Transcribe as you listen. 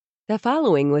The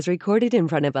following was recorded in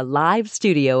front of a live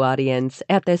studio audience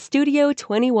at the Studio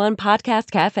 21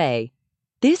 Podcast Cafe.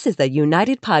 This is the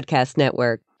United Podcast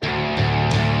Network.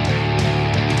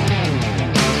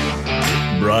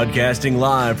 Broadcasting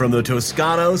live from the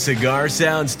Toscano Cigar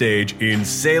Soundstage in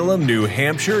Salem, New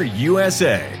Hampshire,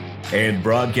 USA. And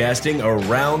broadcasting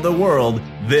around the world,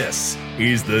 this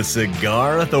is the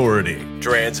Cigar Authority.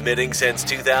 Transmitting since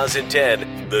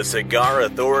 2010, the Cigar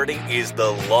Authority is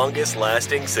the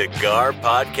longest-lasting cigar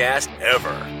podcast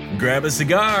ever. Grab a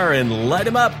cigar and light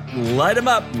 'em up, light 'em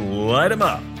up, light 'em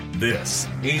up. This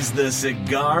is the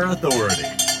Cigar Authority.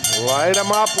 Light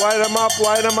 'em up, light 'em up,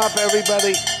 light 'em up,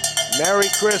 everybody. Merry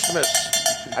Christmas.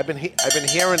 I've been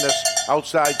hearing this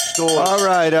outside stores. All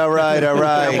right.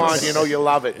 Come on, you know you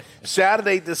love it.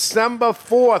 Saturday, December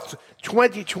 4th,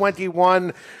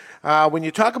 2021. When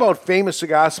you talk about famous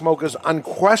cigar smokers,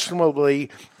 unquestionably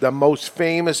the most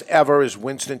famous ever is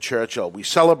Winston Churchill. We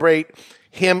celebrate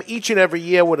him each and every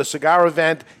year with a cigar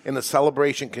event, and the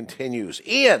celebration continues.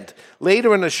 And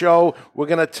later in the show, we're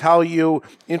going to tell you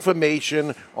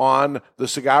information on the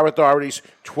Cigar Authority's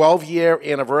 12-year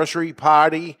anniversary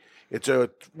party. It's a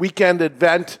weekend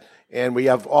event, and we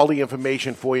have all the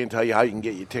information for you and tell you how you can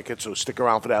get your tickets, so stick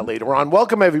around for that later on.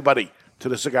 Welcome, everybody, to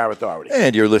the Cigar Authority.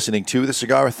 And you're listening to the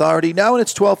Cigar Authority, now in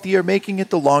its 12th year, making it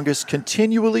the longest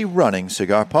continually running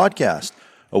cigar podcast.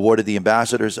 Awarded the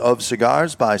Ambassadors of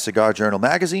Cigars by Cigar Journal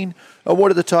Magazine.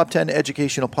 Awarded the Top 10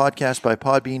 Educational Podcast by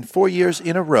Podbean 4 years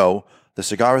in a row. The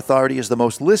Cigar Authority is the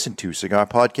most listened to cigar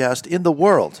podcast in the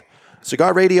world.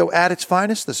 Cigar radio at its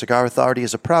finest, the Cigar Authority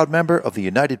is a proud member of the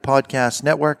United Podcast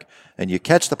Network, and you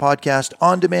catch the podcast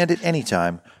on demand at any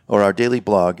time or our daily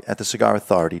blog at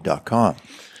thecigarauthority.com.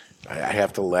 I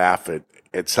have to laugh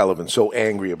at Sullivan, so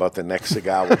angry about the next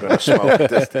cigar we're going to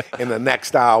smoke in the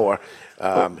next hour.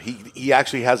 He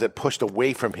actually has it pushed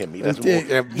away from him. He doesn't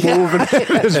move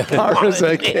as far as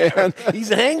I can.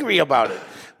 He's angry about it.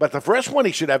 But the first one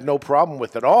he should have no problem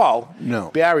with at all.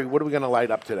 No. Barry, what are we going to light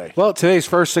up today? Well, today's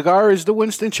first cigar is the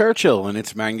Winston Churchill, and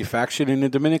it's manufactured in the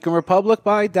Dominican Republic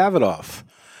by Davidoff.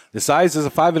 The size is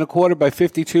a 5 1/4 by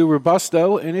 52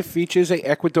 Robusto, and it features a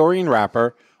Ecuadorian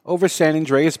wrapper over San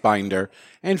Andreas binder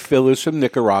and fillers from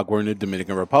Nicaragua and the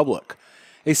Dominican Republic.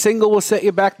 A single will set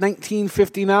you back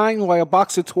 $19.59, while a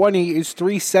box of 20 is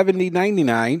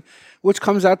 $370.99, which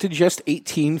comes out to just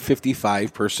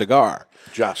 $18.55 per cigar.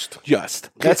 Just.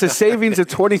 That's a savings of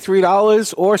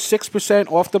 $23 or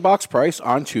 6% off the box price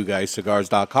on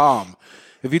twoguyscigars.com.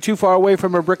 If you're too far away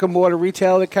from a brick-and-mortar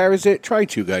retailer that carries it, try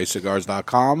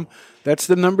twoguyscigars.com. That's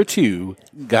the number 2,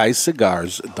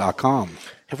 guyscigars.com.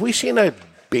 Have we seen a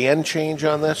band change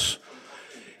on this?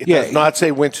 It does not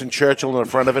say Winston Churchill in the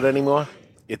front of it anymore.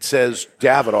 It says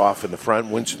Davidoff in the front,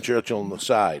 Winston Churchill on the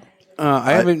side.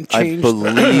 I haven't changed. I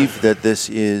believe that this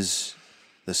is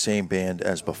the same band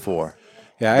as before.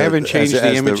 Yeah, I haven't changed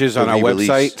the images on our re-release.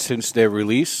 website since their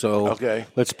release, so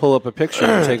let's pull up a picture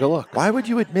and take a look. Why would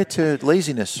you admit to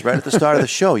laziness right at the start of the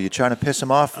show? You're trying to piss him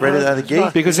off right out of the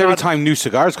gate? Because every time new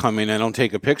cigars come in, I don't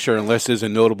take a picture unless there's a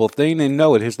notable thing, and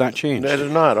no, it has not changed. It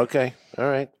is not. Okay. All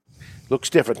right. Looks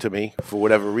different to me for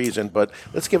whatever reason, but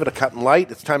let's give it a cut and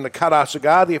light. It's time to cut our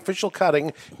cigar. The official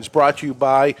cutting is brought to you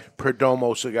by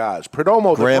Perdomo Cigars.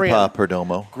 Perdomo, the Grandpa brand.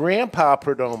 Perdomo. Grandpa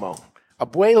Perdomo.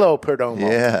 Abuelo Perdomo.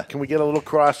 Yeah. Can we get a little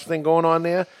cross thing going on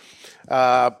there?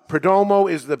 Perdomo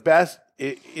is the best.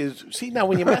 See, now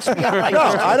when you mess me up, No,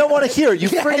 I don't want to hear it. You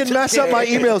friggin' mess up my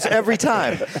emails every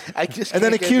time. And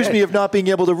then accuse me of not being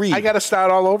able to read. I got to start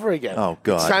all over again. Oh,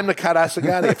 God. It's time to cut our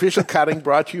cigar. The official cutting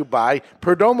brought to you by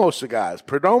Perdomo Cigars.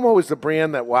 Perdomo is the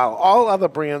brand that, while all other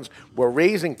brands were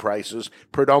raising prices,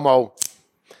 Perdomo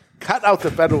cut out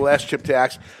the federal S-chip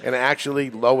tax and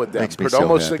actually lowered them. Makes me so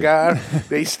Perdomo happy. Cigar,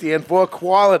 they stand for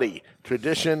quality,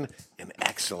 tradition, and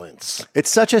excellence. It's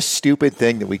such a stupid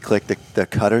thing that we click the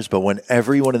cutters, but when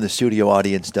everyone in the studio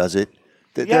audience does it,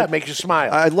 it makes you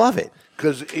smile. I love it.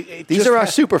 Because These are our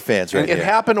super fans right It here.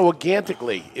 happened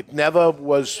organically. It never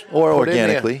was Or put in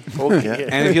there.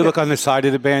 organically. And if you look on the side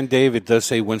of the band, Dave, it does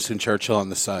say Winston Churchill on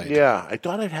the side. Yeah, I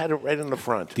thought it had it right in the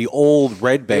front. The old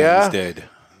red bands did.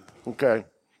 Okay.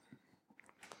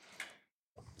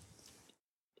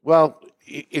 Well,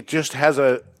 it just has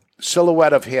a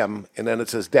silhouette of him, and then it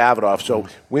says Davidoff. So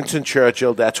Winston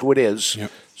Churchill, that's who it is.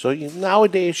 Yep. So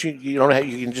nowadays you don't have,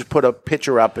 you can just put a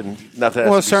picture up and nothing.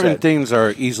 Well, has to be certain said. things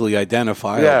are easily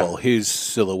identifiable. His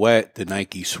silhouette, the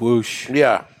Nike swoosh.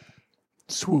 Yeah.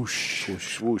 Swoosh.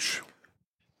 Swoosh, swoosh. A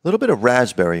little bit of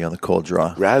raspberry on the cold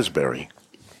draw. Raspberry.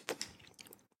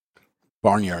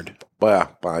 Barnyard.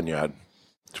 Barnyard.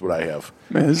 That's what I have.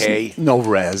 Hey. No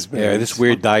raspberries. Yeah, this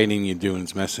weird dieting you're doing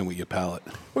is messing with your palate.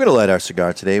 We're going to light our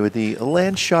cigar today with the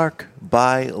Landshark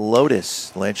by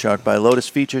Lotus. Landshark by Lotus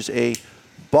features a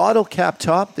bottle cap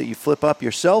top that you flip up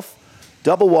yourself,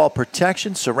 double wall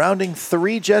protection surrounding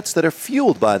 3 jets that are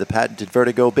fueled by the patented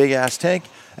Vertigo big-ass tank.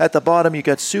 At the bottom, you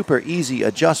got super easy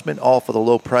adjustment, all for the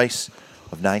low price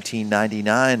of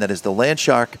 $19.99. That is the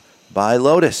Landshark by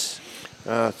Lotus.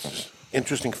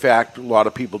 Interesting fact, a lot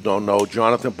of people don't know,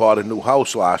 Jonathan bought a new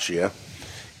house last year.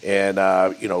 And,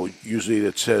 usually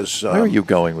it says... Where are you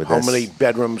going with this? How many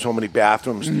bedrooms, how many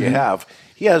bathrooms do you have?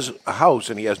 He has a house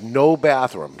and he has no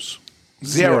bathrooms.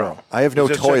 Zero. I have no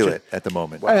toilet at the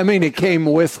moment. I mean, it came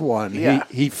with one. Yeah.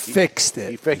 He fixed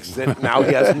it. He fixed it. Now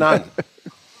he has none.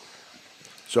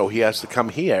 So he has to come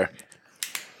here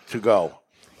to go.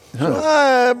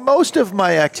 Most of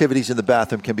my activities in the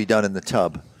bathroom can be done in the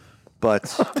tub,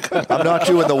 but I'm not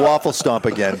doing the waffle stomp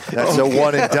again. That's a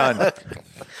one and done.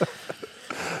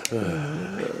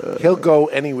 He'll go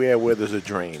anywhere where there's a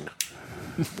drain.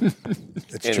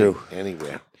 It's true.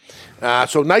 Anywhere.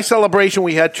 So nice celebration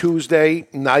we had Tuesday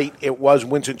night. It was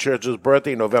Winston Churchill's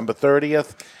birthday, November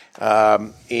 30th.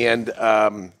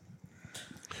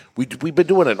 We've been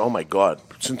doing it, oh my God,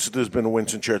 since there's been a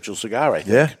Winston Churchill cigar, I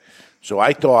think. Yeah. So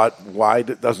I thought, why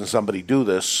doesn't somebody do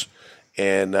this?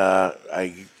 And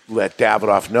I let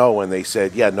Davidoff know, and they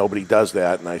said, yeah, nobody does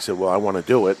that. And I said, well, I want to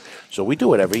do it. So we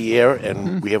do it every year,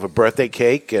 and we have a birthday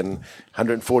cake, and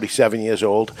 147 years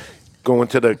old. Go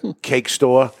into the cake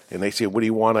store, and they say, what do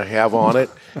you want to have on it?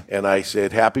 And I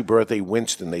said, happy birthday,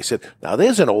 Winston. They said, now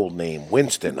there's an old name,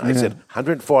 Winston. I said,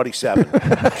 147.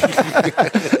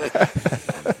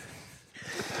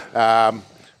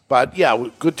 But, yeah,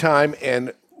 good time.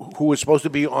 And who was supposed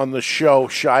to be on the show,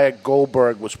 Shia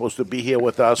Goldberg, was supposed to be here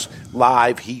with us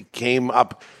live. He came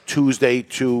up Tuesday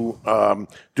to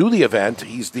do the event.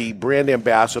 He's the brand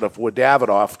ambassador for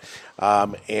Davidoff.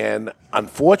 And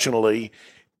unfortunately,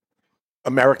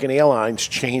 American Airlines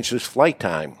changed his flight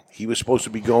time. He was supposed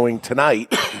to be going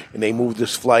tonight, and they moved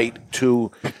this flight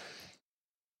to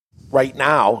right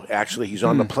now. Actually, he's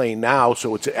on the plane now,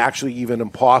 so it's actually even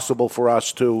impossible for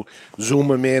us to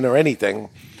Zoom him in or anything.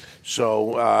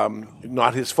 So,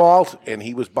 not his fault, and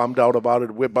he was bummed out about it.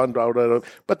 We're bummed out about it.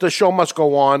 But the show must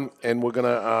go on, and we're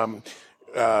going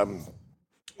to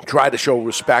try to show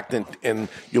respect, and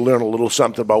you learn a little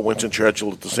something about Winston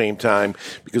Churchill at the same time,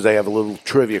 because I have a little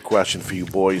trivia question for you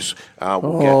boys.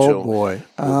 Boy.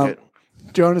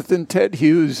 Jonathan, Ted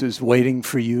Hughes is waiting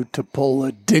for you to pull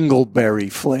a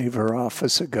dingleberry flavor off a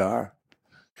cigar.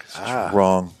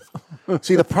 Wrong.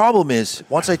 See, the problem is,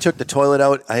 once I took the toilet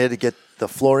out, I had to get the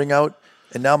flooring out,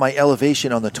 and now my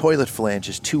elevation on the toilet flange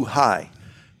is too high,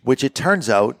 which it turns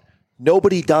out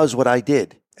nobody does what I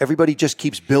did. Everybody just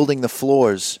keeps building the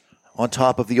floors on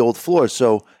top of the old floors.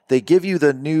 So they give you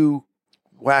the new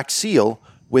wax seal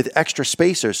with extra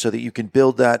spacers so that you can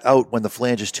build that out when the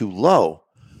flange is too low.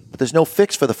 But there's no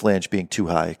fix for the flange being too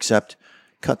high except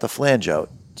cut the flange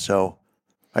out. So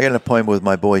I got an appointment with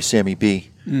my boy Sammy B.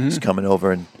 He's coming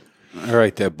over, and all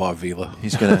right there, Bob Vila.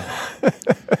 he's gonna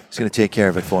take care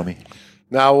of it for me.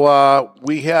 Now,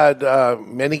 we had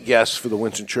many guests for the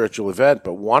Winston Churchill event,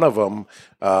 but one of them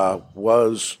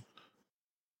was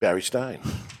Barry Stein.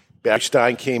 Barry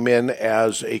Stein came in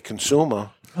as a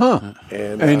consumer.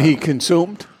 And he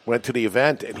consumed? Went to the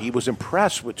event, and he was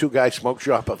impressed with Two Guys Smoke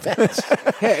Shop events.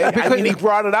 I mean, he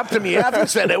brought it up to me after and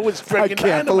said it was freaking I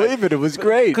can't believe it. It was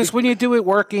great. Because when you do it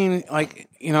working,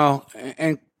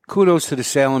 and kudos to the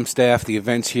Salem staff, the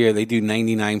events here, they do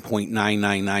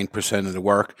 99.999% of the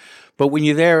work. But when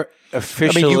you're there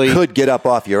officially... I mean, you could get up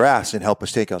off your ass and help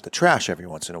us take out the trash every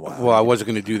once in a while. Well, I wasn't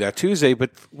going to do that Tuesday,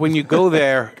 but when you go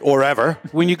there... or ever.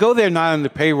 When you go there not on the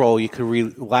payroll, you can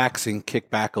relax and kick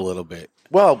back a little bit.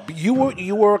 Well, you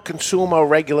were a consumer, a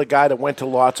regular guy that went to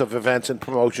lots of events and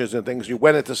promotions and things. You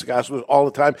went into cigar stores all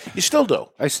the time. You still do.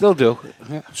 I still do.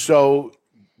 Yeah. So...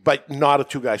 But not a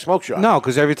Two Guy Smoke Shop. No,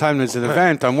 because every time there's an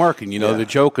event, I'm working. The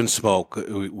Joke and Smoke.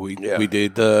 We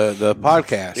did the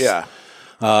podcast. Yeah.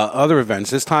 Other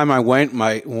events. This time I went.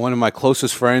 One of my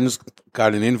closest friends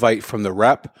got an invite from the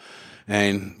rep,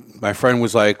 and my friend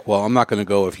was like, "Well, I'm not going to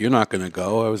go if you're not going to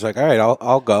go." I was like, "All right,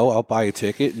 I'll go. I'll buy a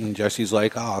ticket." And Jesse's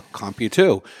like, "Oh, I'll comp you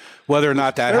too." Whether or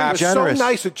not that happens, so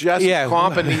nice of Jesse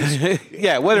companies.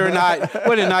 Yeah, whether or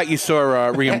not you saw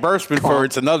a reimbursement for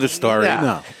it's another story. Yeah.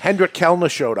 No. Hendrik Kellner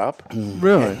showed up.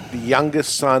 Really? The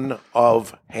youngest son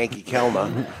of Hanky Kellner,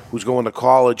 who's going to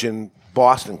college in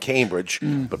Boston, Cambridge,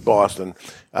 but Boston.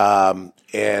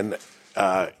 And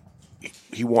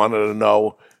he wanted to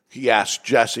know, he asked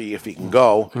Jesse if he can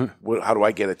go. How do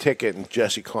I get a ticket? And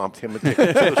Jesse comped him a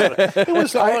ticket. It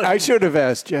was I should have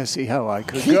asked Jesse how I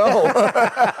could go.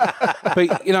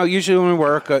 But, usually when we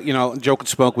work, Joke and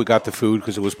Smoke, we got the food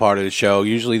because it was part of the show.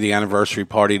 Usually the anniversary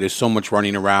party, there's so much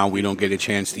running around, we don't get a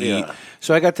chance to eat.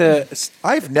 So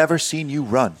I've never seen you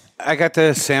run. I got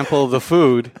to sample the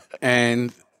food,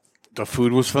 and the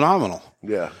food was phenomenal.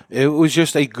 Yeah. It was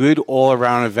just a good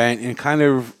all-around event and kind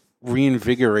of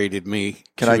reinvigorated me.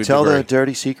 Can I tell the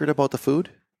dirty secret about the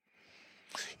food?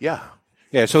 Yeah.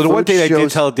 Yeah, so the one thing I did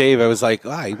tell Dave, I was like,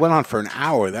 he went on for an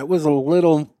hour. That was a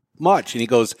little much. And he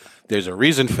goes, there's a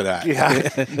reason for that. Yeah.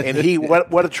 And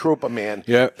what a trooper, man.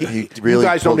 Yeah. He really you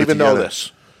guys don't even know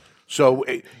this. So,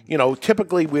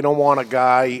 typically we don't want a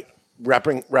guy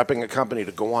repping a company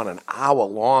to go on an hour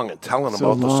long and telling them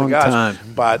about the cigars.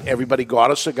 But everybody got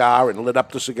a cigar and lit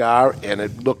up the cigar, and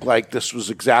it looked like this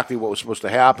was exactly what was supposed to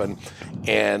happen.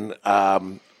 And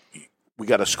we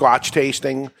got a Scotch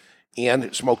tasting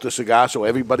and smoked a cigar. So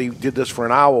everybody did this for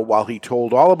an hour while he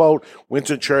told all about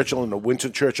Winston Churchill and the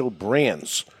Winston Churchill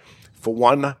brands for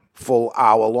one full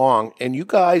hour long. And you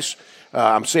guys,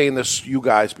 I'm saying this, you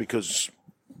guys, because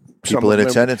people in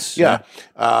attendance. Yeah.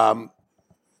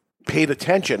 Paid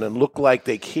attention and looked like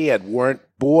they cared, weren't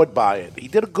bored by it. He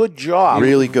did a good job.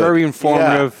 Really good. Very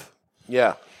informative.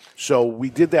 Yeah. So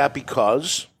we did that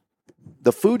because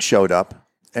the food showed up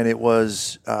and it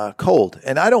was cold.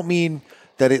 And I don't mean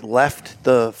that it left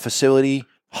the facility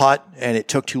hot and it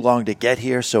took too long to get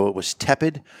here, so it was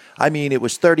tepid. I mean, it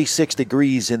was 36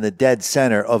 degrees in the dead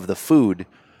center of the food.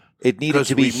 It needed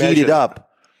to be heated up.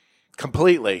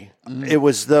 Completely. It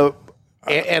was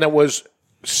and it was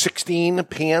 16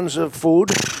 pans of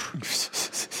food,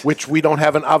 which we don't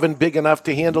have an oven big enough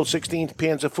to handle 16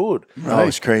 pans of food. Right. Oh,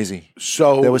 it's crazy.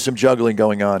 So there was some juggling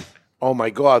going on. Oh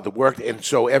my God, the work. And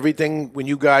so everything, when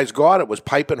you guys got it, was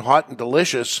piping hot and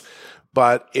delicious,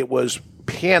 but it was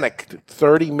panicked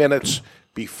 30 minutes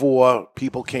before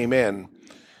people came in.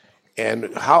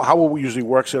 And how it usually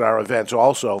works at our events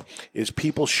also is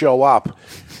people show up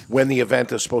when the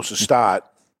event is supposed to start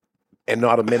and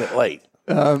not a minute late.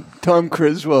 Tom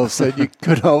Criswell said you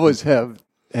could always have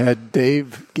had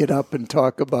Dave get up and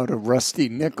talk about a rusty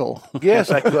nickel. Yes,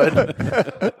 I could.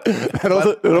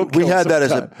 We had that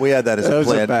as a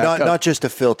plan, not just to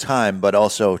fill time, but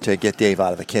also to get Dave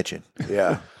out of the kitchen.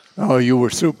 Yeah. Oh, you were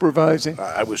supervising?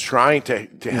 I was trying to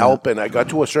help, and I got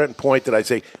to a certain point that I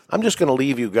say, I'm just going to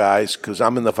leave you guys because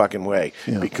I'm in the fucking way.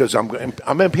 Yeah. Because I'm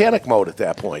in panic mode at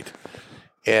that point.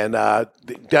 And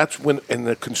that's when, and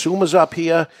the consumer's up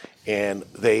here, and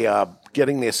they are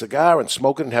getting their cigar and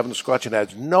smoking and having the scotch and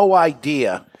has no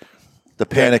idea the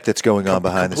panic that's going on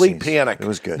behind the scenes. Complete panic. It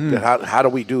was good. How do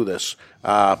we do this?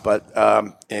 But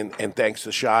thanks to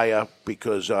Shia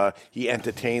because he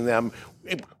entertained them.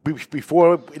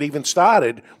 Before it even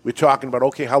started, we're talking about,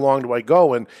 okay, how long do I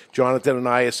go? And Jonathan and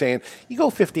I are saying, you go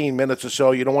 15 minutes or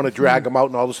so. You don't want to drag them out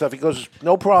and all this stuff. He goes,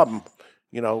 no problem.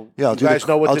 I'll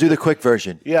do the quick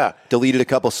version. Yeah. Deleted a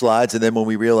couple slides, and then when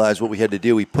we realized what we had to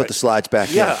do, we put the slides back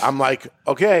in. Yeah, I'm like,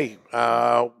 okay,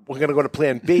 we're going to go to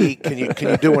plan B. Can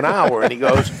you do an hour? And he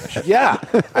goes, yeah.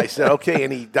 I said, okay,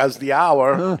 and he does the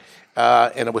hour,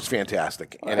 and it was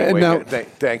fantastic. Anyway, now,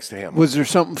 thanks to him. Was there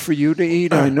something for you to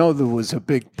eat? I know there was a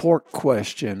big pork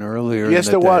question earlier. Yes,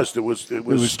 in the there day. was. There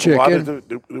was chicken.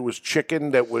 There was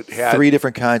chicken that had 3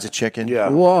 different kinds of chicken. Yeah.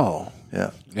 Whoa.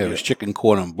 Yeah. It was chicken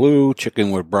cordon bleu,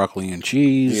 chicken with broccoli and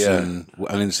cheese, and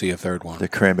I didn't see a third one. The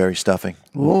cranberry stuffing.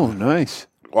 Oh, nice.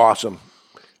 Awesome.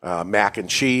 Mac and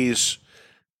cheese.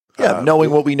 Yeah,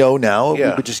 knowing what we know now, we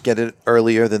could just get it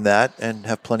earlier than that and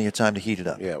have plenty of time to heat it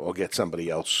up. Yeah, we'll get somebody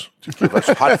else to give us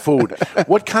hot food.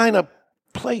 What kind of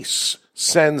place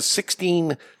sends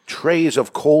 16 trays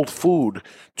of cold food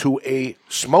to a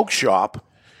smoke shop?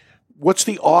 What's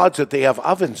the odds that they have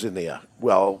ovens in there?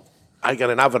 Well, I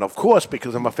got an oven, of course,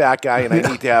 because I'm a fat guy and I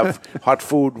need to have hot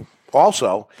food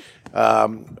also.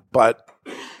 But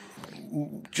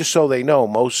just so they know,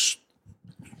 most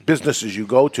businesses you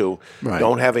go to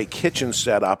don't have a kitchen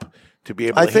set up to be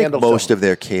able to handle. I think most of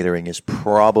their catering is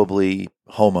probably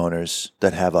homeowners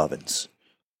that have ovens.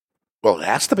 Well, it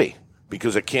has to be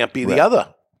because it can't be the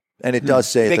other. And it does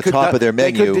say at the top of their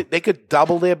menu. They could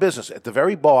double their business. At the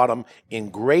very bottom,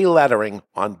 in gray lettering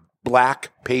on black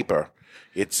paper,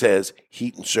 it says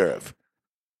heat and serve.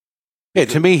 Yeah,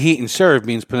 to me, heat and serve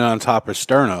means put it on top of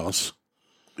sternos.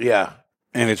 Yeah.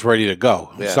 And it's ready to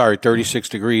go. Yeah. Sorry, 36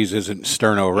 degrees isn't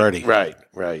sterno ready.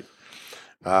 Right.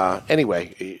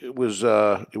 Anyway, it was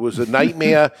a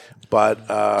nightmare, but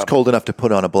it's cold enough to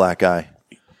put on a black eye.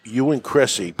 You and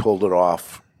Chrissy pulled it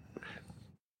off.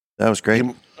 That was great.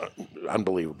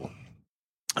 Unbelievable.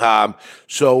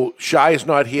 So Shai is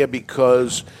not here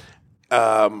because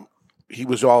he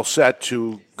was all set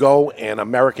to go, and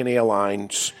American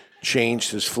Airlines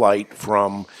changed his flight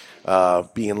from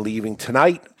leaving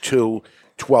tonight to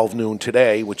 12 noon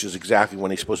today, which is exactly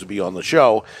when he's supposed to be on the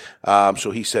show.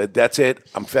 So he said, that's it.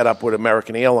 I'm fed up with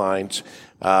American Airlines.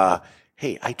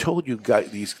 Hey, I told you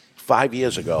guys these 5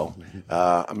 years ago,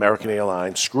 American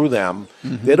Airlines, screw them.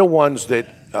 Mm-hmm. They're the ones that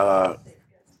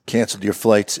canceled your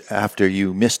flights after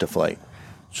you missed a flight.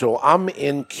 So I'm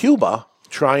in Cuba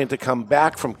trying to come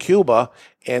back from Cuba,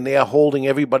 and they're holding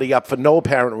everybody up for no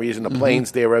apparent reason. The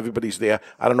plane's there, everybody's there.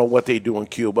 I don't know what they do in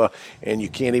Cuba, and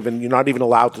you're not even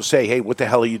allowed to say, hey, what the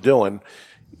hell are you doing?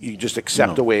 You just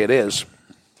accept the way it is.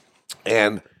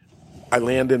 And I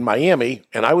land in Miami,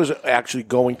 and I was actually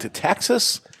going to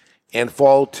Texas and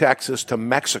follow Texas to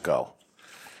Mexico.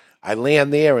 I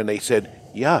land there, and they said,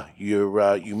 yeah,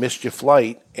 you missed your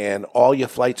flight, and all your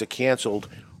flights are canceled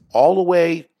all the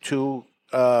way to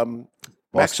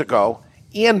Mexico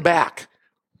and back.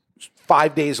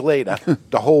 5 days later,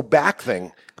 the whole back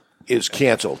thing is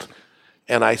canceled.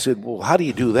 And I said, well, how do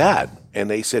you do that? And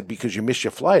they said, because you missed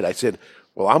your flight. I said,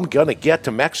 well, I'm going to get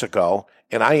to Mexico,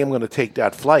 and I am going to take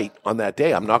that flight on that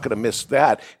day. I'm not going to miss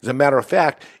that. As a matter of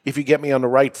fact, if you get me on the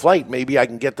right flight, maybe I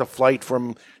can get the flight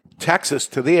from Texas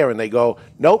to there. And they go,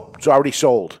 nope, it's already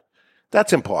sold.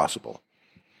 That's impossible.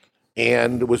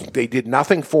 And they did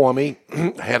nothing for me.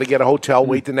 I had to get a hotel,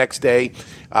 wait the next day.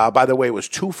 By the way, it was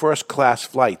 2 first-class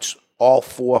flights, all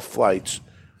 4 flights,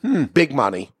 big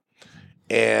money.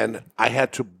 And I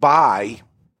had to buy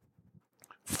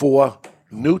 4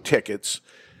 new tickets,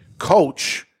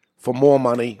 coach, for more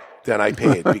money than I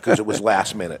paid because it was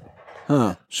last minute.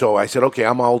 So I said, okay,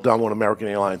 I'm all done with American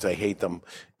Airlines. I hate them.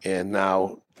 And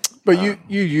now... But you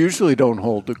usually don't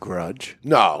hold a grudge.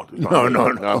 No,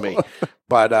 not me.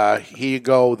 But here you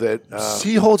go.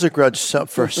 He holds a grudge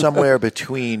for somewhere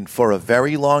between for a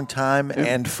very long time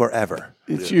and forever.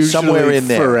 It's usually somewhere in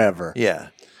there. Forever. Yeah.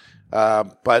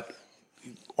 But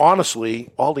honestly,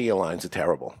 all the airlines are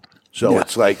terrible. So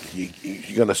it's like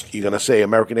you're gonna say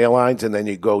American Airlines, and then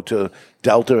you go to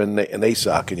Delta and they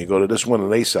suck, and you go to this one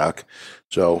and they suck.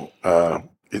 So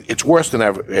it's worse than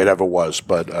it ever was,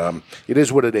 but it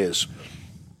is what it is.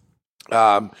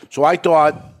 So I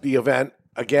thought the event,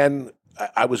 again,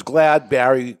 I was glad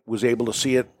Barry was able to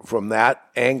see it from that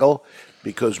angle,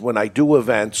 because when I do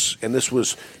events, and this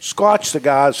was Scotch,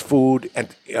 cigars, food,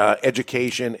 and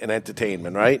education and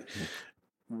entertainment, right?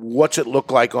 What's it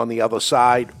look like on the other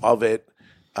side of it?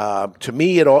 To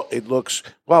me, it looks,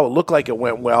 well, it looked like it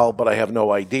went well, but I have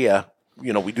no idea.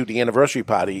 You know, we do the anniversary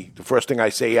party. The first thing I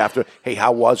say after, hey,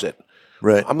 how was it?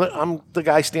 Right. I'm the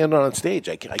guy standing on stage.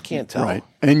 I can't tell. Right.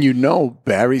 And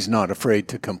Barry's not afraid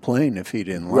to complain if he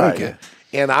didn't like it.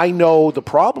 And I know the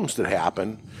problems that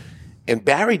happen, and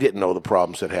Barry didn't know the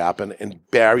problems that happened. And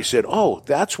Barry said, oh,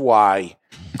 that's why,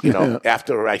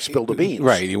 after I spilled the beans.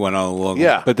 Right. He went all along.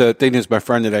 Yeah. But the thing is, my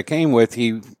friend that I came with,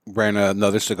 he ran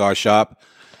another cigar shop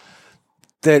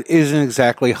that isn't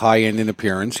exactly high-end in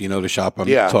appearance, the shop I'm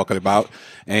talking about.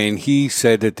 And he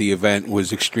said that the event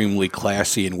was extremely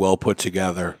classy and well put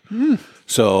together.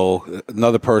 So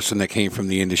another person that came from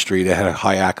the industry that had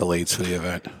high accolades for the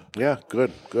event. Yeah,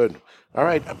 good. All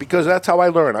right, because that's how I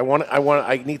learn.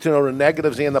 I need to know the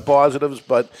negatives and the positives,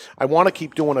 but I want to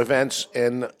keep doing events.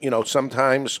 And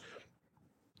sometimes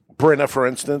Brenna, for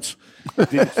instance,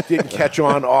 didn't catch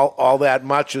on all that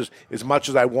much as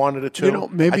I wanted it to.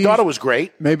 I thought it was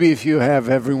great. Maybe if you have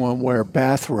everyone wear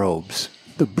bathrobes,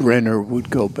 the Brenner would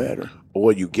go better.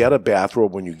 Or you get a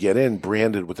bathrobe when you get in,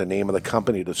 branded with the name of the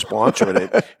company that's sponsoring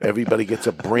it. Everybody gets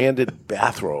a branded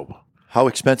bathrobe. How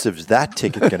expensive is that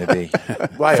ticket going to be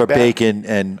for bacon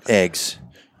and eggs?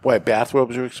 Why,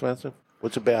 bathrobes are expensive?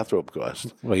 What's a bathrobe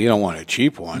cost? Well, you don't want a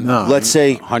cheap one. No. Let's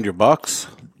say $100.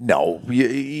 No.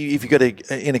 If you get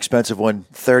an inexpensive one,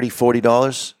 $30,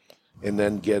 $40. And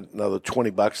then get another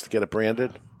 $20 to get it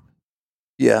branded?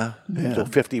 Yeah. So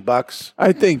 $50?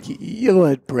 I think you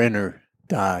let Brenner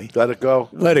die. Let it go?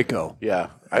 Let it go. Yeah.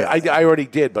 I already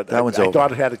did, but that one's I over.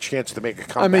 thought it had a chance to make a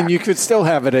comeback. I mean, you could still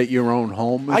have it at your own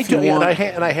home. I do, and I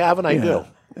have, and I do.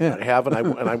 Yeah. I have, and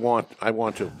I want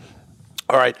to.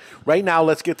 All right. Right now,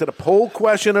 let's get to the poll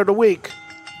question of the week.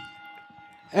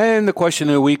 And the question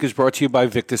of the week is brought to you by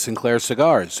Victor Sinclair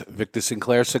Cigars. Victor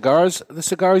Sinclair Cigars, the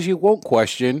cigars you won't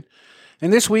question.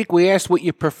 And this week, we asked what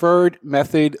your preferred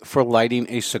method for lighting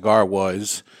a cigar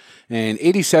was. And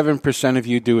 87% of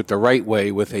you do it the right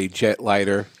way with a jet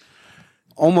lighter.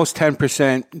 Almost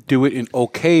 10% do it an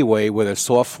okay way with a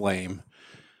soft flame.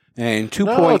 And 2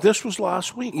 No, this was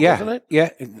last week, wasn't it? Yeah.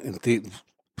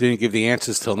 didn't give the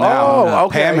answers till now. Oh,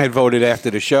 okay. Pam had voted after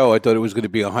the show. I thought it was going to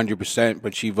be 100%,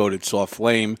 but she voted soft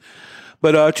flame.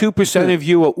 But 2% of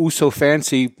you are so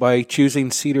fancy by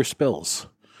choosing cedar spills.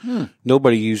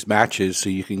 Nobody used matches, so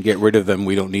you can get rid of them.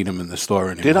 We don't need them in the store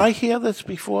anymore. Did I hear this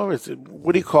before?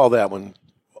 What do you call that one?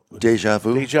 Deja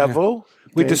vu. Deja vu?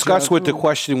 We discussed what the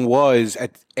question was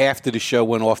after the show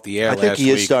went off the air I last think he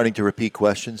week. is starting to repeat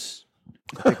questions.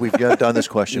 I think we've done this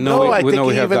question. No, I think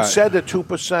we he have even that. said that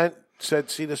 2%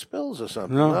 said cedar spills or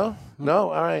something. No?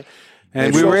 All right.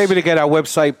 And we were able to get our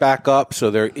website back up,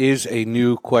 so there is a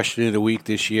new question of the week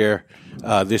this week,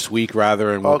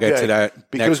 and we'll get to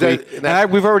that next week.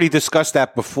 We've already discussed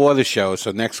that before the show,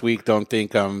 so next week don't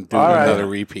think I'm doing another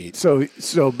repeat.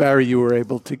 So Barry, you were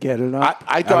able to get it up?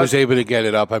 I was able to get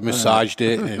it up. I massaged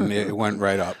it, and it went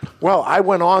right up. Well, I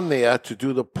went on there to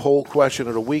do the poll question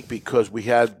of the week because we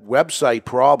had website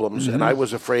problems, and I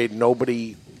was afraid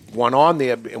nobody went on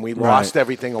there, and we lost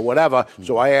everything or whatever,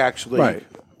 so I actually... Right.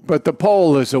 But the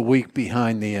poll is a week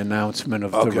behind the announcement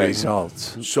of the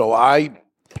results. So I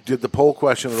did the poll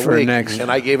question of the week, next.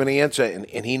 and I gave an answer,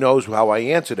 and he knows how I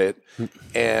answered it.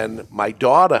 And my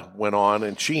daughter went on,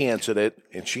 and she answered it,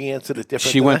 different.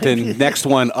 She went the next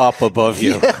one up above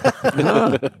you.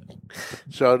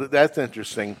 So that's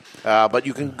interesting. But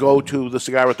you can go to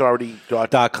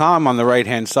thecigarauthority.com. on the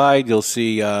right-hand side. You'll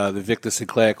see the Victor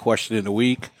Sinclair question of the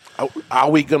week.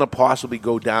 Are we going to possibly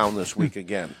go down this week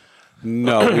again?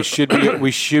 No, we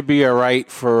should be all right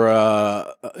for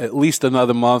at least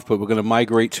another month, but we're going to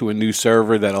migrate to a new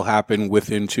server that'll happen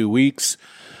within 2 weeks.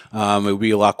 It would be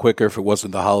a lot quicker if it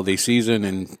wasn't the holiday season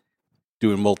and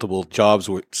doing multiple jobs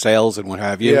with sales and what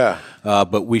have you. Yeah.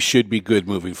 But we should be good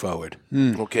moving forward.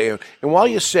 Okay. And while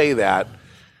you say that,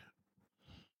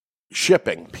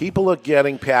 shipping. People are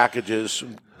getting packages.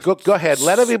 Go ahead.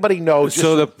 Let everybody know.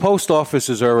 So the post office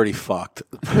is already fucked.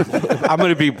 I'm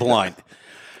going to be blunt.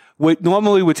 What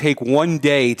normally would take 1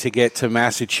 day to get to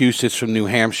Massachusetts from New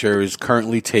Hampshire is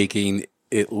currently taking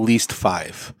at least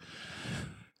 5.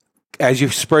 As you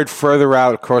spread further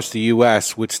out across the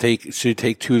U.S., which should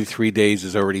take 2 to 3 days,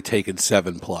 is already taken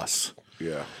 7+.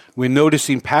 Yeah. We're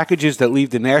noticing packages that leave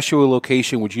the Nashua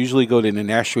location, which usually go to the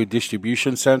Nashua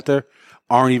Distribution Center,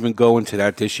 aren't even going to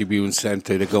that distribution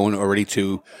center. They're going already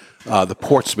to the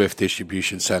Portsmouth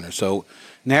Distribution Center. So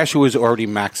Nashua is already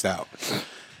maxed out.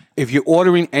 If you're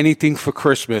ordering anything for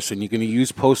Christmas and you're going to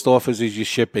use post office as your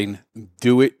shipping,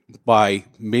 do it by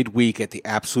midweek at the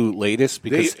absolute latest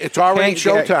because it's already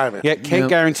showtime. Yeah, can't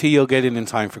guarantee you'll get it in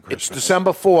time for Christmas. It's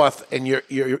December 4th, and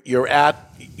you're at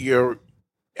your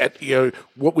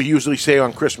what we usually say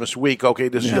on Christmas week. Okay,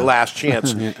 this is your last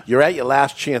chance. You're at your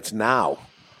last chance now.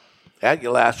 At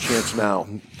your last chance now.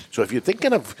 So if you're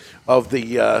thinking of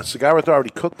the Cigar Authority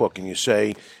cookbook and you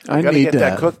say, I got to get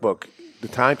that cookbook, the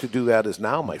time to do that is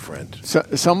now, my friend. So,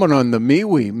 someone on the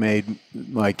MeWe made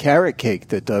my carrot cake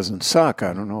that doesn't suck.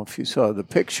 I don't know if you saw the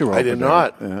picture. I did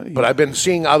not, but I've been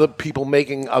seeing other people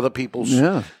making other people's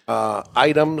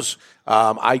items.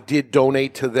 I did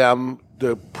donate to them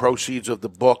the proceeds of the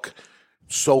book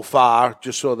so far,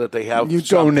 just so that they have. You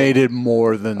donated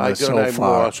more than the so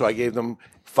far. More, so I gave them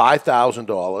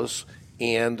 $5,000,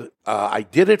 and I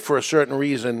did it for a certain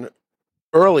reason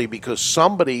early because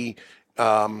somebody.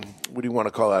 What do you want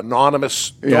to call it?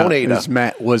 Anonymous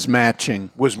donator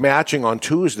was matching on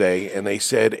Tuesday, and they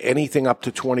said anything up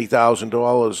to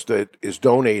 $20,000 that is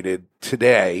donated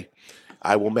today,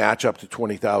 I will match up to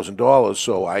 $20,000.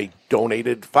 So I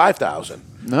donated $5,000.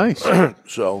 Nice.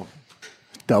 So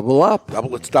double up.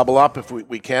 Let's double up if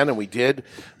we can, and we did.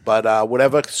 But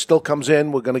whatever still comes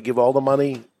in, we're going to give all the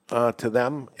money to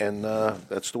them, and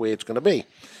that's the way it's going to be.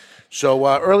 So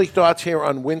early thoughts here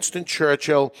on Winston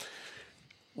Churchill.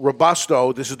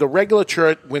 Robusto, this is the regular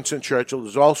Winston Churchill.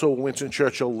 There's also a Winston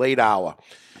Churchill late hour.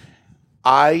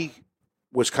 I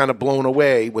was kind of blown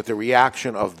away with the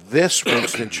reaction of this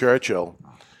Winston Churchill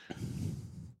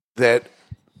that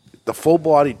the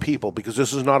full-bodied people, because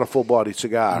this is not a full-bodied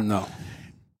cigar. No.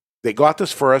 They got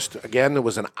this first. Again, there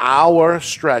was an hour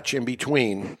stretch in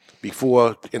between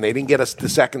before, and they didn't get us the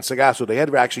second cigar, so they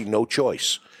had actually no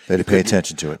choice. They had to pay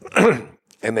attention to it.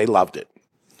 And they loved it.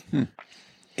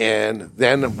 And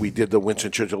then we did the Winston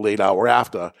Churchill late hour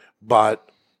after. But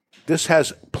this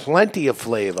has plenty of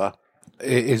flavor.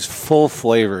 It is full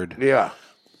flavored. Yeah.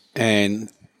 And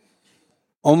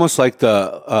almost like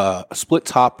the split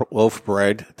top loaf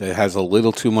bread that has a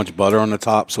little too much butter on the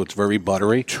top, so it's very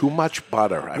buttery. Too much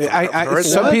butter.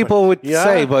 Some people would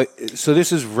say, but so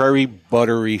this is very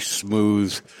buttery,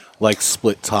 smooth, like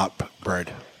split top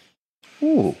bread.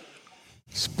 Ooh.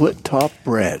 Split top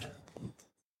bread.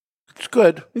 It's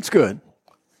good. It's good.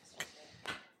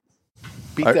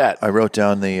 Beat that. I wrote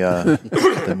down the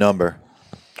the number.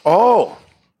 Oh.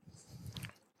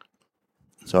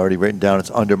 It's already written down.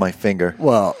 It's under my finger.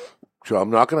 Well, so I'm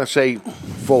not going to say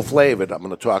full flavored. I'm going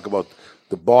to talk about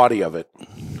the body of it.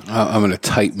 I'm going to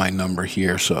type my number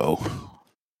here, so.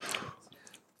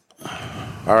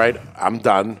 All right, I'm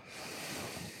done.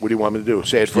 What do you want me to do?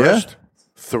 Say it first? Yeah.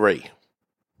 3.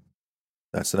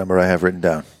 That's the number I have written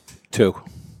down. 2.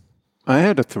 I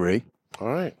had a 3. All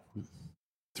right.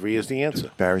 3 is the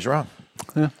answer. Barry's wrong.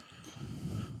 Yeah.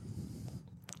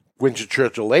 Winston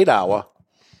Churchill late hour,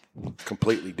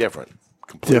 completely different.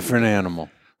 Different animal.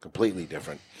 Completely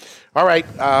different. All right,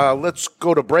 let's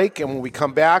go to break, and when we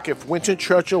come back, if Winston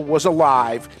Churchill was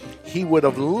alive, he would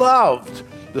have loved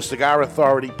the Cigar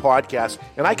Authority podcast,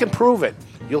 and I can prove it.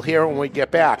 You'll hear it when we get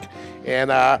back.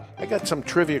 And I got some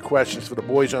trivia questions for the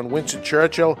boys on Winston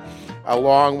Churchill,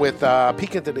 along with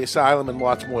Peek into the Asylum and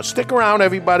lots more. Stick around,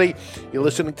 everybody. You're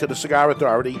listening to the Cigar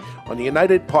Authority on the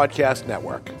United Podcast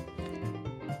Network.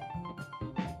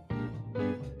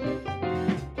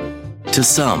 To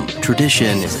some,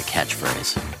 tradition is a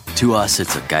catchphrase. To us,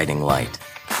 it's a guiding light.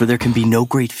 For there can be no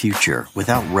great future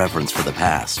without reverence for the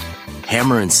past.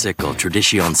 Hammer and Sickle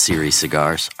Tradition Series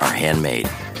cigars are handmade,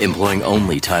 employing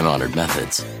only time-honored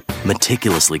methods.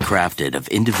 Meticulously crafted of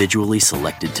individually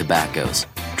selected tobaccos,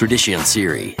 Tradition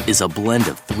Series is a blend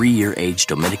of 3-year aged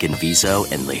Dominican Viso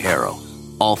and Ligero,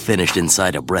 all finished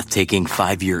inside a breathtaking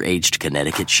 5-year aged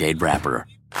Connecticut shade wrapper.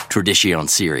 Tradition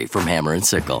Series from Hammer and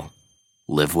Sickle.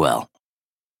 Live well.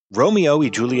 Romeo y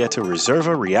Julieta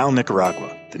Reserva Real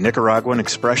Nicaragua, the Nicaraguan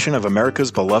expression of America's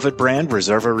beloved brand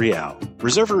Reserva Real.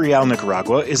 Reserva Real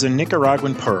Nicaragua is a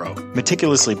Nicaraguan puro,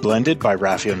 meticulously blended by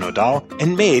Rafael Nodal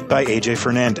and made by AJ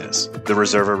Fernandez. The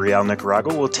Reserva Real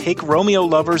Nicaragua will take Romeo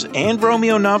lovers and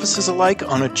Romeo novices alike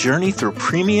on a journey through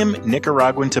premium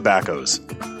Nicaraguan tobaccos.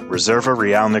 Reserva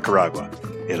Real Nicaragua.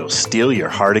 It'll steal your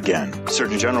heart again.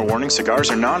 Certain general warning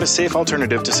cigars are not a safe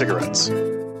alternative to cigarettes.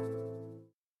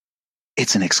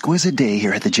 It's an exquisite day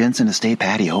here at the Jensen Estate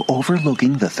patio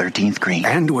overlooking the 13th green.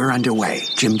 And we're underway.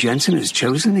 Jim Jensen has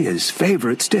chosen his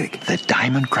favorite stick. The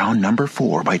Diamond Crown No.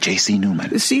 4 by J.C.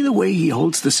 Newman. See the way he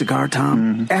holds the cigar,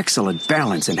 Tom? Excellent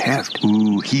balance and heft.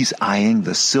 Ooh, he's eyeing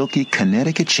the silky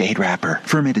Connecticut shade wrapper,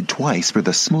 fermented twice for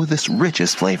the smoothest,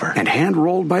 richest flavor. And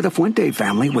hand-rolled by the Fuente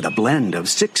family with a blend of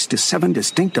 6 to 7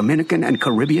 distinct Dominican and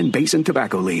Caribbean basin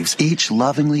tobacco leaves. Each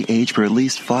lovingly aged for at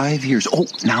least 5 years. Oh,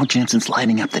 now Jensen's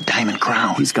lighting up the Diamond Crown.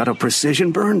 He's got a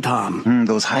precision burn, Tom.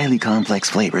 Those highly complex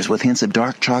flavors with hints of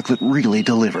dark chocolate really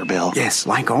deliver, Bill. Yes,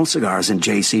 like all cigars in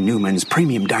J.C. Newman's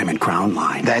premium Diamond Crown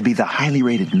line. That'd be the highly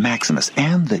rated Maximus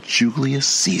and the Julius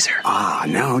Caesar. Ah,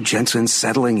 now Jensen's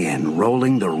settling in,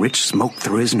 rolling the rich smoke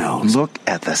through his nose. Look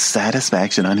at the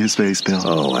satisfaction on his face, Bill.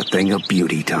 Oh, a thing of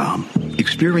beauty, Tom.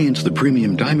 Experience the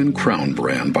premium Diamond Crown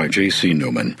brand by J.C.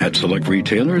 Newman at select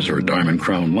retailers or Diamond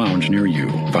Crown Lounge near you.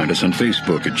 Find us on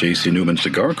Facebook at J.C. Newman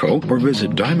Cigar Co. or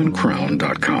visit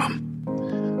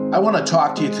diamondcrown.com. I want to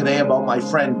talk to you today about my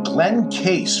friend Glenn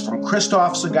Case from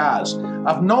Christoph Cigars.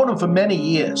 I've known him for many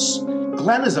years.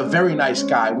 Glenn is a very nice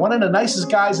guy, one of the nicest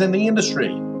guys in the industry.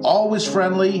 Always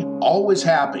friendly, always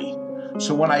happy.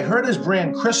 So when I heard his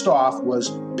brand Christoph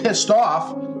was pissed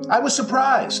off, I was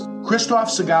surprised.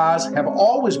 Christoph cigars have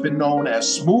always been known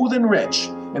as smooth and rich,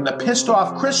 and the pissed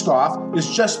off Christoph is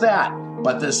just that.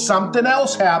 But there's something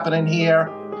else happening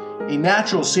here. A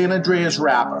natural San Andreas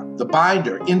wrapper, the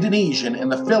binder Indonesian,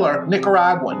 and the filler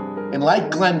Nicaraguan. And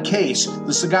like Glenn Case,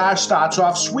 the cigar starts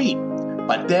off sweet,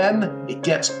 but then it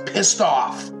gets pissed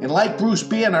off. And like Bruce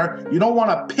Banner, you don't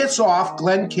want to piss off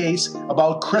Glenn Case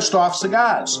about Christoph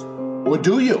cigars. Or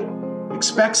do you?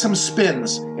 Expect some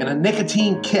spins and a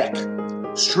nicotine kick.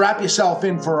 Strap yourself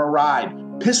in for a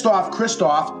ride. Pissed off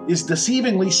Christoph is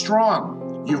deceivingly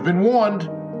strong. You've been warned.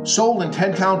 Sold in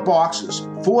 10-count boxes,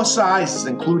 4 sizes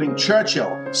including Churchill,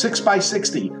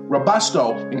 6x60,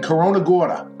 Robusto, and Corona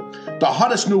Gorda. The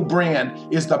hottest new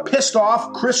brand is the Pissed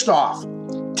Off Christoph.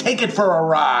 Take it for a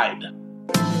ride.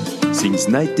 Since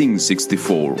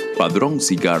 1964, Padron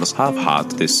Cigars have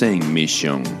had the same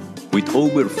mission. With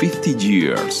over 50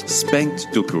 years spent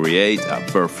to create a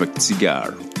perfect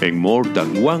cigar and more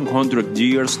than 100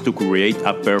 years to create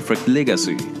a perfect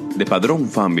legacy, the Padron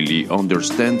family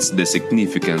understands the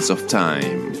significance of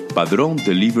time. Padron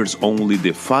delivers only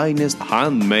the finest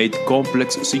handmade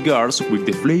complex cigars with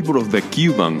the flavor of the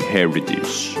Cuban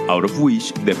heritage, out of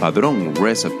which the Padron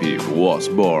recipe was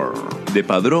born. The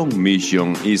Padron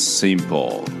mission is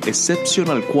simple: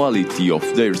 exceptional quality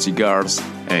of their cigars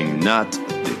and not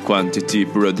the quantity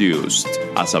produced.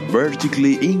 As a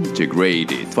vertically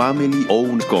integrated,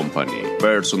 family-owned company,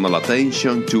 personal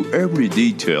attention to every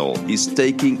detail is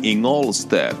taken in all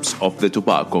steps of the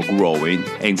tobacco growing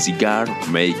and cigar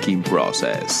making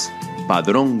process.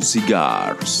 Padron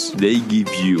Cigars. They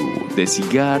give you, the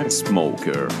cigar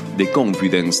smoker, the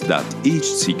confidence that each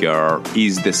cigar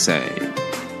is the same.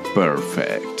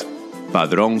 Perfect.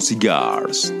 Padron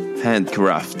Cigars.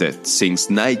 Handcrafted since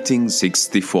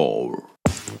 1964.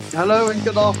 Hello and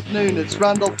good afternoon. It's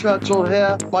Randolph Churchill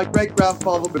here. My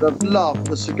great-grandfather would have loved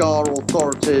the Cigar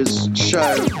Authorities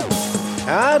show.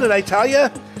 Did I tell you?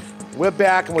 We're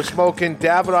back and we're smoking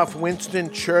Davidoff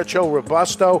Winston Churchill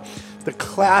Robusto, the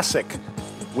classic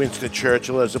Winston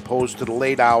Churchill as opposed to the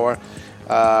late hour.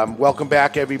 Welcome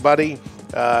back, everybody.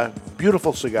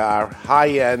 Beautiful cigar,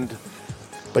 high-end,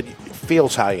 but it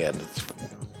feels high-end.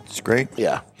 It's great.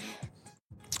 Yeah.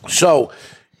 So,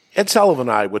 Ed Sullivan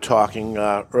and I were talking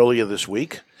earlier this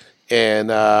week, and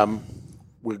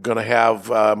we're going to have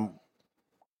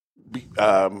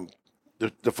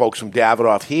the folks from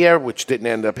Davidoff here, which didn't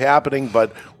end up happening,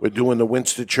 but we're doing the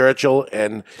Winston Churchill,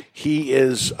 and he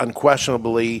is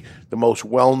unquestionably the most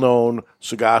well-known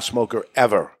cigar smoker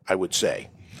ever, I would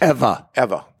say. Ever.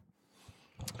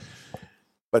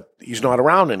 But he's not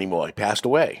around anymore. He passed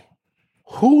away.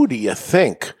 Who do you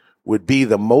think would be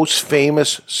the most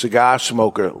famous cigar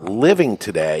smoker living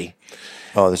today?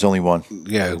 Oh, there's only one.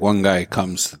 Yeah, one guy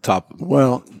comes to the top.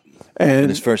 Well, and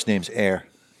his first name's Air.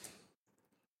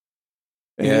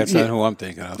 Yeah, that's not who I'm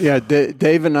thinking of. Yeah,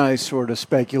 Dave and I sort of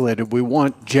speculated. We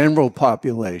want general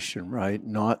population, right?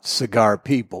 Not cigar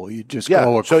people. You just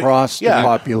go across the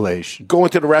population. Go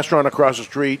into the restaurant across the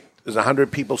street. There's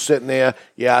 100 people sitting there.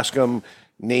 You ask them,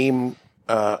 name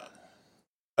a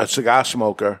cigar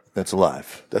smoker. That's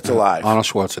alive. Arnold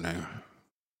Schwarzenegger.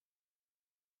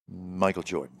 Michael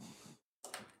Jordan.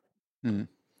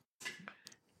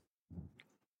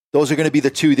 Those are going to be the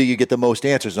two that you get the most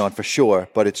answers on for sure,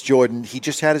 but it's Jordan. He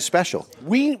just had his special.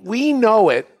 We know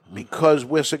it because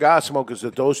we're cigar smokers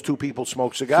that those two people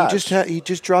smoke cigars. He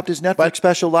just dropped his Netflix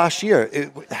special last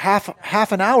year.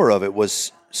 Half an hour of it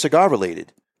was cigar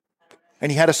related.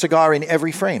 And he had a cigar in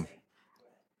every frame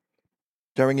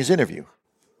during his interview.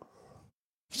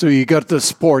 So you got the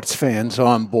sports fans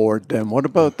on board then. What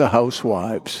about the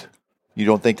housewives? You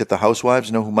don't think that the housewives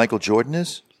know who Michael Jordan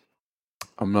is?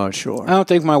 I'm not sure. I don't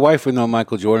think my wife would know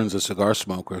Michael Jordan's a cigar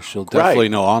smoker. She'll definitely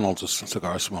know Arnold's a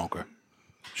cigar smoker.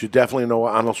 She definitely know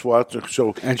Arnold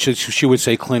Schwarzenegger. And she would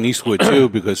say Clint Eastwood too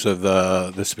because of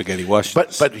the spaghetti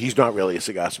westerns. But he's not really a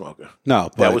cigar smoker. No,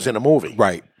 that was in a movie,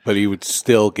 right? But he would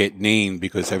still get named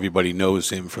because everybody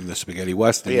knows him from the spaghetti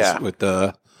westerns. Yeah. With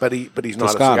the but he's Toscano. Not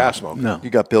a cigar smoker. No, you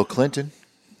got Bill Clinton,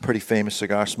 pretty famous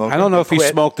cigar smoker. I don't know if he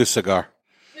smoked a cigar.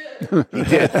 He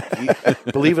did.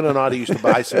 Believe it or not, he used to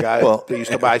buy cigars. They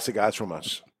used to buy cigars from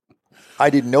us.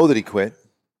 I didn't know that he quit,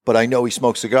 but I know he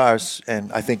smokes cigars,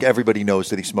 and I think everybody knows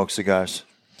that he smokes cigars.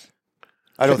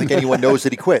 I don't think anyone knows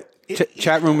that he quit.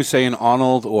 Chat room is saying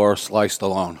Arnold or Sly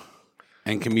Stallone,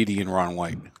 and comedian Ron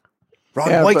White.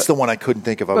 Ron White's the one I couldn't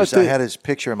think of. I had his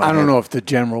picture in my head. I don't know if the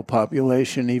general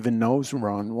population even knows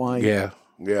Ron White. Yeah.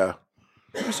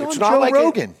 It's not Joe like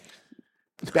Rogan.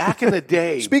 Back in the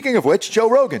day. Speaking of which, Joe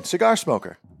Rogan, cigar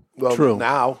smoker. Well, True.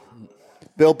 Now.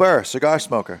 Bill Burr, cigar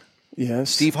smoker. Yes.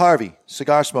 Steve Harvey,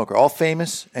 cigar smoker. All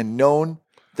famous and known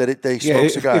that they smoke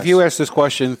cigars. If you asked this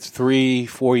question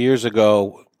 3-4 years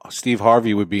ago, Steve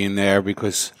Harvey would be in there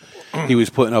because he was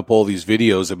putting up all these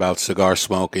videos about cigar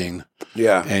smoking.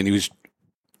 Yeah. And he was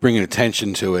bringing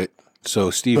attention to it. So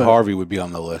Steve Harvey would be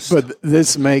on the list. But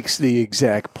this makes the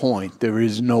exact point. There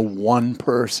is no one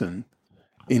person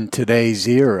in today's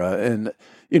era. And,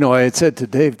 I had said to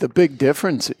Dave, the big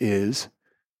difference is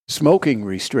smoking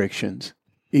restrictions.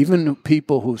 Even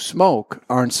people who smoke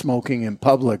aren't smoking in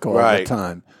public all the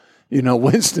time.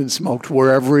 Winston smoked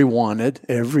wherever he wanted.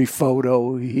 Every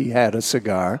photo, he had a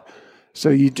cigar. So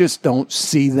you just don't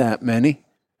see that many.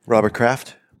 Robert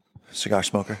Kraft, cigar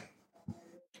smoker.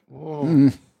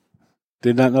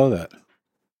 Did not know that.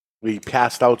 We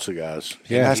passed out cigars.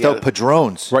 Yeah. Passed out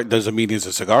Padrones. Right, doesn't mean he's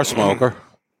a cigar smoker.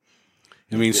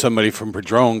 It means somebody from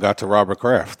Padron got to Robert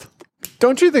Kraft.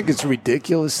 Don't you think it's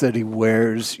ridiculous that he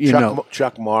wears,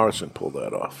 Chuck Morrison pulled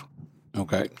that off.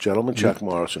 Okay. Gentleman Chuck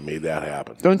Morrison made that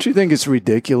happen. Don't you think it's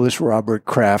ridiculous Robert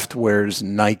Kraft wears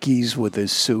Nikes with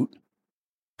his suit?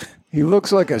 He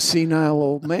looks like a senile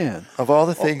old man. Of all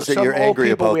the things that some you're old angry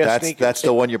people about, wear that's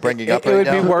the one you're bringing up It right would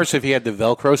now? be worse if he had the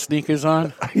Velcro sneakers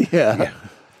on. Yeah.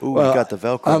 Ooh, you got the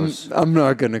Velcros. I'm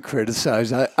not going to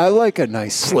criticize. I like a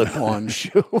nice slip-on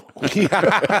shoe.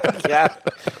 Yeah.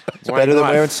 It's better than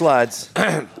wearing slides.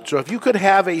 So if you could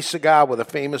have a cigar with a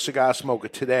famous cigar smoker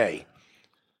today,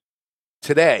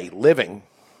 living,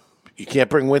 you can't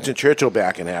bring Winston Churchill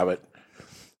back and have it,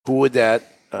 who would that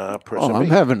person I'm be?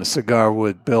 having a cigar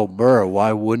with Bill Burr.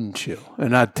 Why wouldn't you?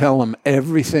 And I'd tell him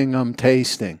everything I'm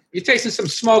tasting. You're tasting some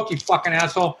smoke, you fucking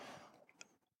asshole.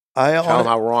 Tell him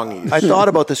how wrong he is. I thought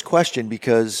about this question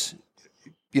because,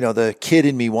 the kid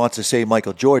in me wants to say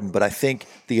Michael Jordan, but I think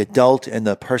the adult and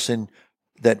the person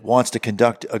that wants to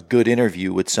conduct a good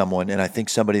interview with someone, and I think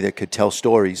somebody that could tell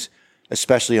stories,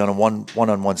 especially on a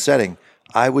one-on-one setting,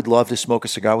 I would love to smoke a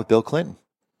cigar with Bill Clinton.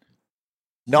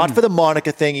 Not for the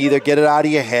Monica thing either, get it out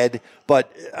of your head,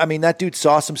 but, I mean, that dude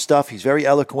saw some stuff. He's very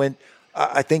eloquent.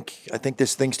 I think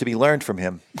there's things to be learned from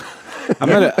him.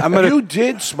 You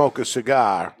did smoke a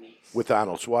cigar with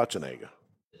Arnold Schwarzenegger.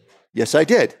 Yes, I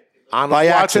did. Arnold By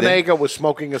Schwarzenegger accident. was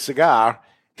smoking a cigar,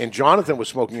 and Jonathan was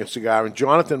smoking a cigar, and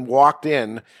Jonathan walked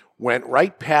in, went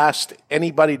right past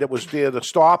anybody that was there to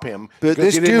stop him But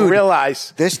because he didn't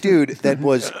realize. This dude that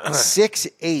was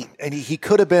 6'8", and he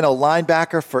could have been a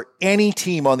linebacker for any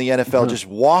team on the NFL, just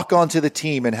walk onto the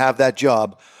team and have that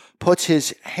job, puts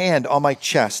his hand on my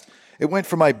chest. It went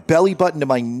from my belly button to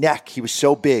my neck. He was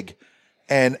so big.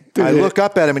 And I look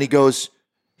up at him, and he goes,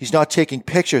 he's not taking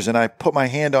pictures. And I put my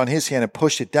hand on his hand and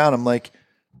pushed it down. I'm like,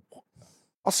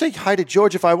 I'll say hi to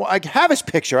George if I want. I have his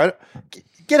picture.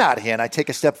 Get out of here. And I take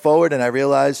a step forward, and I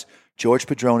realize George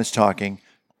Padron is talking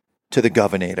to the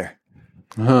governor.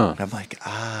 And I'm like,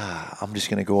 I'm just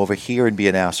going to go over here and be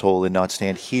an asshole and not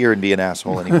stand here and be an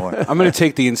asshole anymore. I'm going to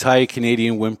take the entire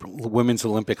Canadian women's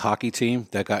Olympic hockey team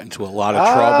that got into a lot of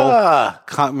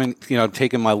trouble,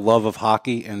 taking my love of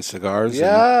hockey and cigars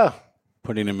and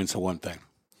putting them into one thing.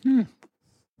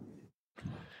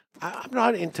 I'm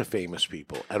not into famous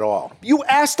people at all. You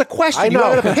asked the question. I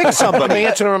know. You got to pick somebody. I'm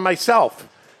answering myself,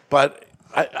 but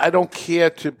I don't care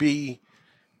to be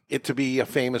a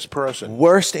famous person.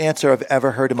 Worst answer I've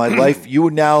ever heard in my life. You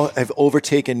now have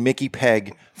overtaken Mickey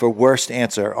Pegg for worst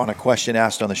answer on a question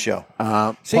asked on the show.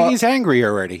 He's angry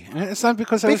already. It's not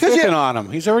because I was picking on him.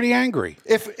 He's already angry.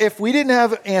 If we didn't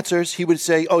have answers, he would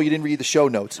say, "Oh, you didn't read the show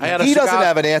notes." He doesn't cigar.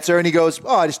 have an answer, and he goes,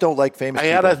 "Oh, I just don't like famous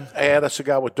people." I had a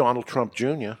cigar with Donald Trump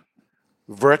Jr.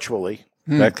 virtually.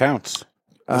 That counts.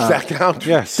 Does that count?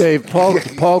 Yes. Dave,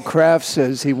 Paul Kraft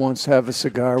says he wants to have a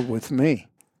cigar with me,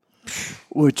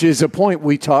 which is a point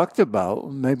we talked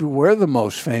about. Maybe we're the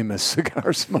most famous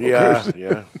cigar smokers.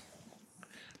 Yeah.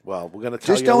 Well, we're going to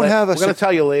tell Just you. don't have a we're going to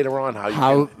tell you later on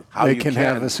how they you can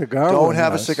have a cigar. Don't with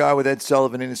have us. a cigar with Ed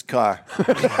Sullivan in his car.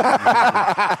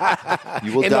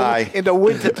 You will die. In the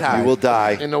wintertime. You will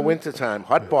die. In the wintertime.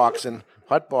 Hot boxing.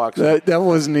 That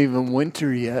wasn't even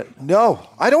winter yet. No,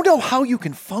 I don't know how you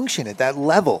can function at that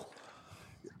level.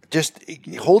 Just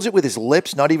he holds it with his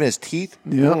lips, not even his teeth.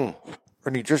 Yeah.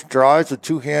 And he just draws with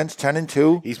two hands, 10 and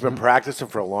 2. He's been practicing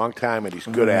for a long time, and he's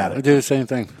good at I it. do the same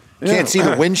thing. Can't see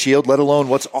the windshield, let alone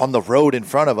what's on the road in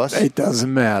front of us. It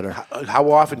doesn't matter.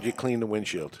 How often do you clean the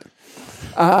windshield?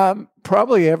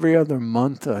 Probably every other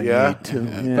month I need to.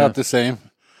 Yeah. About the same.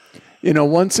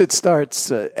 Once it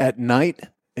starts at night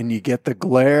and you get the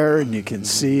glare and you can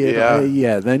see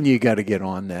it, then you got to get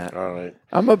on that. All right.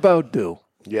 I'm about due.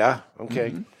 Yeah?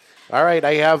 Okay. All right.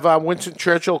 I have Winston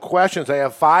Churchill questions. I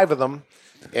have 5 of them,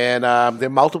 and they're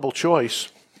multiple choice.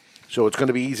 So it's going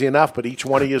to be easy enough, but each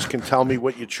one of you can tell me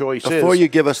what your choice is. Before you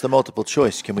give us the multiple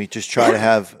choice, can we just try to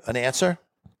have an answer?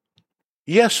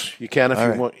 Yes, you can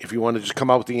if you want to just come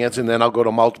out with the answer, and then I'll go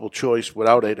to multiple choice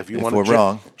without it. If you want to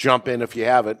wrong. jump in if you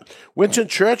have it. Winston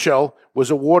Churchill was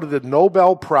awarded the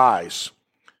Nobel Prize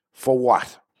for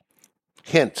what?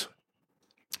 Hint.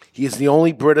 He is the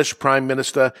only British Prime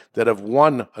Minister that have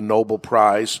won a Nobel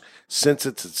Prize since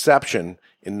its inception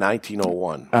in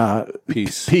 1901.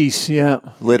 Peace. Peace, yeah.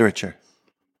 Literature.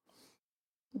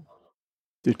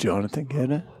 Did Jonathan get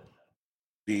it?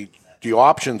 The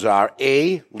options are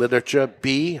A, literature,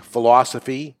 B,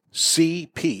 philosophy, C,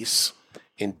 peace,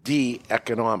 and D,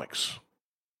 economics.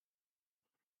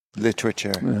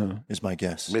 Literature is my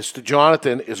guess. Mr.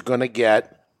 Jonathan is going to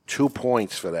get 2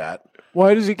 points for that.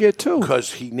 Why does he get 2?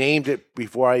 Because he named it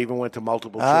before I even went to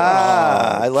multiple choice.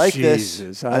 I like Jesus,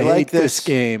 this. I like this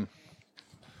game.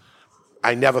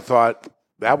 I never thought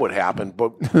that would happen, but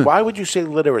why would you say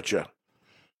literature?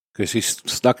 Because he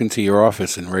stuck into your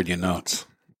office and read your notes.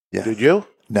 Yeah. Did you?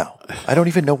 No. I don't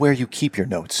even know where you keep your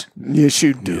notes. Yes,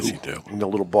 you do. Yes, you do. In the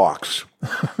little box.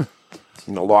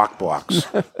 In the lockbox.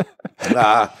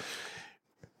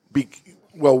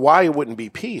 Well, why it wouldn't be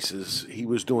peace is he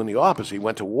was doing the opposite. He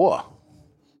went to war.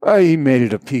 He made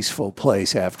it a peaceful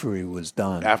place after he was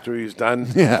done. After he was done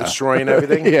destroying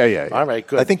everything? Yeah. All right,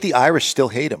 good. I think the Irish still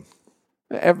hate him.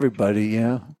 Everybody,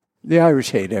 yeah. The Irish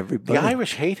hate everybody. The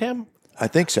Irish hate him? I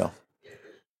think so.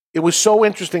 It was so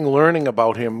interesting learning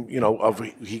about him,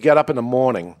 he got up in the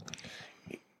morning,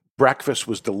 breakfast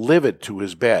was delivered to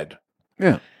his bed.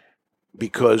 Yeah.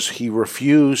 Because he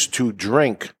refused to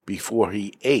drink before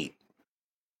he ate.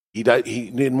 He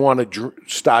didn't want to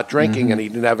start drinking, and he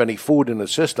didn't have any food in the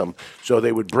system. So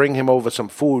they would bring him over some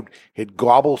food. He'd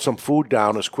gobble some food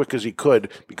down as quick as he could,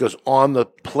 because on the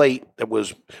plate that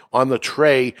was on the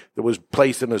tray that was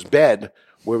placed in his bed,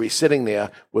 where he's sitting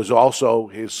there, was also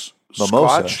his Mimosa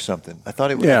scotch. or something. I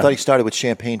thought he started with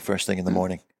champagne first thing in the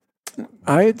morning.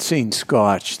 I had seen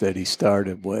scotch that he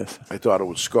started with. I thought it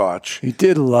was scotch. He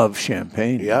did love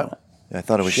champagne. Yeah. though. I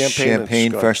thought it was Champagne and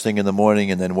champagne scotch. first thing in the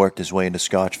morning and then worked his way into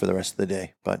scotch for the rest of the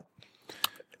day. But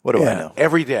what do I know?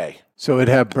 Every day. So he'd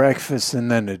have breakfast and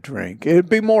then a drink. It'd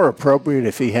be more appropriate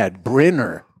if he had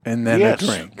Brinner and then a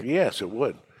drink. Yes, it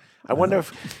would. I wonder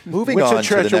if Moving Winston on to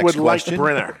the Churchill next would question. like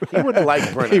Brenner. He would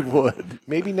like Brenner. He would.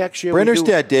 Maybe next year. Brenner's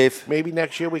dead, Dave. Maybe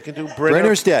next year we can do Brenner.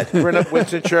 Brenner's dead.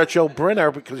 Winston Churchill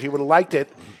Brenner, because he would have liked it.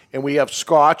 And we have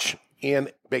scotch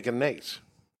and bacon and eggs.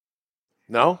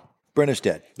 No? Brenner's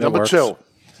dead. Number 2.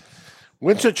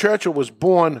 Winston Churchill was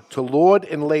born to Lord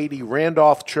and Lady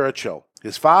Randolph Churchill.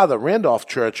 His father, Randolph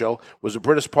Churchill, was a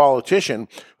British politician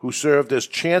who served as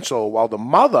Chancellor, while the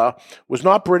mother was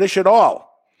not British at all.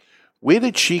 Where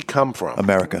did she come from?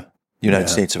 America. United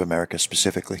States of America,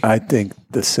 specifically. I think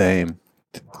the same.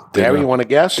 Gary, you want to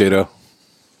guess? Ditto.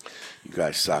 You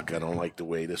guys suck. I don't like the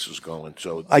way this is going.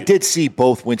 So I did see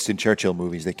both Winston Churchill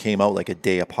movies that came out like a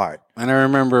day apart. And I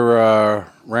remember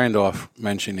Randolph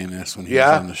mentioning this when he was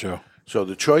on the show. So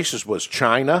the choices was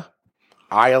China,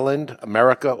 Ireland,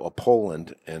 America, or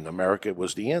Poland, and America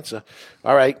was the answer.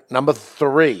 All right, number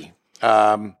 3.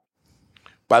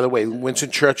 By the way,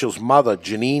 Winston Churchill's mother,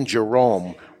 Janine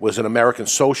Jerome, was an American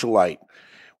socialite.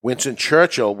 Winston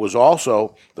Churchill was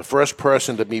also the first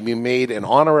person to be made an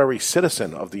honorary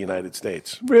citizen of the United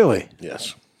States. Really?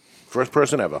 Yes. First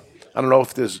person ever. I don't know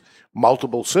if there's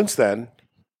multiple since then.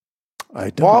 I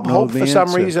don't Bob know Hope, the for some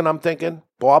answer. reason, I'm thinking.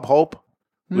 Bob Hope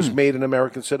was made an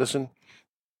American citizen.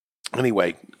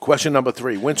 Anyway, question number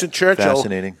 3. Winston Churchill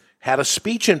Fascinating. had a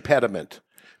speech impediment,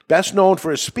 best known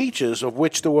for his speeches, of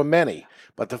which there were many.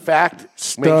 But the fact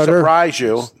may Stutter. surprise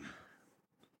you.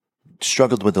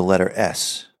 Struggled with the letter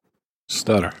S.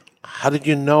 Stutter. How did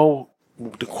you know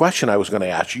the question I was going to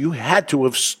ask you? You had to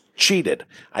have cheated.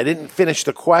 I didn't finish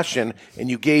the question, and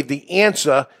you gave the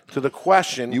answer to the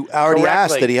question. You already correctly.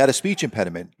 asked that he had a speech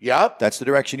impediment. Yep. That's the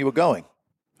direction you were going.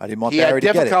 I didn't want He had Barry to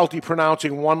get it. difficulty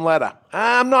pronouncing one letter.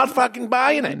 I'm not fucking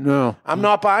buying it. No. I'm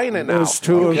not buying it now. That's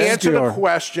too You answered the obscure.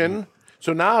 question,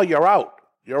 so now you're out.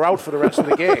 You're out for the rest of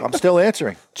the game. I'm still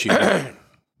answering.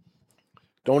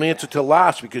 Don't answer till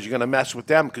last because you're going to mess with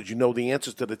them because you know the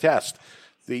answers to the test.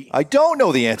 I don't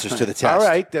know the answers to the test. All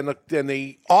right, then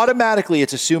the Automatically,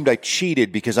 it's assumed I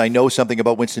cheated because I know something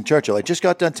about Winston Churchill. I just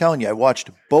got done telling you I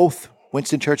watched both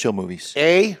Winston Churchill movies.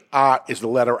 A is the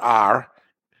letter R,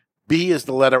 B is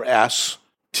the letter S,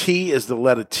 T is the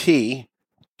letter T,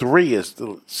 3 is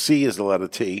the C is the letter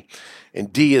T,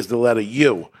 and D is the letter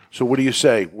U. So what do you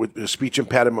say? With the speech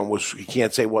impediment was he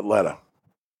can't say what letter?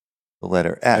 The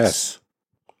letter S.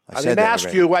 I said didn't that ask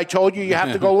already. you. I told you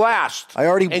have to go last. I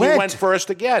already and went. you went first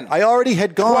again. I already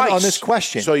had gone Twice. on this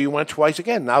question. So you went twice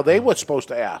again. Now they were supposed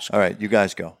to ask. All right, you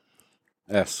guys go.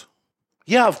 S.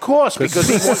 Yeah, of course, because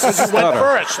he went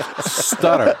first.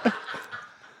 Stutter.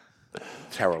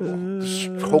 Terrible.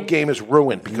 This whole game is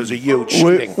ruined because of you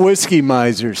cheating. Whiskey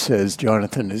Miser says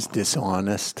Jonathan is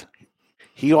dishonest.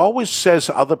 He always says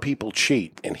other people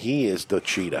cheat, and he is the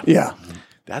cheater. Yeah.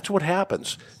 That's what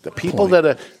happens. The people that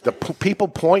are people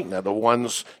pointing are the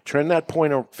ones. Turn that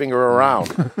pointer finger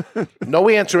around. No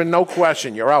answer and no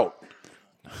question. You're out.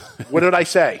 What did I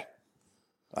say?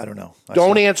 I don't know.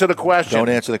 Don't answer the question. Don't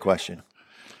answer the question.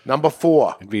 Number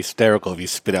 4. It'd be hysterical if you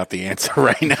spit out the answer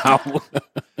right now.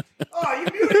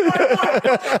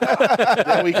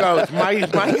 There we go.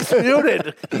 Mike's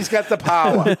muted. He's got the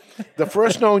power. The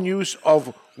first known use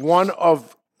of one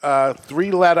of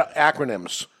 3-letter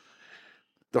acronyms.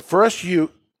 The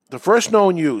first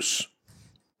known use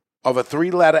of a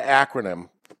 3-letter acronym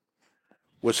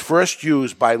was first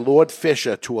used by Lord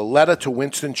Fisher to a letter to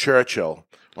Winston Churchill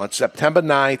on September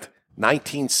 9th,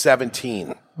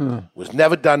 1917. Was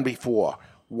never done before.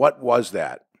 What was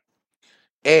that?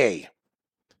 A,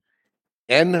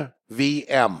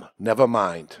 NVM, never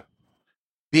mind.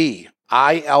 B,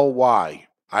 ILY,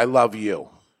 I love you.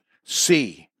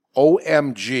 C,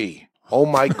 OMG, oh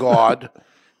my God.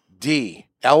 D,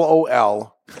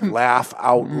 LOL, laugh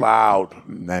out loud.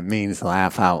 That means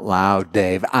laugh out loud,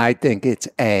 Dave. I think it's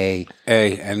A.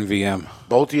 A, NVM.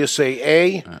 Both of you say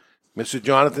A. Mr.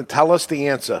 Jonathan, tell us the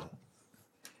answer.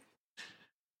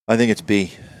 I think it's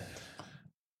B.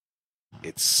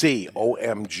 It's C,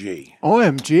 OMG.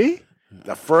 OMG?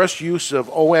 The first use of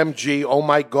OMG, oh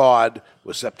my God,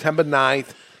 was September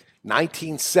 9th,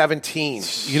 1917.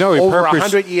 You know, over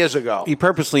 100 years ago. He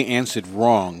purposely answered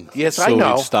wrong. Yes, so I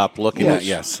know. He'd stop looking at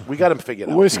yes. We got him figured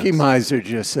out. Whiskey Miser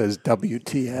just says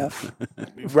WTF.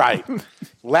 Right.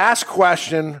 Last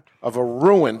question of a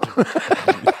ruined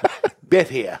bit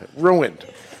here. Ruined.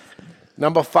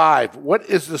 Number 5. What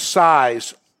is the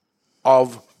size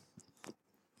of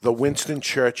the Winston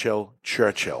Churchill?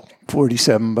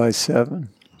 47 by 7.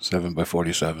 7 by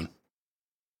 47.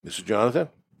 Mr. Jonathan?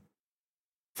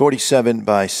 47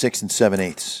 by 6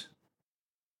 7/8.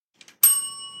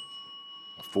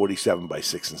 47 by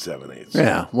 6 7/8.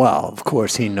 Yeah, well, of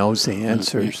course he knows the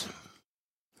answers.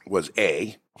 Was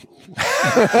A.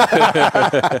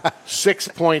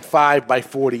 6.5 by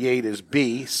 48 is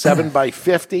B. 7 by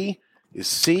 50 is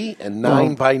C. And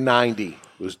 9 by 90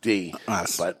 was D.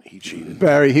 But he cheated.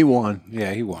 Barry, he won.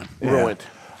 Yeah, he won. Ruined.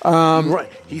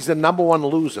 He's the number one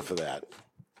loser for that.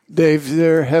 Dave,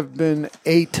 there have been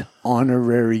 8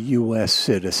 honorary U.S.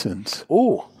 citizens.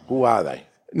 Ooh, who are they?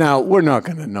 Now, we're not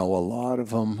going to know a lot of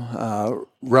them.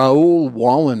 Raoul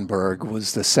Wallenberg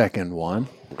was the second one.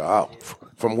 Wow.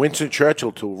 From Winston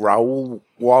Churchill to Raoul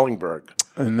Wallenberg.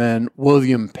 And then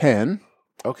William Penn.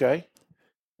 Okay.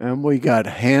 And we got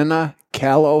Hannah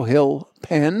Callowhill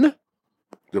Penn.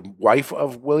 The wife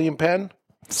of William Penn?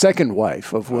 Second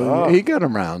wife of William. Oh. He got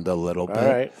around a little bit.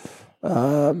 All right.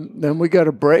 Then we got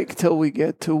a break till we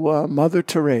get to Mother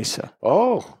Teresa.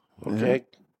 Oh, okay.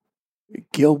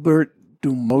 Gilbert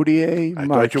Dumoutier. I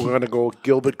thought you were going to go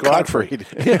Gilbert Gottfried.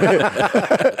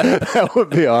 That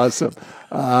would be awesome.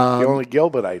 The only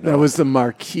Gilbert I know. That was the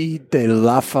Marquis de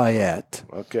Lafayette.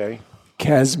 Okay.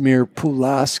 Casimir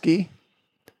Pulaski.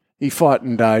 He fought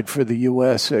and died for the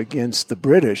U.S. against the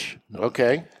British.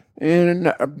 Okay.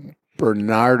 And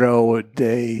Bernardo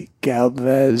de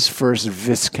Galvez, first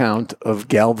Viscount of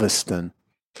Galveston.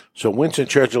 So Winston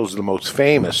Churchill is the most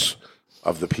famous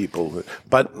of the people,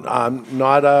 but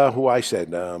not who I said.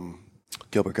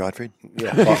 Gilbert Gottfried?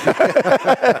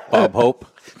 Yeah. Bob Hope?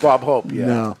 Bob Hope, yeah.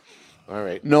 No. All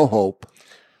right. No hope.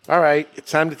 All right.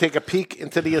 It's time to take a peek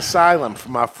into the asylum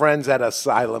from our friends at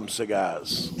Asylum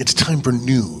Cigars. It's time for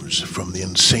news from the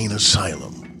insane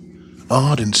asylum.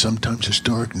 Odd and sometimes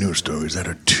historic news stories that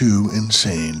are too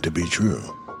insane to be true.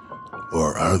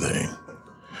 Or are they?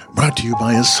 Brought to you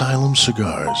by Asylum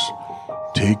Cigars.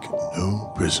 Take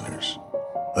no prisoners.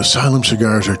 Asylum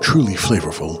Cigars are truly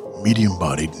flavorful,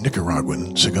 medium-bodied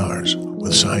Nicaraguan cigars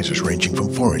with sizes ranging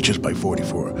from 4 inches by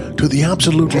 44 to the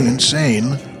absolutely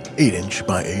insane 8 inch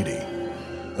by 80.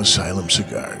 Asylum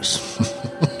Cigars.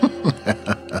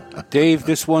 Dave,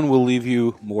 this one will leave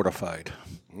you mortified.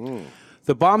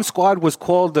 The bomb squad was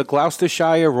called the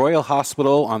Gloucestershire Royal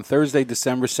Hospital on Thursday,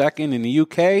 December 2nd in the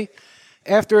UK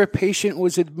after a patient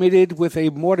was admitted with a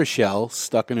mortar shell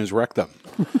stuck in his rectum.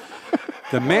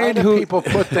 The man who people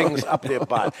put things up their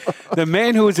butt. The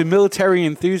man who was a military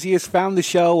enthusiast found the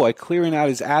shell while clearing out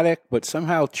his attic, but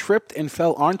somehow tripped and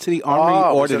fell onto the armory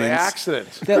ordnance. It was an accident.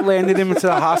 That landed him into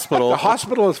the hospital. The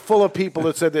hospital is full of people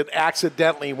that said that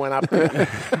accidentally went up there.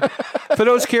 For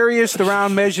those curious, the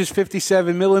round measures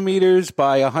 57 millimeters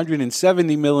by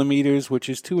 170 millimeters, which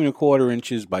is 2 1/4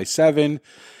 inches by 7.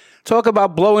 Talk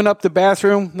about blowing up the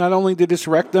bathroom. Not only did this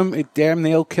wreck them, it damn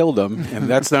near killed them. And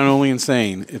that's not only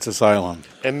insane, it's asylum.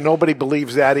 And nobody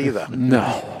believes that either.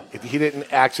 No. If he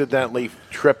didn't accidentally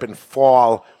trip and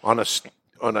fall on a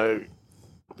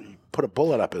put a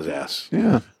bullet up his ass.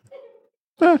 Yeah.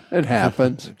 It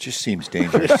happens. It just seems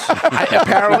dangerous. It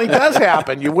apparently does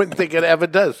happen. You wouldn't think it ever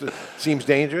does. It seems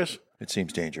dangerous. It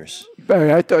seems dangerous.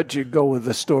 Barry, I thought you'd go with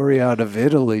the story out of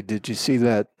Italy. Did you see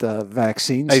that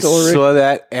vaccine story? I saw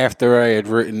that after I had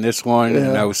written this one,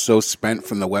 and I was so spent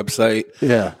from the website.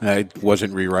 Yeah. I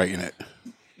wasn't rewriting it.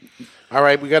 All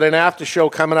right, we got an after show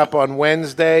coming up on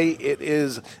Wednesday. It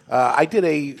is. I did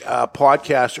a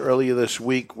podcast earlier this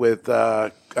week with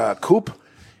Coop,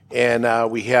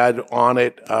 and we had on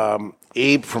it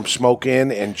Abe from Smoke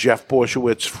Inn and Jeff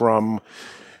Borshowitz from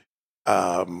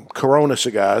Corona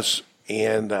Cigars,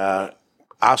 and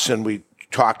us, and we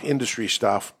talked industry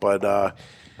stuff. But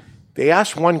They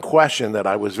asked one question that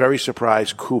I was very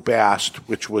surprised Coop asked,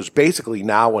 which was basically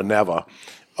now or never,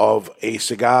 of a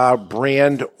cigar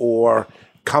brand or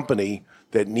company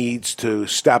that needs to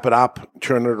step it up,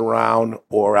 turn it around,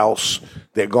 or else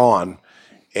they're gone.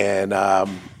 And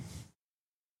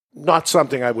not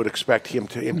something I would expect him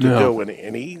to do.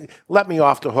 And he let me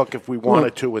off the hook if we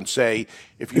wanted to and say,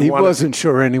 if you he wanted wasn't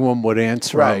sure anyone would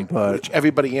answer him, but which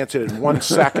everybody answered in 1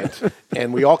 second.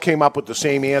 And we all came up with the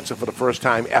same answer for the first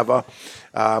time ever.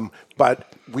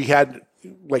 But we had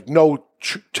no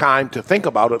time to think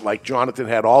about it like Jonathan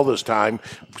had all this time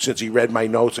since he read my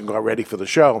notes and got ready for the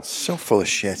show. So full of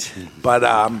shit. But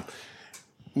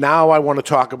now I want to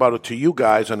talk about it to you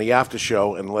guys on the after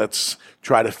show, and let's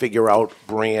try to figure out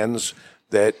brands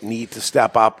that need to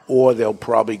step up, or they'll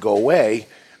probably go away,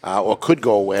 or could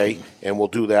go away, and we'll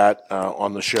do that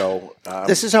on the show.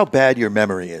 This is how bad your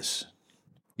memory is.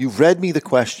 You read me the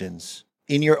questions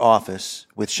in your office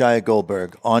with Shia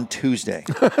Goldberg on Tuesday.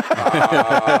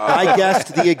 I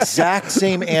guessed the exact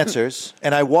same answers,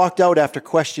 and I walked out after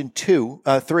question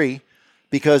 3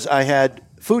 because I had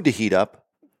food to heat up.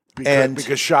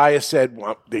 Because Shia said,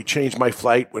 well, they changed my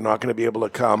flight, we're not going to be able to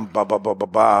come, blah, blah, blah, blah,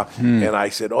 blah. And I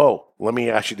said, let me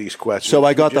ask you these questions. So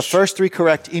I got the first 3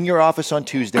 correct in your office on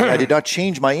Tuesday. I did not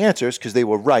change my answers because they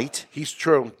were right. He's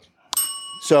true.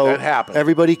 So that happened.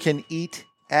 Everybody can eat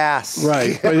ass.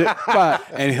 Right.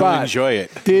 And he'll enjoy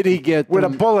it. Did he get with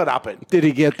them, a bullet up it? Did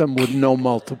he get them with no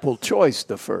multiple choice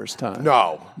the first time?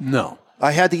 No.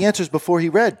 I had the answers before he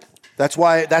read. That's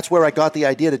where I got the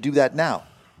idea to do that now.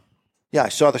 Yeah, I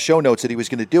saw the show notes that he was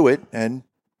going to do it, and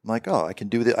I'm like, I can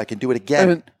do that. I can do it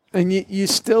again. And you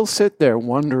still sit there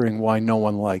wondering why no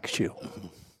one likes you.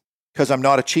 Because I'm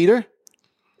not a cheater?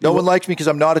 No one likes me because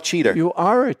I'm not a cheater. You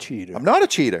are a cheater. I'm not a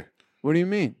cheater. What do you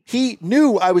mean? He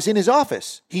knew I was in his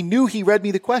office. He knew he read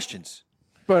me the questions.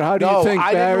 But how do you think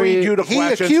I Barry... didn't read you the He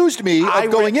questions. accused me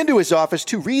of going into his office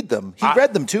to read them. He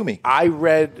read them to me. I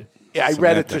read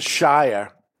it to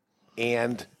Shia,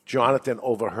 and Jonathan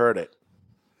overheard it.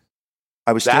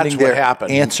 I was That's standing what there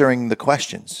happened. answering the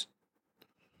questions.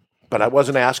 But I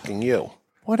wasn't asking you.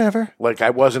 Whatever. Like I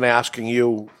wasn't asking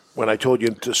you when I told you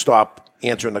to stop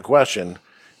answering the question.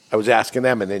 I was asking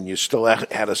them, and then you still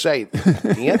had to say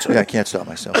the answer. Yeah, I can't stop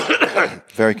myself.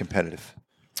 Very competitive.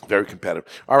 Very competitive.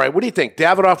 All right, what do you think?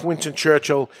 Davidoff, Winston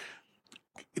Churchill.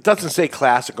 It doesn't say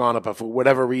classic on it, but for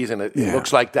whatever reason, it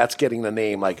looks like that's getting the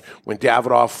name. Like when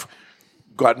Davidoff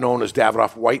got known as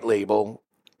Davidoff White Label,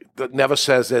 that never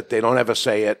says it. They don't ever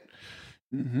say it.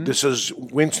 Mm-hmm. This is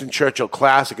Winston Churchill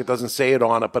Classic. It doesn't say it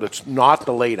on it, but it's not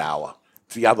the late hour.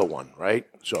 It's the other one, right?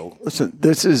 So listen,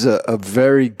 this is a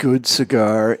very good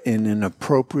cigar in an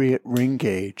appropriate ring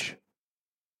gauge.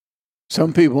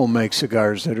 Some people make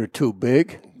cigars that are too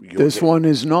big. This one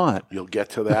is not. You'll get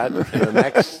to that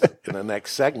in the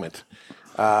next segment.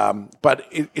 But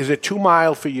is it too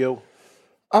mild for you?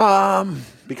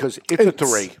 Because it's a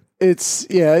 3.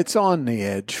 It's on the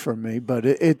edge for me, but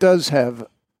it does have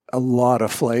a lot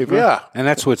of flavor. Yeah. And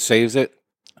that's what saves it.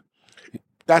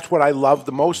 That's what I love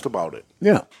the most about it.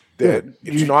 Yeah. That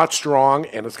it's not strong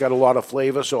and it's got a lot of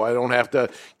flavor, so I don't have to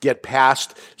get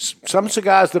past some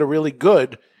cigars that are really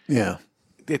good. Yeah.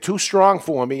 They're too strong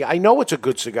for me. I know it's a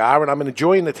good cigar, and I'm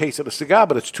enjoying the taste of the cigar,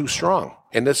 but it's too strong.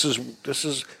 And this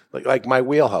is like my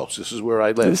wheelhouse. This is where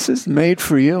I live. This is made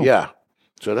for you. Yeah.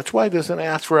 So that's why there's an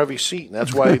ass for every seat, and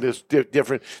that's why there's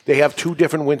different. They have 2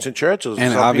 different Winston Churchills,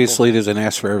 and obviously there's an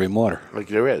ass for every mortar. Like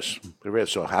there is.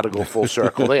 So how to go full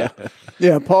circle there?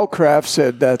 Yeah, Paul Kraft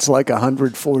said that's like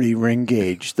 140 ring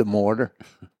gauge, the mortar.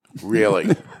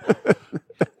 Really?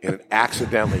 And it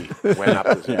accidentally went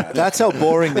up his ass. That's how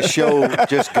boring the show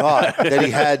just got. That he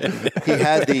had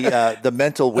the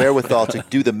mental wherewithal to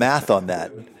do the math on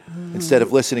that instead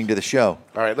of listening to the show.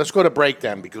 All right, let's go to break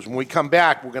then, because when we come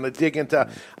back, we're going to dig into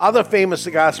other famous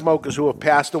cigar smokers who have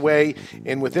passed away.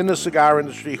 And within the cigar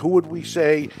industry, who would we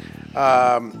say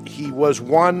he was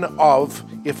one of,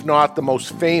 if not the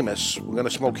most famous? We're going to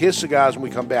smoke his cigars when we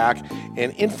come back.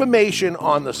 And information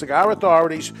on the Cigar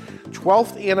Authority's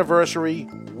 12th anniversary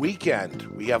weekend.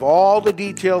 We have all the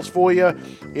details for you.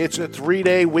 It's a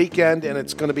 3-day weekend, and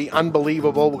it's going to be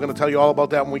unbelievable. We're going to tell you all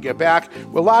about that when we get back.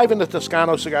 We're live in the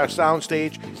Toscano Cigar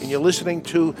Soundstage, and you're listening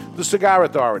to The Cigar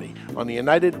Authority on the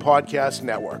United Podcast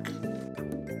Network.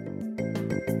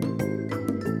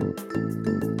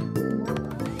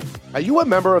 Are you a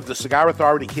member of the Cigar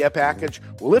Authority Care Package?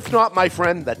 Well, if not, my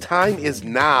friend, the time is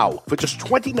now. For just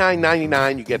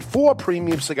 $29.99, you get 4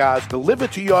 premium cigars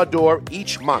delivered to your door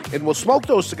each month. And we'll smoke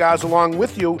those cigars along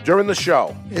with you during the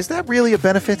show. Is that really a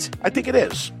benefit? I think it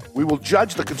is. We will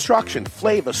judge the construction,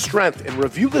 flavor, strength, and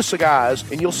review the cigars,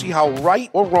 and you'll see how right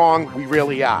or wrong we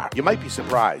really are. You might be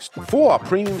surprised. 4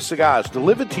 premium cigars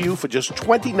delivered to you for just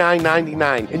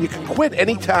 $29.99, and you can quit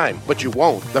anytime, but you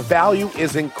won't. The value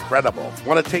is incredible.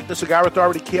 Want to take the Cigar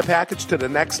Authority Care Package to the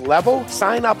next level?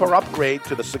 Sign up or upgrade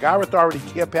to the Cigar Authority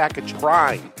Care Package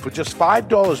Prime. For just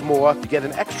 $5 more, you get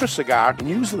an extra cigar and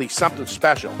usually something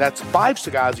special. That's 5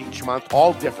 cigars each month,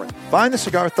 all different. Find the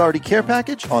Cigar Authority Care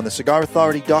Package on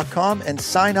thecigarauthority.com and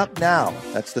sign up now.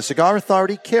 That's the Cigar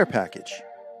Authority Care Package.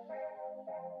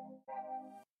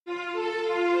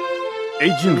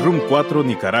 Aging Room 4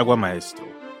 Nicaragua Maestro.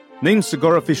 Named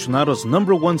Cigar Aficionado's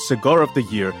 #1 cigar of the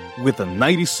year with a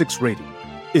 96 rating,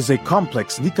 is a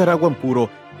complex Nicaraguan puro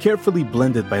carefully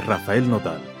blended by Rafael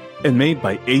Nodal and made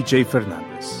by A.J.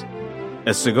 Fernandez.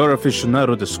 As Cigar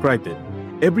Aficionado described it,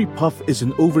 every puff is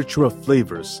an overture of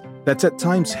flavors that's at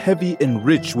times heavy and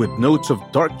rich with notes of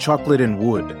dark chocolate and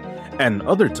wood, and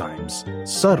other times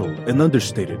subtle and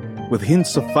understated with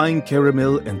hints of fine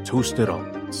caramel and toasted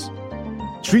almonds.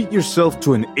 Treat yourself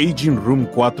to an Aging Room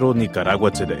 4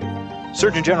 Nicaragua today.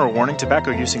 Surgeon General warning: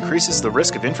 tobacco use increases the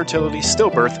risk of infertility,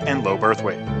 stillbirth, and low birth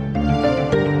weight.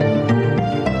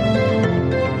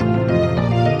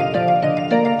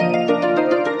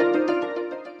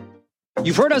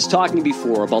 You've heard us talking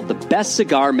before about the best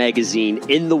cigar magazine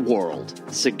in the world,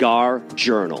 Cigar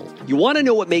Journal. You want to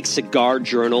know what makes Cigar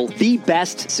Journal the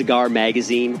best cigar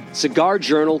magazine? Cigar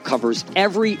Journal covers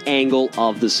every angle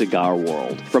of the cigar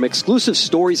world. From exclusive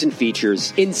stories and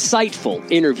features, insightful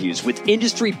interviews with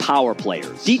industry power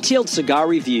players, detailed cigar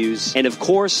reviews, and of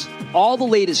course, all the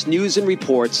latest news and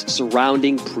reports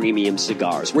surrounding premium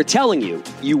cigars. We're telling you,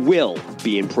 you will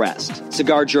be impressed.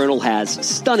 Cigar Journal has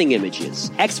stunning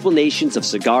images, explanations of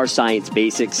cigar science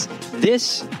basics.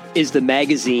 This is the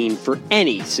magazine for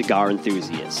any cigar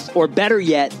enthusiast, or better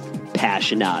yet,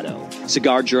 passionado.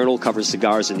 Cigar Journal covers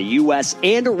cigars in the U.S.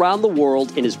 and around the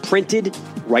world and is printed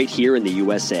right here in the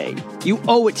USA. You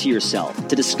owe it to yourself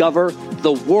to discover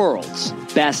the world's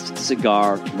best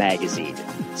cigar magazine,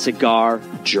 Cigar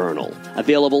Journal.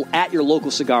 Available at your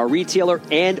local cigar retailer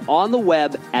and on the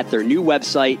web at their new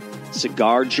website,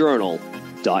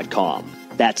 cigarjournal.com.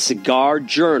 That's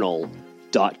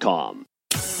cigarjournal.com.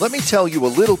 Let me tell you a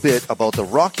little bit about the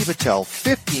Rocky Patel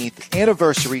 15th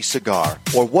anniversary cigar,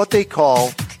 or what they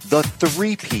call the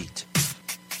three-peat.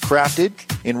 Crafted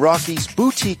in Rocky's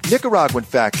boutique Nicaraguan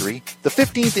factory, the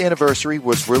 15th anniversary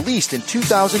was released in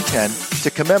 2010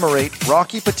 to commemorate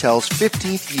Rocky Patel's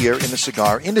 15th year in the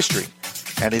cigar industry,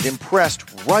 and it impressed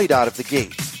right out of the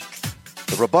gate.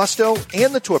 The Robusto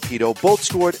and the Torpedo both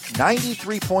scored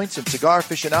 93 points in Cigar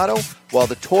Aficionado, while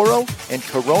the Toro and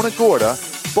Corona Gorda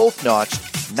both notched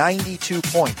 92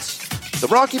 points. The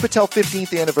Rocky Patel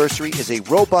 15th anniversary is a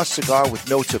robust cigar with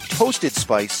notes of toasted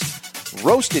spice,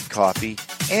 roasted coffee,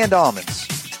 and almonds.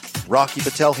 Rocky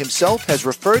Patel himself has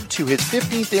referred to his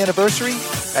 15th anniversary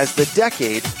as the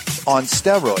decade on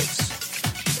steroids.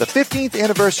 The 15th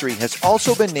anniversary has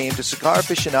also been named to Cigar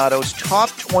Aficionado's top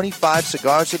 25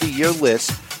 cigars of the year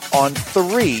list on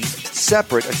 3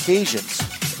 separate occasions.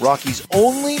 Rocky's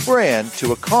only brand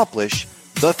to accomplish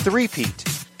the three-peat.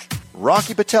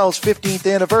 Rocky Patel's 15th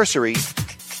anniversary,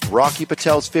 Rocky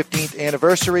Patel's 15th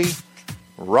anniversary,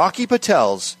 Rocky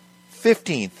Patel's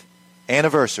 15th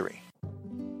anniversary.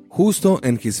 Justo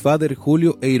and his father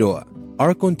Julio Eiroa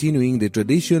are continuing the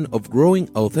tradition of growing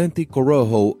authentic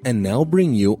Corojo and now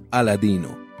bring you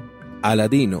Aladino.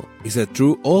 Aladino is a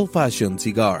true old-fashioned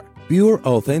cigar, pure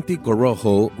authentic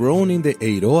Corojo grown in the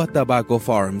Eiroa tobacco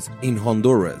farms in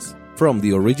Honduras, from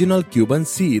the original Cuban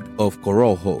seed of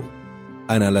Corojo.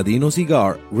 An Aladino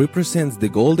cigar represents the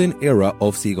golden era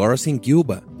of cigars in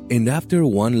Cuba, and after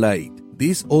one light,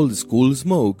 this old-school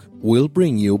smoke will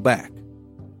bring you back.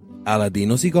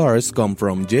 Aladino cigars come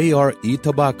from JRE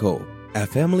Tobacco, a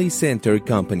family-centered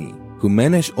company who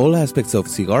manage all aspects of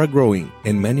cigar growing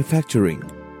and manufacturing.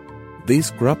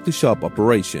 This crop-to-shop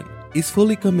operation is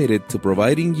fully committed to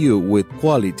providing you with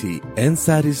quality and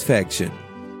satisfaction.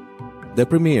 The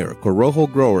premier Corojo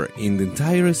grower in the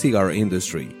entire cigar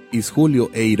industry is Julio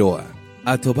Eiroa,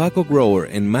 a tobacco grower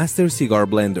and master cigar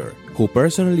blender who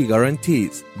personally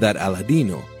guarantees that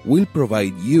Aladino will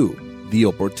provide you the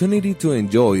opportunity to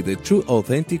enjoy the true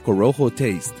authentic Corojo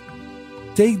taste.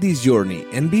 Take this journey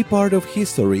and be part of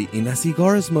history in a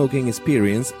cigar smoking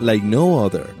experience like no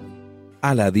other.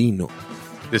 Aladino.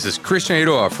 This is Christian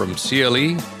Eiroa from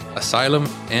CLE, Asylum,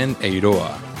 and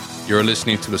Eiroa. You're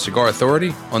listening to The Cigar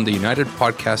Authority on the United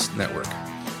Podcast Network.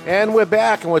 And we're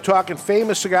back, and we're talking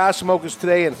famous cigar smokers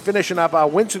today and finishing up our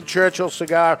Winston Churchill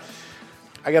cigar.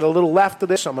 I got a little left of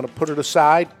this. I'm going to put it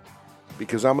aside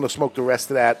because I'm going to smoke the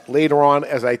rest of that later on,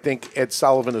 as I think Ed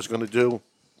Sullivan is going to do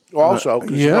also.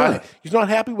 'Cause he's not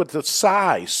happy with the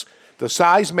size. The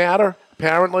size matter,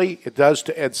 apparently. It does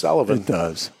to Ed Sullivan. It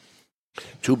does.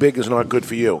 Too big is not good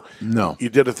for you. No. You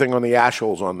did a thing on the ash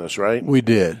holes on this, right? We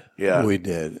did. Yeah. We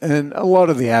did. And a lot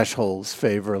of the ash holes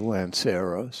favor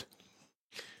Lanceros.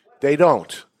 They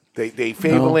don't. They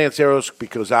favor Lanceros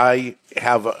because I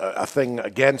have a thing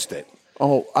against it.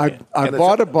 Oh, I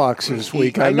bought a box this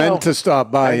week. I meant to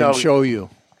stop by and show you.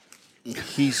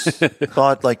 He's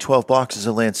bought like 12 boxes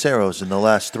of Lanceros in the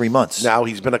last 3 months. Now,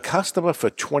 he's been a customer for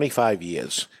 25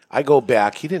 years. I go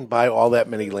back. He didn't buy all that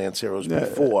many Lanceros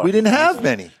before. We didn't have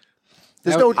many.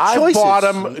 There's no I choices. bought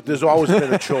them. There's always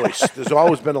been a choice. There's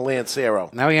always been a Lancero.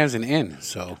 Now he has an in,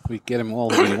 so we get him all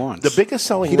that he wants. The biggest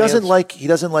selling He doesn't like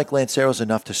Lanceros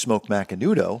enough to smoke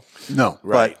Macanudo. No.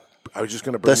 Right. I was just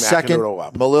going to bring The second Macanudo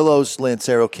up. Malillo's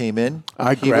Lancero came in,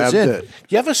 I he grabbed was in. it.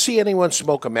 You ever see anyone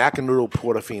smoke a Macanudo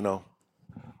Portofino?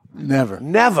 Never.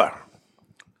 Never.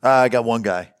 I got one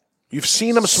guy. You've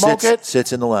seen him smoke it?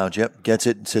 Sits in the lounge. Yep. Gets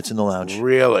it and sits in the lounge.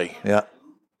 Really? Yeah.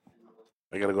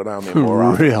 I got to go down there more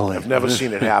often. Really? I've never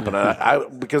seen it happen.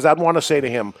 Because I'd want to say to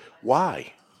him,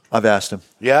 why? I've asked him.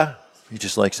 Yeah? He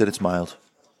just likes it. It's mild.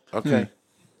 Okay.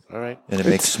 All right. And it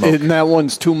makes smoke. And that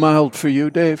one's too mild for you,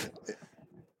 Dave?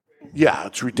 Yeah,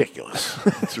 it's ridiculous.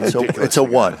 It's a ridiculous It's a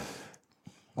one.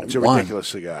 It's a ridiculous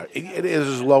cigar. It is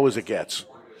as low as it gets.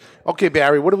 Okay,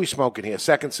 Barry, what are we smoking here?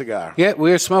 Second cigar. Yeah,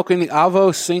 we're smoking the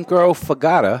Avo Cinco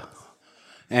Fagata,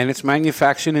 and it's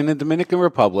manufactured in the Dominican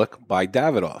Republic by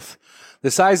Davidoff.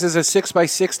 The size is a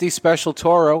 6x60 Special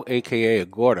Toro, a.k.a. a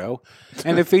Gordo,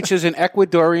 and it features an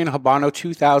Ecuadorian Habano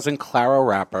 2000 Claro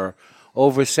wrapper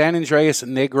over San Andreas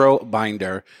Negro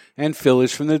binder and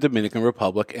fillers from the Dominican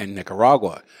Republic and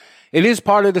Nicaragua. It is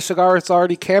part of the Cigar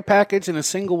Authority care package, and a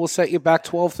single will set you back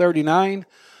 $12.39.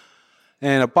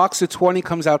 And a box of 20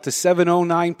 comes out to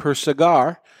 $7.09 per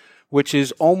cigar, which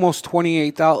is almost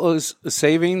 $28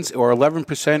 savings or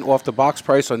 11% off the box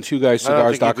price on I don't think you did your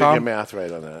twoguyscigars.com. math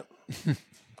right on that.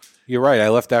 You're right. I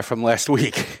left that from last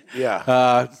week.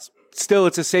 Yeah. Still,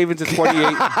 it's a savings of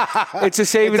 $28. It's a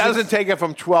savings. It doesn't take it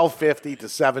from $12.50 to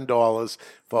 $7,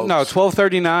 folks. No,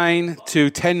 $12.39 to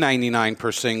 $10.99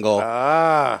 per single.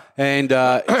 And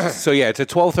so yeah, it's a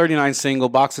 $12.39 single.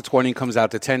 Box of 20 comes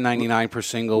out to $10.99 per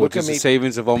single, which is a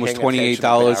savings of almost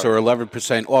 $28 or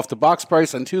 11% off the box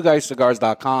price on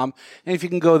twoguyscigars.com. And if you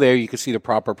can go there, you can see the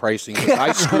proper pricing.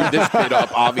 I screwed this bit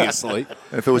up, obviously.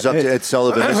 If it was up to Ed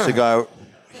Sullivan, this cigar,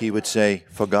 he would say,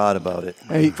 forgot about it.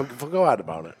 Hey, forgot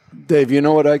about it. Dave, you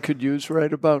know what I could use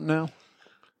right about now?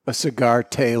 A cigar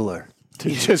tailor to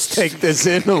just take this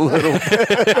in a little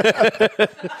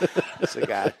bit.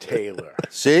 Cigar tailor.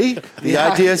 See? The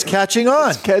idea is catching on.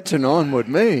 It's catching on with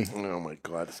me. Oh, my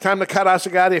God. It's time to cut our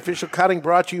cigar. The official cutting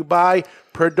brought to you by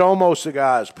Perdomo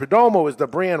Cigars. Perdomo is the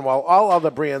brand. While all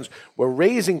other brands were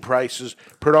raising prices,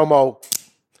 Perdomo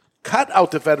cut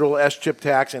out the federal S-chip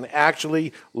tax and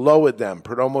actually lowered them.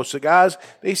 Perdomo Cigars,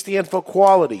 they stand for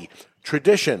quality,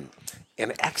 tradition,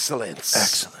 and excellence.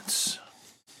 Excellence.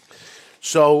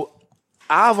 So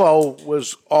Avo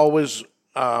was always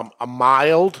a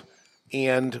mild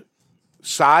and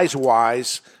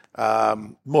size-wise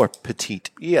more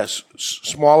petite. Yes,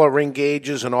 smaller ring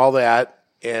gauges and all that.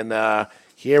 And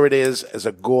here it is as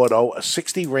a Gordo, a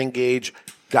 60 ring gauge,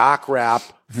 dark wrap,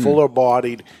 fuller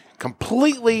bodied,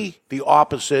 completely the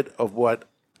opposite of what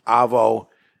Avo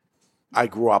I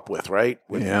grew up with, right?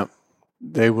 Yeah.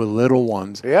 They were little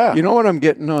ones. Yeah. You know what I'm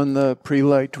getting on the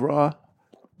pre-light draw?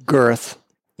 Girth.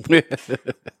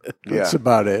 That's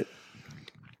about it.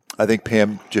 I think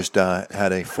Pam just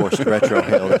had a forced retro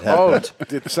hail that happened. Oh,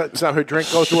 did some her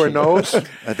drink go through her nose?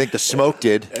 I think the smoke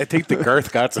did. I think the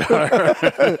girth got to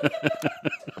her.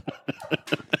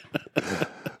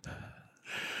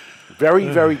 Very,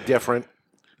 very different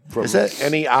from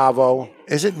any Avo.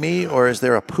 Is it me, or is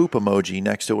there a poop emoji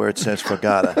next to where it says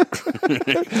Fagata?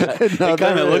 It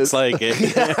kind of looks like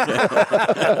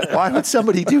it. Why would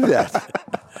somebody do that?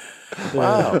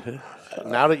 Wow.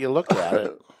 Now that you look at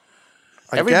it.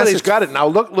 I Everybody's guess got it. Now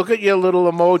look at your little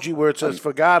emoji where it says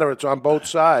Fagata. It's on both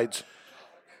sides.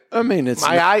 I mean, it's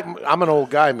I'm an old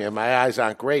guy, man. My eyes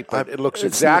aren't great, but it looks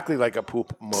exactly like a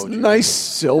poop emoji. It's nice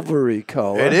silvery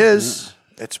color. It is.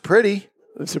 It's pretty.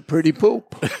 It's a pretty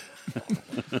poop.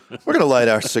 We're going to light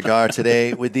our cigar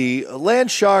today with the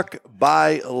Landshark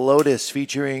by Lotus,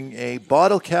 featuring a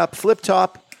bottle cap flip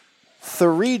top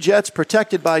 3 jets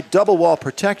protected by double wall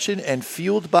protection and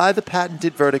fueled by the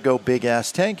patented Vertigo big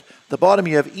ass tank. The bottom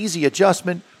you have easy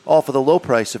adjustment, all for the low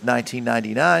price of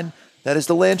 $19.99. That is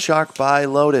the Landshark by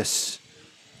Lotus.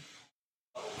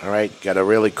 All right, got to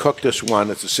really cook this one.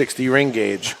 It's a 60 ring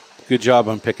gauge. Good job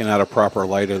on picking out a proper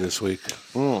lighter this week.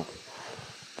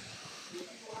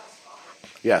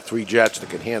 Yeah, 3 jets that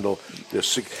can handle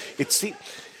this.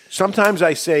 Sometimes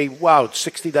I say, wow,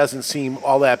 60 doesn't seem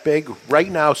all that big.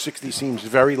 Right now, 60 seems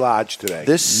very large today.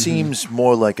 This seems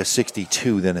more like a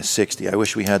 62 than a 60. I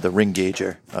wish we had the ring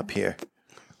gauger up here.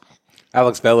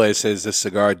 Alex Bele says this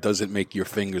cigar doesn't make your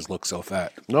fingers look so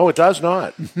fat. No, it does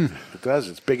not. It does.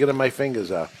 It's bigger than my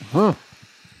fingers are.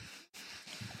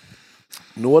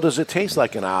 Nor does it taste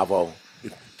like an Avo.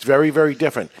 It's very, very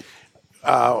different.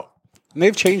 And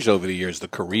they've changed over the years. The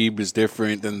Caribe is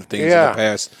different than the things in the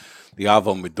past. The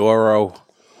Avo Maduro.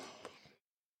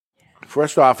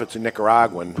 First off, it's a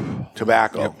Nicaraguan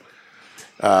tobacco,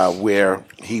 where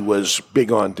he was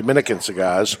big on Dominican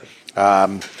cigars.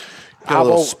 Got a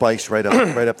little spice right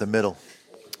up the middle.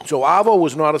 So Avo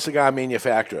was not a cigar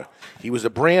manufacturer. He was a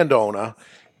brand owner,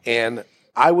 and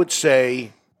I would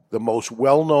say the most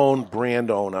well-known brand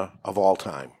owner of all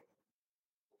time.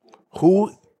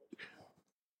 Who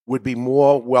would be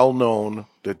more well-known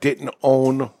that didn't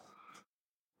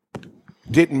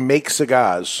make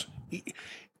cigars,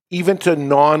 even to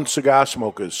non-cigar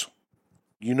smokers?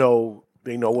 They know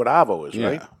what Avo is,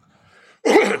 right?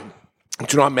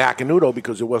 It's not Macanudo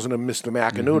because it wasn't a Mr.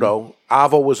 Macanudo.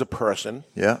 Avo was a person.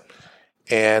 Yeah.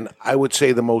 And I would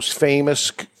say the most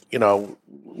famous,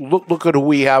 look at who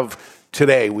we have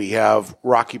today. We have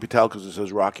Rocky Patel because it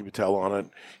says Rocky Patel on it.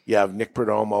 You have Nick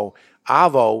Perdomo.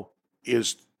 Avo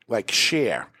is like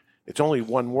Cher. It's only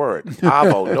one word.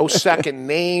 Avo. No second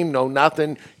name, no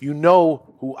nothing. You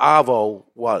know who Avo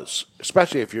was,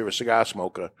 especially if you're a cigar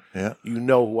smoker. Yeah. You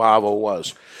know who Avo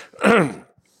was.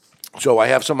 So I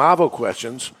have some Avo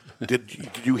questions. Did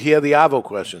you hear the Avo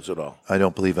questions at all? I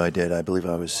don't believe I did. I believe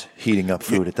I was heating up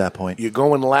food at that point. You're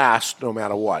going last no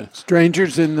matter what.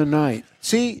 Strangers in the night.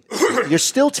 See, you're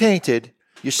still tainted.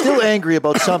 You're still angry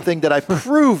about something that I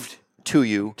proved to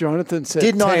you. Jonathan said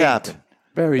did not taint. happen.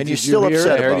 Barry, and did you're still you hear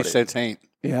upset it? I already about it. said taint.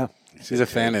 Yeah. She's a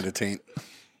fan of the taint.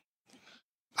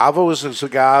 Avo is a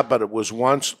cigar, but it was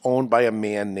once owned by a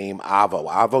man named Avo.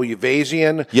 Avo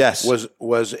Yavazian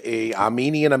was a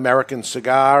Armenian-American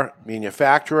cigar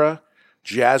manufacturer,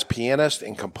 jazz pianist,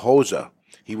 and composer.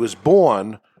 He was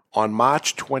born on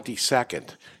March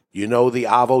 22nd. You know the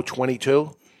Avo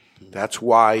 22? That's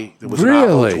why there was an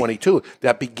Avo 22.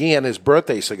 That began his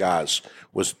birthday cigars,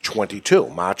 was 22,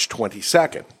 March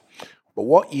 22nd. But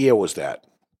what year was that?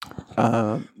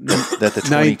 That the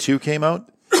 22 came out?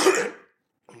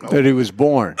 That he was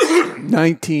born.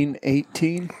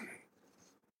 1918?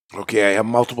 Okay, I have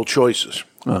multiple choices.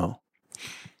 Oh.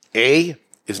 A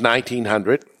is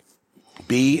 1900.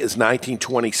 B is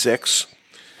 1926.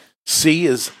 C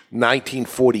is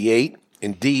 1948.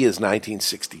 And D is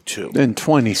 1962. Then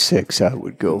 26 I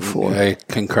would go for. I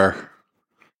concur.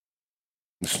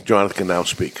 Mr. Jonathan can now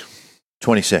speak.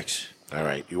 26. All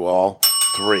right, you all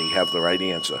three have the right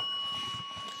answer.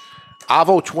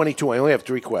 Avo 22, I only have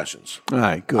 3 questions. All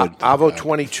right, good. Avo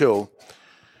 22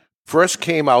 first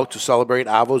came out to celebrate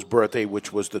Avo's birthday,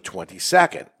 which was the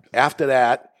 22nd. After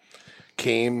that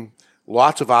came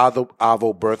lots of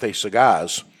Avo birthday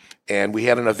cigars, and we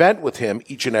had an event with him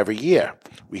each and every year.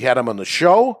 We had him on the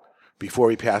show before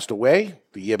he passed away,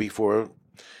 the year before.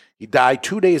 He died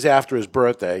 2 days after his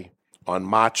birthday on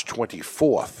March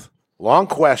 24th. Long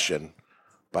question,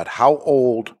 but how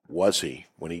old was he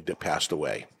when he passed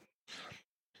away?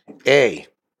 A,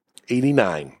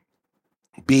 89,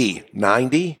 B,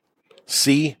 90,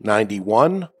 C,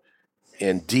 91,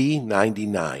 and D,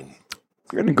 99.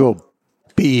 We're going to go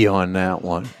B on that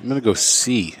one. I'm going to go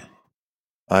C.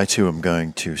 I, too, am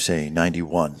going to say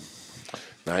 91.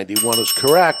 91 is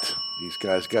correct. These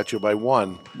guys got you by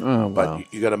 1. Oh, but wow.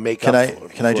 you got to make Can up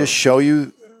I just show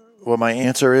you what my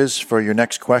answer is for your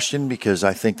next question? Because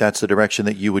I think that's the direction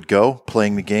that you would go,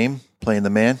 playing the game, playing the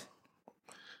man.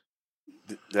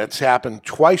 That's happened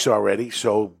twice already,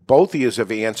 so both of you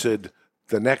have answered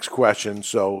the next question,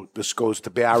 so this goes to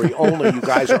Barry only. You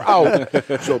guys are out.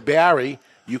 So, Barry,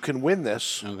 you can win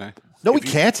this. Okay. No, we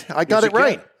can't. I got it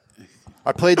right.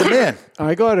 I played the man.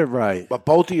 I got it right. But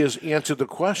both of you answered the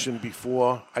question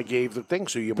before I gave the thing,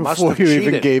 so you must have Before you cheated.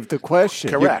 even gave the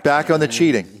question. Correct. You're back on the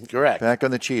cheating. Correct. Back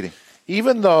on the cheating.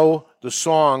 Even though the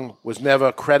song was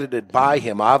never credited by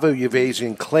him, Avo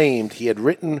Yavazian claimed he had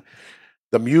written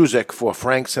the music for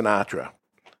Frank Sinatra.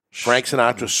 Frank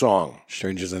Sinatra's song.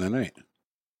 Strangers in the Night.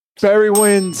 Barry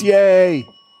wins. Yay.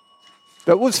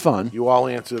 That was fun. You all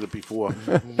answered it before.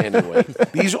 Anyway,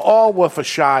 these all were for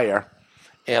Shire,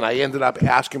 and I ended up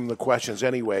asking him the questions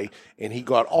anyway, and he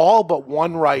got all but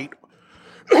one right,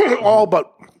 all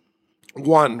but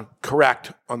one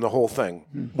correct on the whole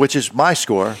thing. Which is my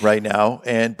score right now,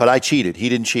 but I cheated. He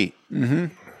didn't cheat. Mm-hmm.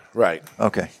 Right.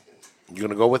 Okay. You going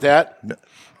to go with that? No,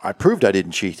 I proved I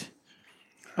didn't cheat.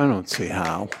 I don't see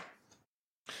how.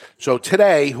 So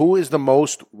today, who is the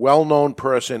most well-known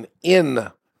person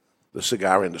in the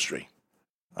cigar industry?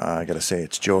 I got to say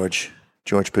it's George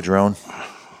Padron.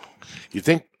 You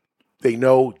think they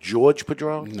know George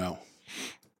Padron? No.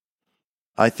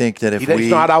 I think that if he's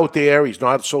not out there, he's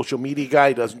not a social media guy,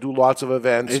 he doesn't do lots of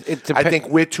events. I think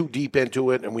we're too deep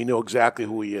into it, and we know exactly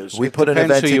who he is. We put an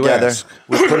event together.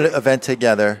 We put an event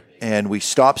together, and we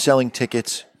stop selling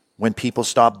tickets when people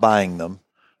stop buying them.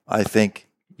 I think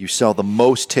you sell the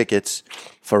most tickets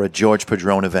for a George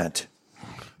Padron event.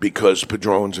 Because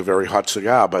Padron's a very hot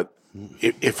cigar, but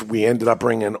if we ended up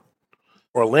bringing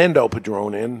Orlando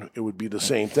Padron in, it would be the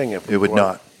same thing. It would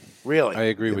not. Really? I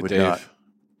agree with Dave. Not.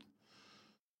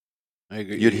 I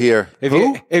agree. You'd hear if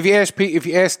you ask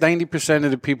 90%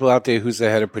 of the people out there who's the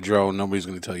head of Padron, nobody's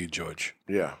going to tell you George.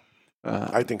 Yeah,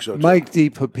 I think so too. Mike D.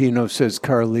 Pepino says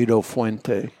Carlito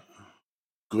Fuente.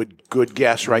 Good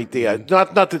guess right there.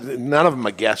 Not that none of them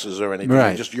are guesses or anything.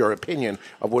 Right. Just your opinion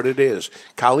of what it is.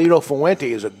 Carlito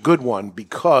Fuente is a good one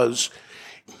because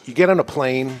you get on a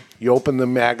plane, you open the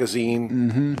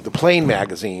magazine, the plane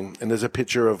magazine, and there's a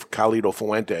picture of Carlito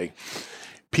Fuente.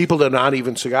 People that are not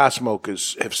even cigar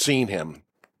smokers have seen him.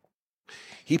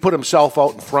 He put himself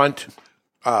out in front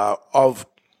of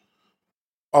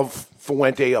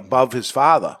Fuente above his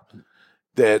father.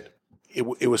 That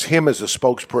it was him as a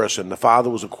spokesperson. The father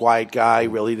was a quiet guy,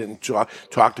 really didn't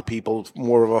talk to people,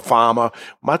 more of a farmer,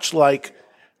 much like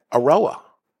Aroa.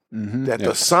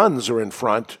 The sons are in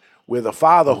front, where the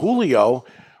father, Julio,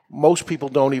 most people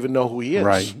don't even know who he is.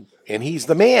 Right. And he's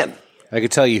the man. I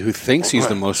could tell you who thinks he's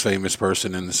the most famous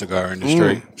person in the cigar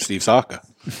industry. Steve Saka.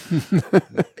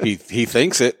 he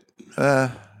thinks it.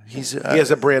 He has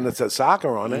a brand that says Saka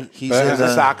on it. He has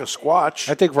a Saka Squatch.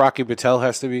 I think Rocky Patel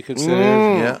has to be considered.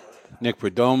 Yeah. Nick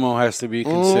Perdomo has to be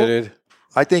considered.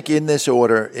 I think in this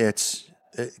order,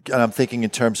 I'm thinking in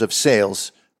terms of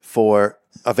sales for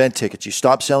event tickets. You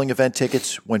stop selling event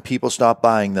tickets when people stop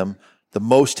buying them. The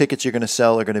most tickets you're going to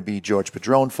sell are going to be George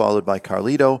Padron, followed by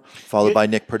Carlito, followed by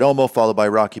Nick Perdomo, followed by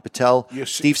Rocky Patel.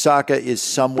 Steve Saka is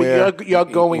somewhere. But you're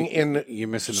going in you're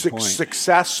missing the point.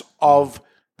 Success of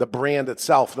the brand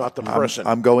itself, not the person.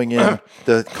 I'm going in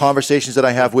the conversations that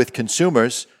I have with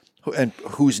consumers and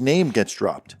whose name gets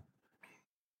dropped.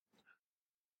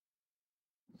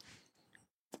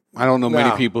 I don't know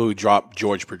many people who drop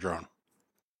George Padron.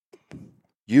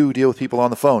 You deal with people on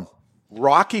the phone.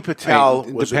 Rocky Patel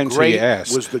was depends who you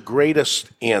ask. the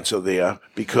greatest answer there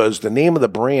because the name of the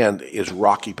brand is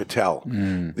Rocky Patel.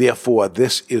 Therefore,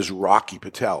 this is Rocky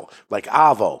Patel. Like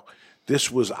Avo.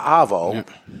 This was Avo,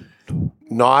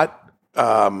 not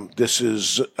this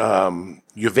is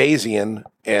Uvasian,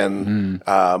 and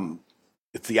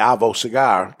it's the Avo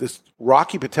cigar. This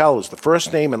Rocky Patel is the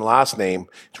first name and last name.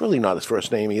 It's really not his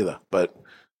first name either, but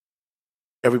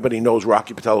everybody knows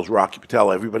Rocky Patel is Rocky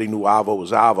Patel. Everybody knew Avo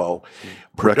was Avo.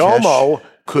 Perdomo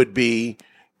could be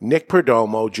Nick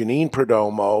Perdomo, Janine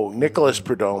Perdomo, Nicholas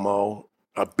Perdomo,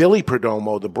 Billy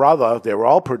Perdomo, the brother. They're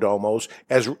all Perdomos,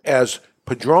 as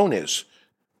Padron is.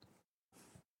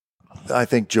 I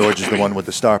think George is the one with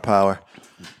the star power.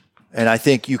 And I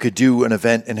think you could do an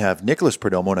event and have Nicholas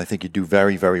Perdomo, and I think you'd do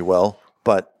very, very well.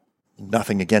 But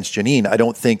nothing against Janine. I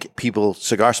don't think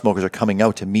cigar smokers are coming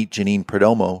out to meet Janine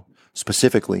Perdomo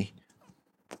specifically.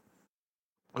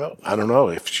 Well, I don't know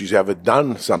if she's ever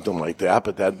done something like that,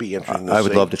 but that'd be interesting to I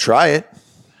would see. love to try it.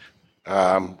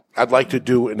 I'd like to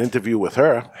do an interview with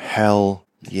her. Hell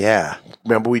yeah.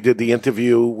 Remember we did the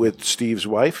interview with Steve's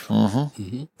wife?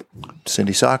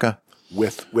 Cindy Saka.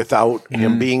 Without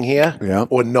him being here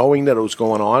or knowing that it was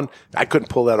going on. I couldn't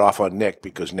pull that off on Nick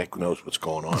because Nick knows what's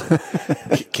going on.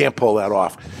 Can't pull that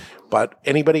off. But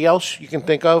anybody else you can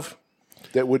think of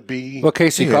that would be... Well,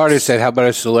 Casey Carter said, how about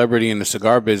a celebrity in the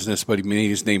cigar business, but he made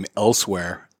his name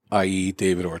elsewhere, i.e.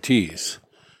 David Ortiz.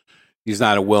 He's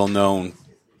not a well-known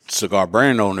cigar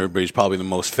brand owner, but he's probably the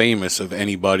most famous of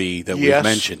anybody that we've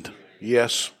mentioned.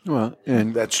 Yes. Well,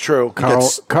 and that's true.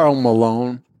 Carl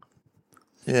Malone.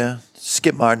 Yeah.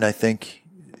 Skip Martin, I think,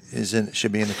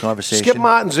 should be in the conversation. Skip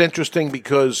Martin's interesting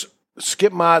because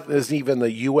Skip Martin isn't even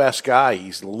the U.S. guy.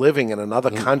 He's living in another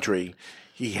country.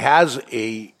 He has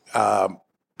a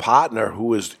partner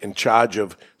who is in charge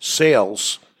of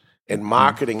sales and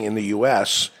marketing in the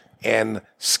U.S., And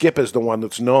Skip is the one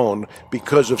that's known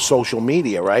because of social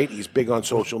media, right? He's big on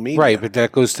social media. Right, but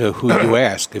that goes to who you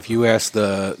ask. If you ask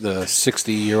the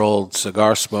 60-year-old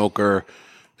cigar smoker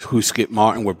who Skip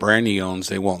Martin, what brand he owns,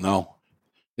 they won't know.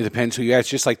 It depends who you ask.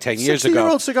 Just like 10 years ago.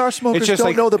 60-year-old cigar smokers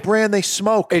don't know the brand they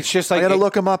smoke. It's just like I got to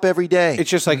look them up every day. It's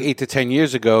just like 8 to 10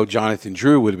 years ago, Jonathan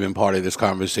Drew would have been part of this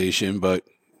conversation, but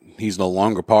he's no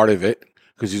longer part of it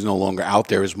because he's no longer out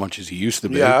there as much as he used to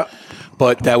be. Yeah.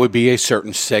 But that would be a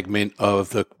certain segment of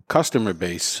the customer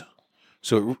base.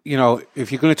 So,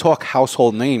 if you're going to talk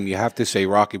household name, you have to say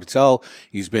Rocky Patel.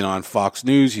 He's been on Fox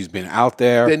News. He's been out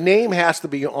there. The name has to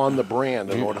be on the brand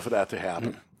in order for that to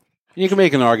happen. You can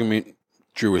make an argument,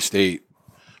 Drew Estate,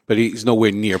 but he's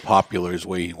nowhere near popular as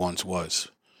way he once was.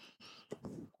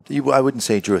 I wouldn't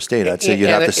say Drew Estate. I'd say you'd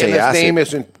have to say and his Acid. name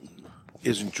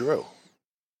isn't Drew.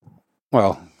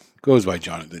 Well, goes by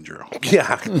Jonathan Drew.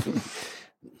 Yeah.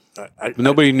 But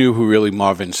nobody knew who really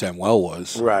Marvin Samuel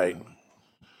was. Right.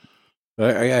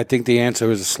 I think the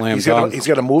answer is a slam dunk. He's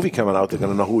got a movie coming out. They're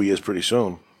going to know who he is pretty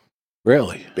soon.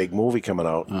 Really? Big movie coming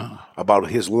out about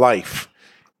his life,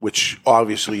 which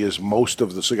obviously is most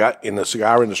of the cigar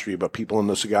industry, but people in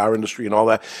the cigar industry and all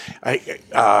that.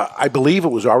 I believe it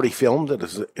was already filmed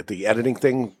at the editing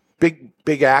thing.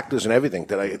 Big actors and everything.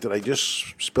 Did I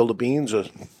just spill the beans? Or?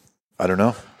 I don't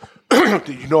know.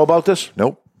 Did you know about this?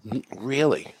 Nope.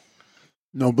 Really?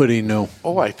 Nobody knew.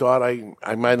 Oh, I thought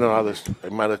I might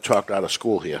have talked out of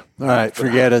school here. All right,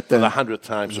 forget it then. For the 100th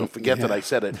time, so forget that I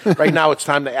said it. Right now, it's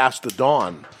time to Ask the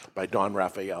Don by Don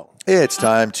Raphael. It's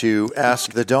time to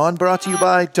Ask the Don, brought to you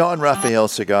by Don Raphael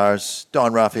Cigars.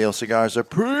 Don Raphael Cigars are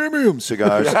premium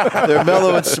cigars. They're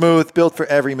mellow and smooth, built for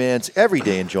every man's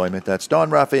everyday enjoyment. That's Don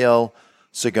Raphael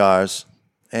Cigars.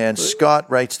 And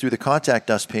Scott writes through the Contact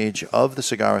Us page of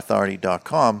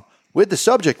thecigarauthority.com with the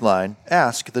subject line,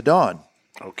 Ask the Don.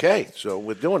 Okay, so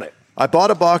we're doing it. I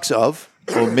bought a box of,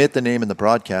 omit the name in the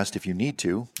broadcast if you need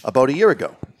to, about a year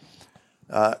ago.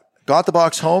 Got the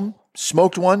box home,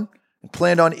 smoked one, and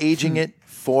planned on aging it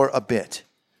for a bit.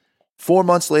 4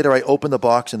 months later, I opened the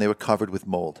box and they were covered with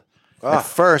mold. At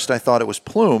first, I thought it was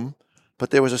plume,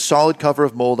 but there was a solid cover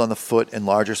of mold on the foot and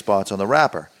larger spots on the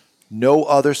wrapper. No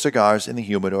other cigars in the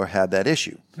humidor had that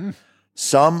issue.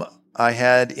 Some I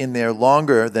had in there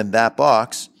longer than that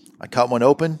box. I cut one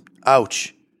open.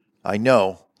 Ouch. I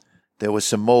know. There was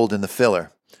some mold in the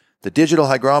filler. The digital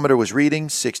hygrometer was reading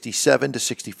 67 to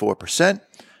 64%.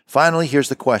 Finally, here's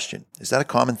the question. Is that a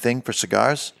common thing for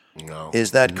cigars? No.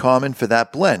 Is that common for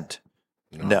that blend?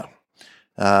 No.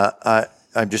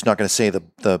 I'm just not going to say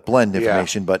the blend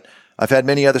information, but I've had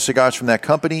many other cigars from that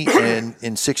company, and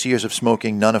in 6 years of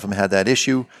smoking, none of them had that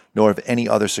issue, nor have any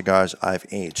other cigars I've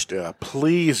aged. Yeah,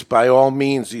 please, by all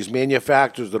means, these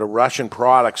manufacturers that are rushing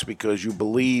products because you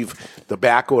believe the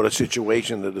back order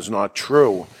situation that is not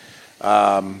true,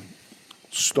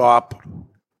 stop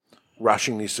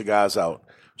rushing these cigars out.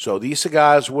 So these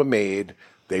cigars were made,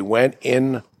 they went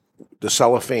in the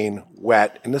cellophane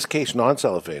wet, in this case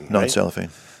non-cellophane, right? Non-cellophane.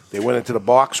 They went into the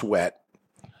box wet,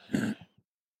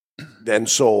 then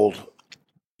sold.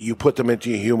 You put them into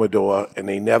your humidor, and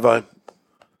they never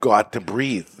got to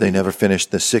breathe. They never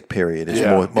finished the sick period is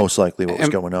most likely what was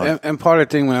going on. And part of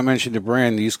the thing, when I mentioned the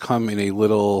brand, these come in a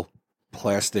little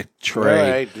plastic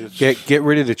tray. Right. Get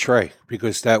rid of the tray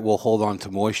because that will hold on to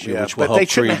moisture, which will but help they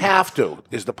shouldn't create. have to,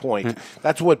 is the point.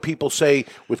 That's what people say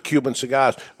with Cuban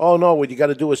cigars. Oh, no, what you got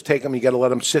to do is take them, you got to let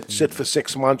them sit for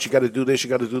 6 months, you got to do this, you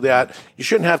got to do that. You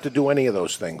shouldn't have to do any of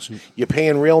those things. You're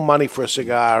paying real money for a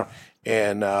cigar,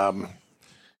 and I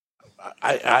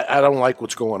don't like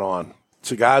what's going on.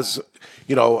 Cigars,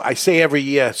 I say every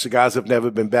year, cigars have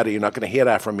never been better. You're not going to hear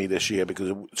that from me this year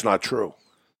because it's not true.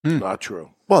 It's not true.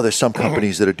 Well, there's some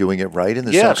companies that are doing it right, and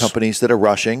there's some companies that are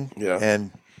rushing.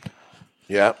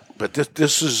 Yeah, but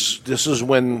this is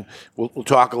when we'll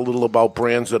talk a little about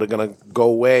brands that are going to go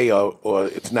away, or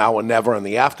it's now or never in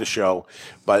the after show.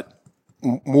 But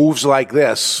moves like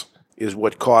this is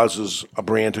what causes a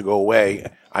brand to go away.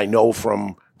 I know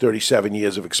from 37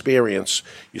 years of experience.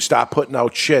 You stop putting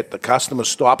out shit, the customer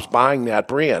stops buying that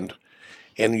brand,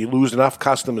 and you lose enough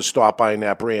customers stop buying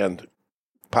that brand,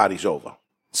 party's over.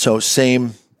 So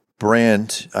same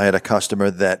brand, I had a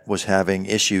customer that was having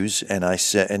issues, and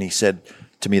he said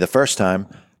to me the first time,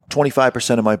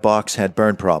 25% of my box had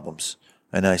burn problems.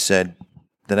 And I said,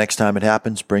 the next time it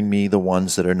happens, bring me the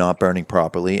ones that are not burning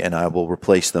properly, and I will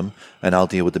replace them, and I'll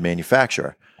deal with the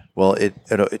manufacturer. Well, it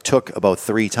took about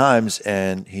 3 times,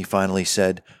 and he finally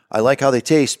said, I like how they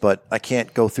taste, but I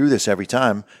can't go through this every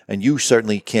time, and you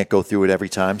certainly can't go through it every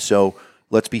time, so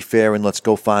let's be fair and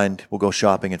we'll go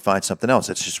shopping and find something else.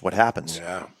 That's just what happens.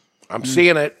 Yeah. I'm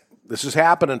seeing it. This is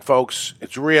happening, folks.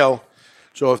 It's real.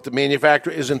 So if the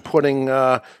manufacturer isn't putting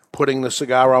the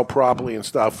cigar out properly and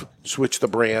stuff, switch the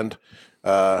brand.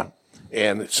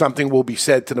 And something will be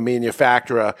said to the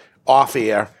manufacturer off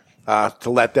air to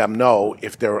let them know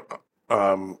if they're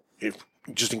if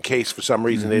just in case for some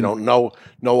reason they don't know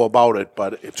about it,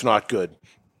 but it's not good.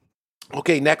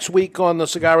 Okay, next week on the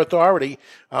Cigar Authority,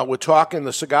 we're talking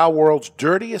the cigar world's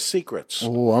dirtiest secrets.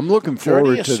 Oh, I'm looking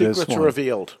forward dirtiest to this secrets one.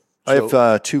 revealed. I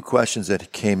have 2 questions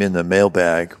that came in the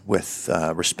mailbag with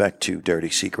respect to dirty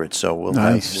secrets, so we'll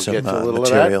have some get to a little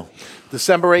material. of that.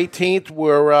 December 18th,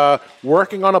 we're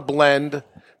working on a blend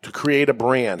to create a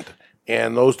brand.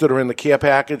 And those that are in the care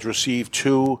package receive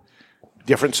 2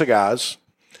 different cigars.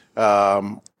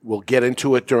 We'll get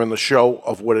into it during the show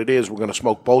of what it is. We're going to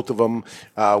smoke both of them.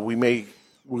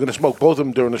 We're going to smoke both of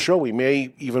them during the show. We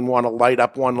may even want to light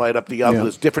up one, light up the other. Yeah.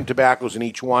 There's different tobaccos in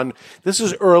each one. This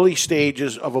is early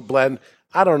stages of a blend.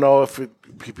 I don't know if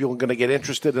people are going to get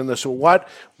interested in this or what,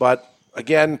 but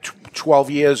again, 12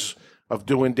 years of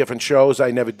doing different shows.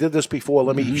 I never did this before.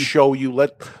 Let me show you.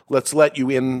 Let's let you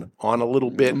in on a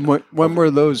little bit. When were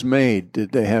those made?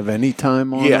 Did they have any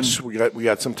time on Yes, them? we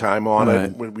got some time on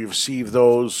it. We received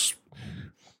those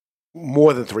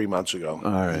more than 3 months ago.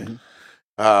 All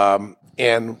right.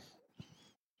 And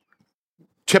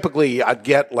typically I'd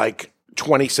get like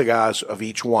 20 cigars of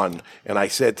each one, and I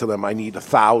said to them, I need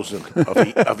 1,000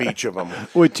 of each of them.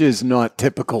 Which is not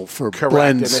typical for Correct.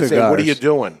 blend And they cigars. say, what are you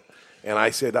doing? And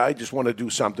I said, I just want to do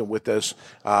something with this.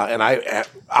 And I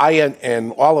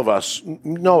and all of us,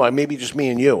 no, maybe just me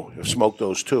and you have smoked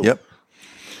those too. Yep.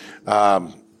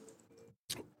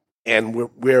 And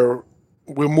we're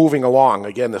moving along.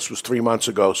 Again, this was 3 months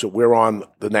ago, so we're on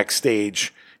the next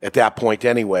stage at that point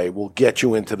anyway. We'll get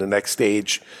you into the next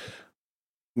stage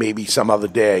maybe some other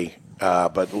day.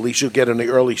 But at least you'll get in the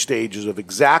early stages of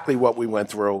exactly what we went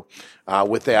through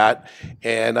with that.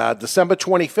 And December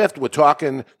 25th, we're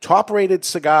talking top-rated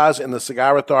cigars in the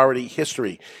Cigar Authority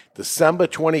history. December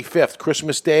 25th,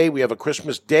 Christmas Day. We have a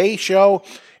Christmas Day show,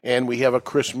 and we have a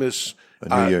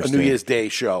New Year's Day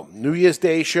show. New Year's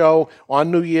Day show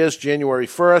on New Year's, January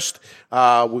 1st.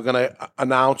 We're going to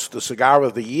announce the Cigar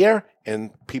of the Year,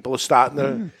 and people are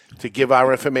starting to give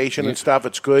our information and stuff.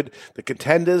 It's good. The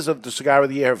contenders of the Cigar of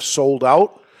the Year have sold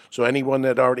out. So anyone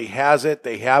that already has it,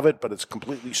 they have it, but it's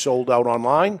completely sold out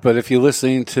online. But if you're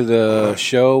listening to the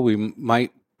show, we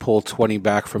might pull 20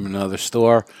 back from another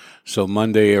store. So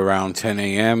Monday around 10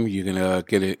 a.m., you're going to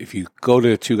get it. If you go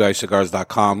to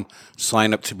twoguyscigars.com,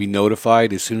 sign up to be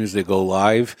notified. As soon as they go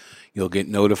live, you'll get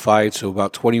notified. So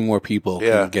about 20 more people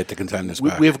can get the contenders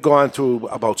back. We've gone through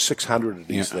about 600 of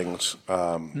these things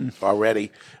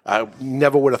already. I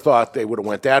never would have thought they would have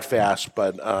went that fast,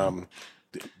 but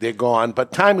they're gone.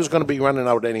 But time is going to be running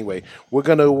out anyway. We're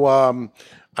going to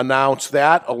announce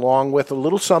that along with a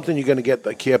little something. You're going to get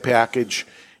the care package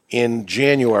in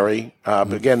January.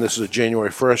 But again, this is a January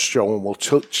 1st show, and we'll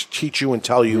teach you and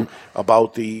tell you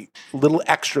about the little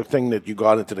extra thing that you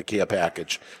got into the care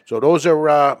package. So those are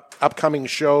upcoming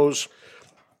shows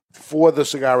for the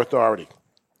Cigar Authority.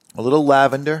 A little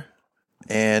lavender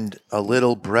and a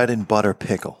little bread and butter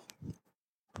pickle.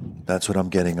 That's what I'm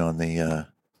getting on the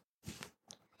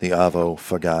Avo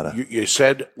Fagata. You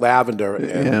said lavender,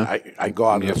 and I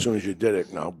got it as soon as you did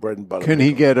it. Now, bread and butter. Can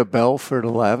he get a bell for the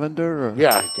lavender? Or?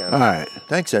 Yeah, he can. All right.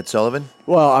 Thanks, Ed Sullivan.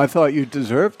 Well, I thought you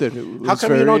deserved it. It was How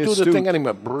come you don't do astute. the thing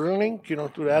anymore? Burning? You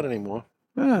don't do that anymore.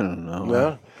 I don't know.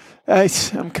 Yeah.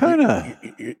 I'm kind of.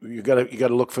 You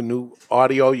gotta look for new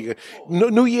audio.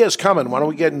 New Year's coming. Why don't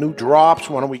we get new drops?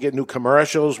 Why don't we get new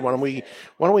commercials? Why don't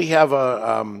we have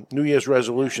a New Year's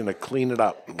resolution to clean it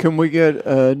up? Can we get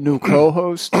a new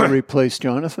co-host to replace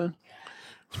Jonathan?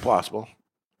 It's possible.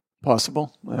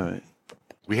 Possible. All right.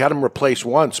 We had him replaced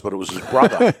once, but it was his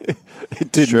brother.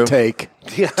 It didn't take.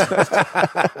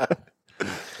 Yeah.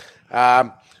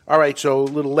 All right, so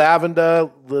little lavender,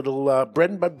 little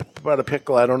bread and butter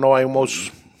pickle. I don't know. It's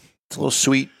a little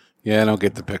sweet. Yeah, I don't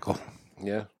get the pickle.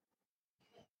 Yeah.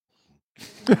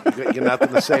 You got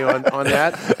nothing to say on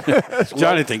that?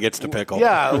 Jonathan gets the pickle.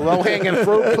 Yeah, low-hanging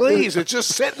fruit, please. It's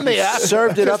just sitting there.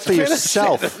 Served it up Just for finish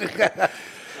yourself. it.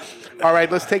 All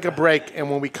right, let's take a break. And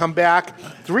when we come back,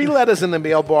 3 letters in the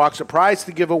mailbox, a prize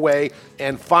to give away,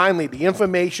 and finally, the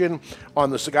information on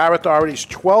the Cigar Authority's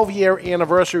 12-year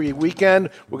anniversary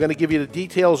weekend. We're going to give you the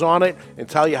details on it and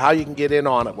tell you how you can get in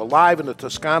on it. We're live in the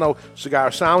Toscano Cigar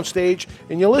Soundstage,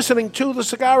 and you're listening to the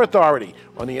Cigar Authority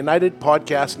on the United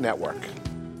Podcast Network.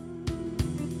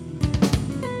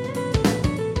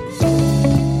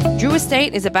 Drew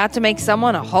Estate is about to make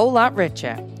someone a whole lot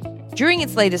richer. During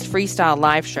its latest freestyle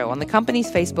live show on the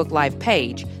company's Facebook Live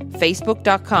page,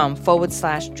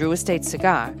 facebook.com/Drew Estate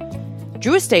Cigar,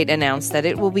 Drew Estate announced that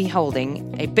it will be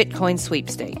holding a Bitcoin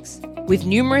sweepstakes with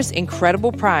numerous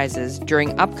incredible prizes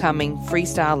during upcoming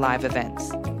freestyle live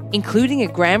events, including a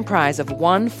grand prize of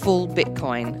 1 full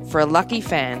Bitcoin for a lucky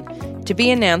fan to be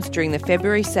announced during the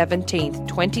February 17th,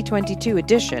 2022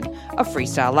 edition of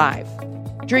Freestyle Live.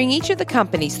 During each of the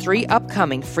company's 3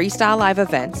 upcoming Freestyle Live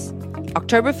events,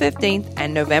 October 15th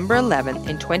and November 11th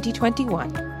in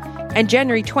 2021, and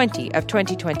January 20 of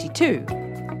 2022,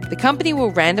 the company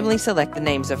will randomly select the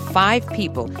names of 5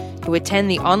 people who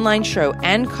attend the online show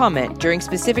and comment during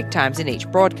specific times in each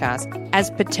broadcast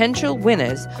as potential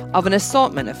winners of an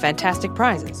assortment of fantastic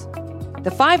prizes.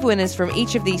 The 5 winners from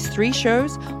each of these 3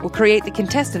 shows will create the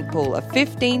contestant pool of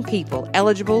 15 people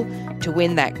eligible to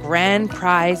win that grand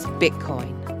prize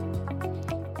Bitcoin.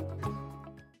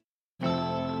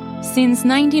 Since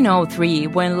 1903,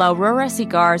 when La Aurora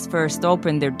Cigars first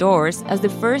opened their doors as the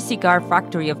first cigar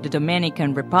factory of the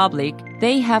Dominican Republic,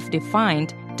 they have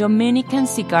defined Dominican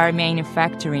cigar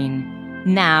manufacturing.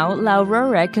 Now, La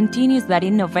Aurora continues that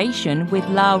innovation with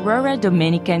La Aurora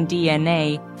Dominican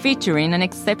DNA, featuring an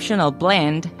exceptional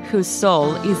blend whose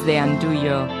soul is the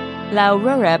Andullo. La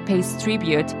Aurora pays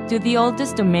tribute to the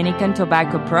oldest Dominican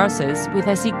tobacco process with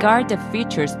a cigar that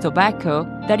features tobacco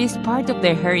that is part of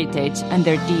their heritage and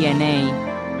their DNA.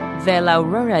 The La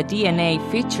Aurora DNA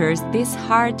features this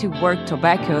hard-to-work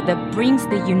tobacco that brings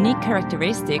the unique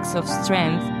characteristics of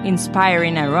strength,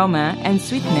 inspiring aroma, and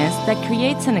sweetness that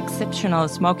creates an exceptional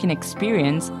smoking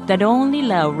experience that only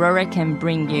La Aurora can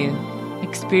bring you.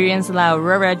 Experience La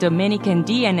Aurora Dominican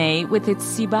DNA with its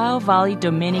Cibao Valley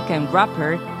Dominican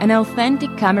wrapper, an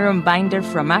authentic Cameron binder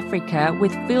from Africa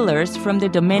with fillers from the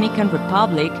Dominican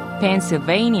Republic,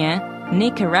 Pennsylvania,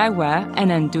 Nicaragua,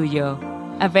 and Andullo.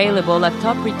 Available at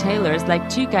top retailers like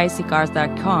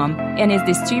TwoGuysCigars.com and is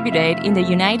distributed in the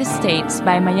United States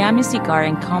by Miami Cigar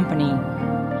and Company.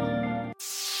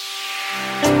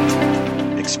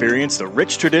 Experience the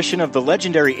rich tradition of the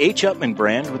legendary H. Upmann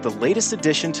brand with the latest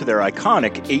addition to their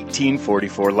iconic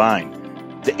 1844 line.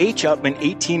 The H. Upmann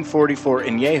 1844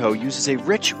 Añejo uses a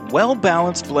rich,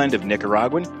 well-balanced blend of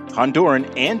Nicaraguan, Honduran,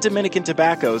 and Dominican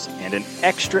tobaccos and an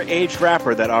extra-aged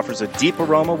wrapper that offers a deep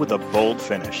aroma with a bold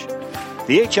finish.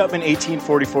 The H. Upmann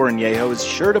 1844 Añejo is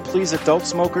sure to please adult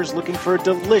smokers looking for a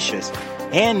delicious,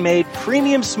 handmade,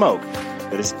 premium smoke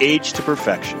that is aged to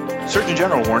perfection. Surgeon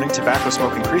General warning, tobacco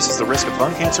smoke increases the risk of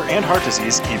lung cancer and heart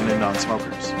disease even in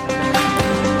non-smokers.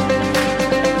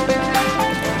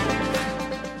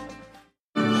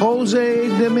 Jose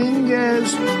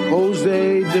Dominguez,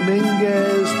 Jose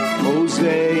Dominguez,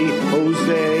 Jose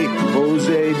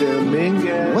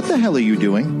Dominguez. What the hell are you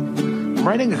doing? I'm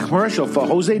writing a commercial for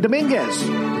Jose Dominguez.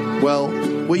 Well,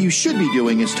 what you should be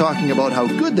doing is talking about how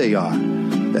good they are.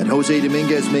 That Jose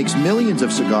Dominguez makes millions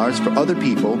of cigars for other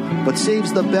people, but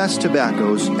saves the best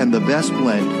tobaccos and the best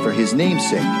blend for his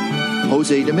namesake,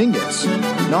 Jose Dominguez.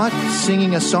 Not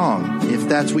singing a song, if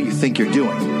that's what you think you're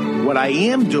doing. What I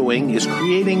am doing is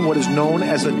creating what is known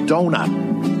as a donut.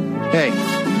 Hey,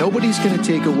 nobody's going to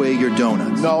take away your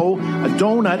donuts. No, a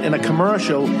donut in a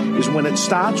commercial is when it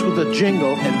starts with a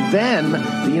jingle and then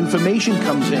the information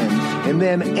comes in and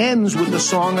then ends with the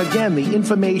song again. The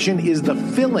information is the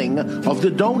filling of the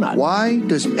donut. Why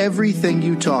does everything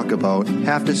you talk about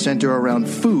have to center around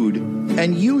food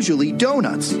and usually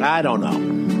donuts? I don't know.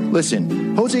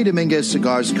 Listen, Jose Dominguez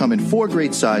cigars come in 4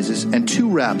 great sizes and 2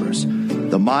 wrappers.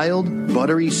 The mild,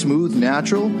 buttery, smooth,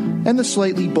 natural, and the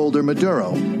slightly bolder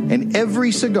Maduro. And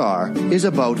every cigar is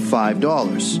about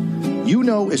 $5. You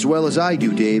know as well as I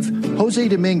do, Dave, Jose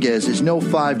Dominguez is no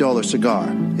 $5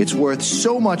 cigar. It's worth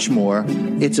so much more,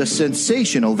 it's a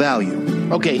sensational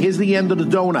value. Okay, here's the end of the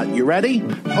donut. You ready?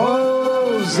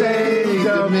 Jose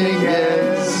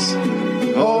Dominguez.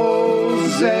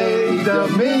 Jose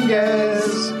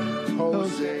Dominguez.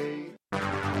 Jose.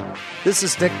 This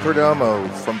is Nick Perdomo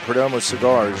from Perdomo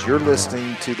Cigars. You're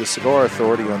listening to the Cigar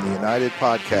Authority on the United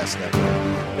Podcast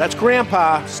Network. That's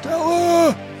Grandpa.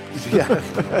 Stella!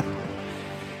 Yeah.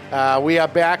 We are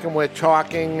back and we're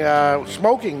talking,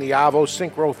 smoking the Avo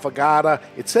Synchro Fagata.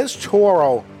 It says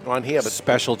Toro on here. But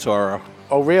Special Toro.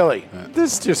 Oh, really?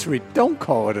 This just, don't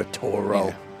call it a Toro.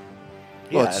 Yeah.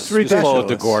 Well, Yeah, it's Just call it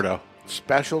the ridiculous. Gordo.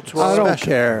 Special Toro. I don't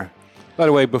care. By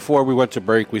the way, before we went to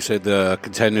break, we said the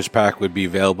Contenders Pack would be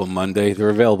available Monday. They're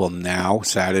available now,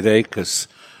 Saturday, because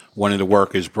one of the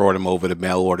workers brought them over to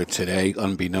mail order today,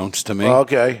 unbeknownst to me.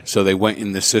 Okay. So they went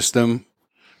in the system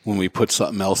when we put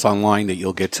something else online that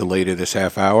you'll get to later this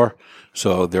half hour.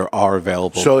 So there are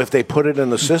available. So if they put it in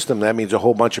the system, that means a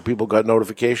whole bunch of people got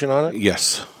notification on it?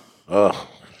 Yes. Ugh.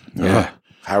 Yeah.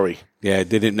 Hurry. Yeah, I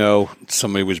didn't know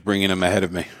somebody was bringing them ahead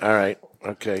of me. All right.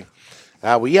 Okay.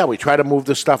 We try to move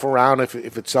this stuff around if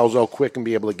it sells out quick and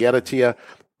be able to get it to you.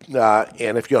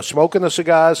 And if you're smoking the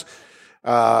cigars,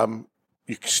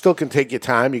 you still can take your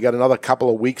time. You got another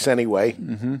couple of weeks anyway.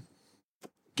 Mm-hmm.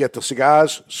 Get the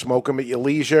cigars, smoke them at your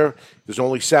leisure. There's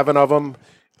only 7 of them,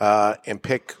 and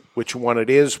pick which one it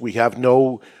is. We have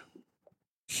no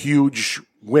huge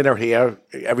winner here.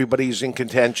 Everybody's in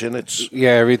contention.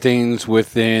 Everything's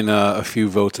within a few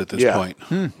votes at this point.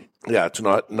 Yeah, it's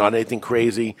not anything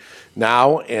crazy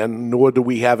now, and nor do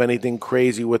we have anything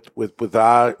crazy with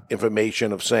our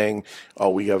information of saying, oh,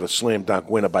 we have a slam dunk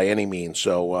winner by any means.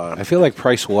 So I feel like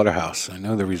Price Waterhouse. I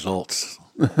know the results.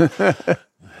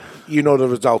 You know the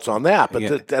results on that,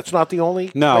 but that's not the only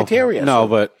criteria. No,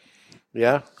 but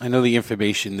yeah, I know the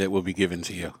information that will be given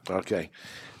to you. Okay.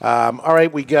 All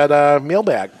right, we got a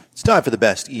mailbag. It's time for the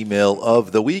best email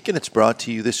of the week, and it's brought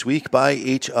to you this week by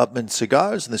H. Upman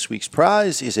Cigars. And this week's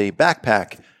prize is a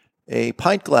backpack, a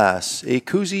pint glass, a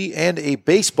koozie, and a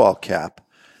baseball cap.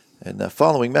 And the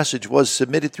following message was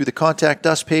submitted through the Contact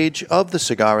Us page of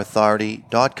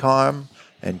thecigarauthority.com.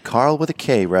 And Carl with a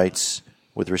K writes,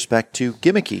 with respect to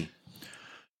gimmicky.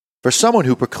 For someone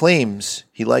who proclaims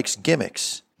he likes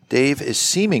gimmicks, Dave is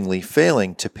seemingly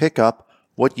failing to pick up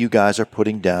what you guys are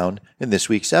putting down in this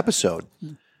week's episode.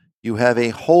 You have a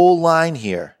whole line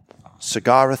here,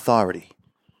 Cigar Authority.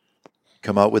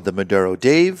 Come out with the Maduro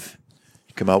Dave.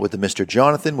 Come out with the Mr.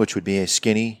 Jonathan, which would be a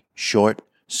skinny, short,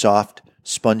 soft,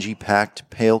 spongy packed,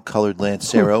 pale-colored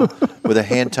Lancero with a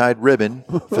hand-tied ribbon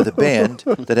for the band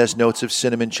that has notes of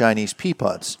cinnamon Chinese pea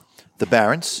pods. The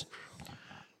Barons,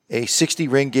 a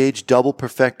 60-ring gauge double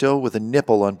perfecto with a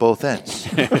nipple on both ends.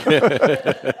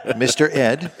 Mr.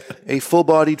 Ed, a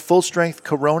full-bodied, full-strength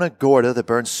Corona Gorda that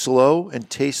burns slow and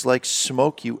tastes like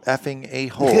smoke, you effing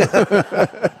a-hole.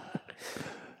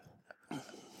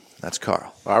 That's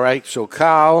Carl. All right, so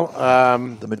Carl.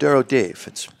 The Maduro Dave,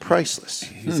 it's priceless.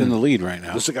 He's in the lead right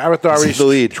now. The Cigar Authority's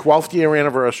 12th year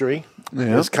anniversary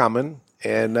is coming,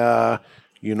 and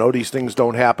these things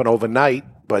don't happen overnight,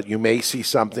 but you may see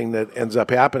something that ends up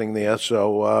happening there.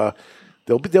 So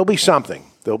there'll be something.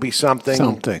 There'll be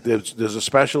something. There's a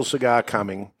special cigar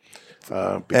coming.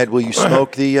 Ed, will you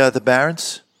smoke the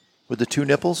Barons with the 2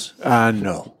 nipples?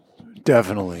 No,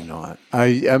 definitely not.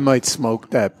 I might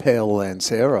smoke that pale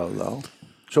Lancero though.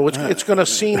 So it's going to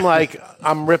seem like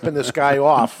I'm ripping this guy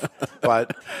off,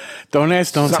 but don't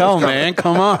ask, don't tell, man.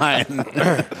 Come on.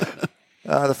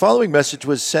 The following message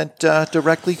was sent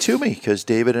directly to me because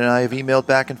David and I have emailed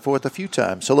back and forth a few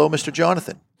times. Hello, Mr.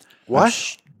 Jonathan.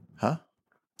 What? Huh?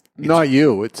 Not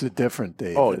you. It's a different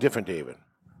David. Oh, a different David.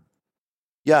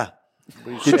 Yeah.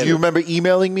 Did you remember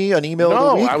emailing me an email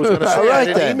of the week? No, I was going to say I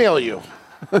didn't email you.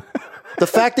 The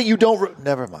fact that you don't...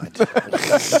 Never mind.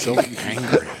 So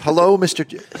angry. Hello, Mr.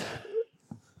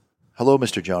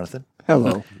 Jonathan.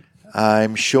 Hello.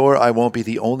 I'm sure I won't be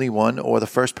the only one or the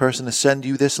first person to send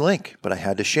you this link, but I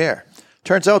had to share.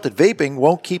 Turns out that vaping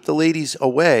won't keep the ladies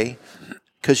away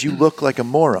because you look like a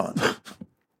moron.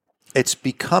 It's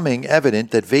becoming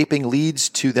evident that vaping leads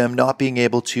to them not being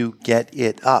able to get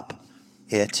it up.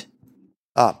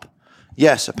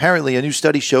 Yes, apparently a new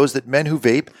study shows that men who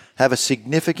vape have a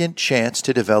significant chance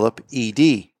to develop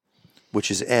ED,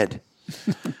 which is Ed.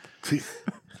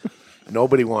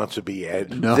 Nobody wants to be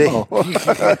Ed. No.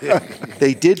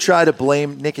 They did try to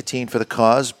blame nicotine for the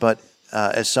cause, but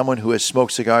as someone who has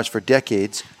smoked cigars for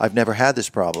decades, I've never had this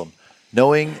problem.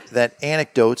 Knowing that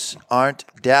anecdotes aren't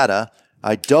data,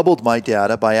 I doubled my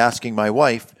data by asking my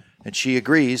wife, and she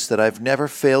agrees that I've never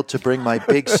failed to bring my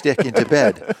big stick into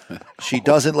bed. She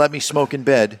doesn't let me smoke in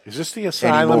bed. Is this the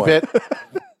asylum bit?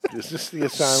 Is this the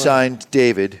asylum? Signed,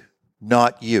 David,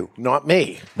 not you. Not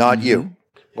me. Not you.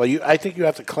 Well, I think you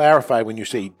have to clarify when you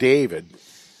say David,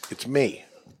 it's me.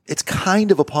 It's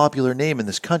kind of a popular name in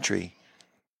this country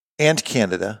and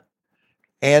Canada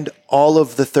and all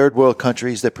of the third world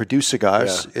countries that produce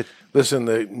cigars. Yeah. Listen,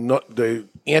 the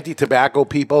anti-tobacco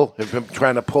people have been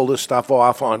trying to pull this stuff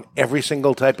off on every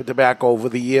single type of tobacco over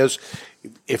the years.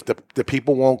 If the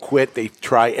people won't quit, they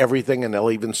try everything, and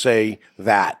they'll even say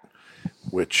that,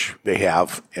 which they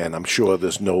have, and I'm sure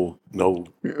there's no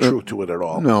truth to it at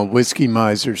all. No, Whiskey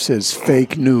Miser says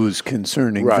fake news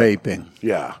concerning vaping.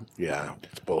 Yeah,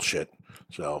 it's bullshit.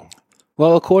 So,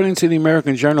 well, according to the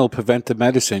American Journal of Preventive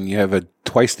Medicine, you have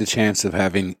twice the chance of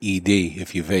having ED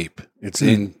if you vape. It's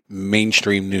in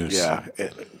mainstream news. Yeah,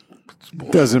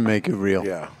 doesn't make it real.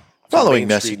 Yeah. Following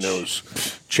message news.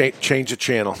 Change the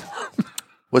channel.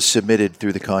 Was submitted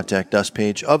through the Contact Us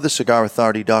page of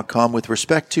thecigarauthority.com with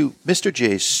respect to Mr.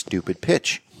 J's stupid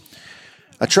pitch.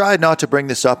 I tried not to bring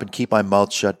this up and keep my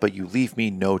mouth shut, but you leave me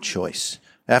no choice.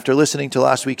 After listening to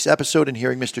last week's episode and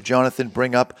hearing Mr. Jonathan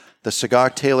bring up the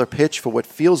Cigar Tailor pitch for what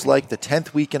feels like the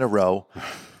 10th week in a row,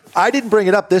 I didn't bring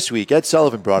it up this week. Ed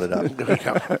Sullivan brought it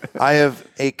up. I have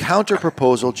a counter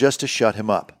proposal just to shut him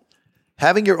up.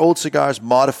 Having your old cigars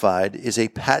modified is a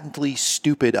patently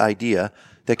stupid idea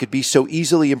that could be so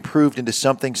easily improved into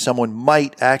something someone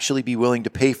might actually be willing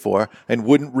to pay for and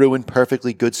wouldn't ruin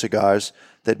perfectly good cigars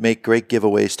that make great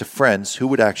giveaways to friends who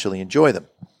would actually enjoy them.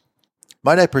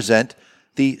 Might I present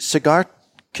the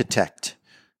Cigar-Architect?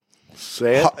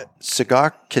 Say it.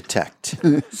 Cigar-Architect.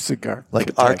 Cigar.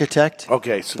 Like architect?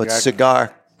 Okay. But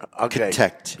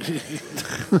cigar-architect.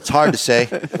 It's hard to say.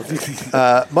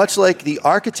 Much like the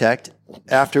architect,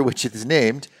 after which it is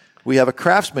named, we have a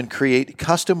craftsman create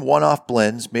custom one-off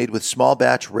blends made with small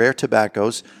batch rare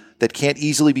tobaccos that can't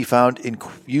easily be found in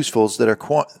usefuls that are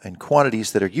in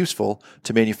quantities that are useful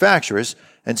to manufacturers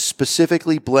and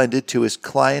specifically blended to his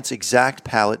client's exact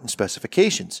palate and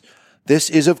specifications. This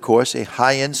is, of course, a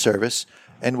high-end service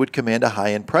and would command a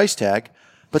high-end price tag,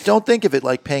 but don't think of it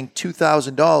like paying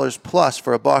 $2,000 plus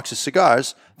for a box of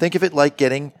cigars. Think of it like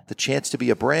getting the chance to be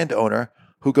a brand owner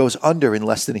who goes under in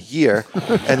less than a year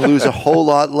and lose a whole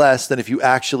lot less than if you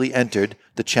actually entered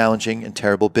the challenging and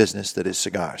terrible business that is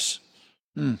cigars.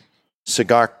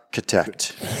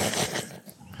 Cigar-Architect.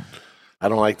 I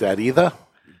don't like that either.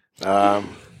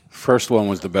 First one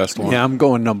was the best one. Yeah, I'm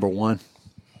going number one.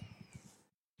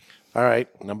 All right.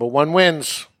 Number one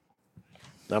wins.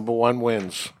 Number one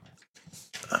wins.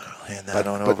 Hand that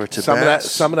on over to some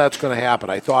Bass. of that's going to happen.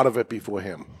 I thought of it before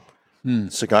him.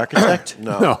 Cigar-Architect?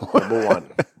 No. Number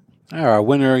one. Our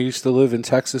winner used to live in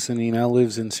Texas, and he now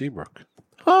lives in Seabrook.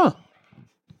 Huh.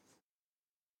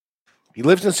 He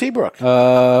lives in Seabrook.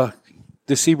 The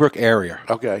Seabrook area.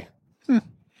 Okay.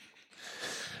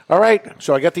 All right.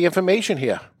 So I got the information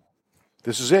here.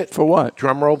 This is it. For what?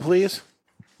 Drum roll, please.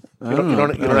 You don't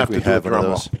have to do a drum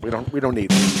roll. We don't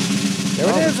need it. There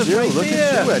it is. It's right look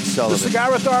there. at you, Ed Sullivan. The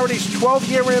Cigar Authority's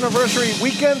 12-year anniversary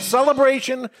weekend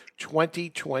celebration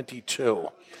 2022.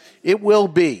 It will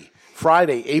be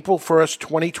Friday, April 1st,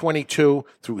 2022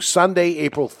 through Sunday,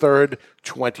 April 3rd,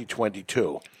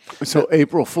 2022. So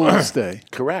April Fool's Day.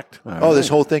 Correct. This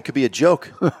whole thing could be a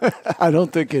joke. I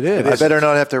don't think it is. I better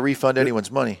not have to refund anyone's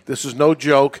money. This is no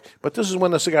joke, but this is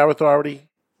when the Cigar Authority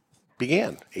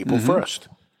began, April 1st.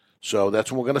 So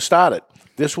that's when we're going to start it.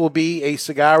 This will be a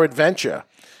cigar adventure.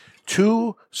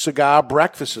 2 cigar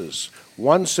breakfasts,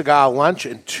 1 cigar lunch,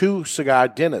 and 2 cigar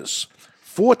dinners.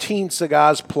 14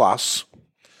 cigars plus.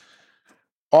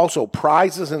 Also,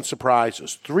 prizes and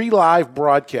surprises. 3 live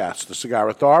broadcasts. The Cigar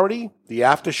Authority, the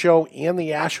After Show, and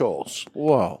the Ash Holes.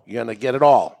 Whoa. You're going to get it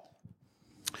all.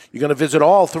 You're going to visit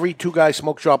all 3 Two Guys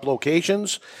Smoke Shop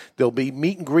locations. There'll be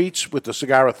meet and greets with the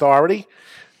Cigar Authority,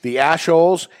 the Ash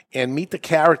Holes, and meet the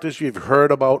characters you've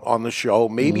heard about on the show.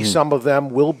 Maybe some of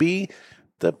them will be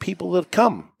the people that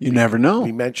come. You never know.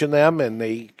 We mention them, and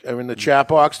they are in the chat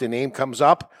box. Their name comes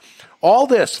up. All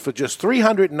this for just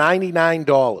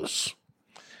 $399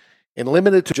 and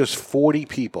limited to just 40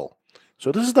 people.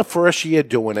 So this is the first year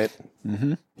doing it.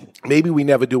 Maybe we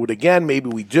never do it again. Maybe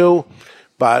we do.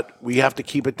 But we have to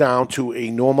keep it down to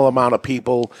a normal amount of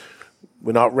people.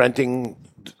 We're not renting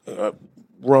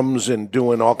rooms and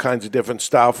doing all kinds of different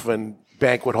stuff and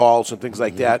banquet halls and things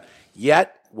like that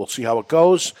yet. We'll see how it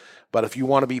goes. But if you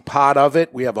want to be part of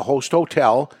it, we have a host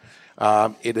hotel.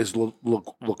 It is La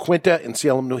Quinta in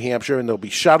Salem, New Hampshire, and there'll be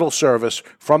shuttle service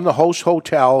from the host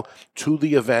hotel to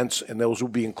the events, and those will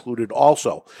be included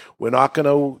also. We're not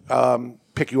going to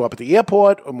pick you up at the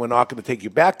airport, and we're not going to take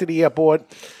you back to the airport,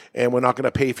 and we're not going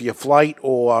to pay for your flight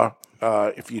or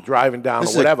if you're driving down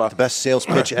This or whatever. is the best sales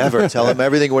pitch ever. Tell them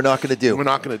everything we're not going to do. We're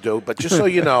not going to do. But just so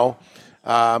you know,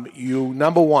 you,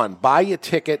 number one, buy your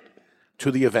ticket to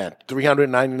the event,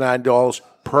 $399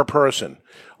 per person.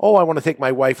 Oh, I want to take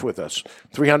my wife with us,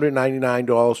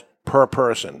 $399 per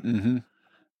person.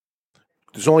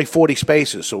 There's only 40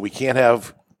 spaces, so we can't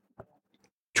have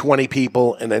 20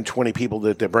 people and then 20 people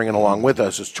that they're bringing along with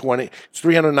us. It's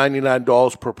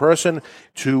 $399 per person.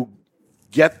 To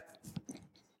get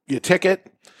your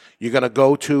ticket, you're going to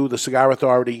go to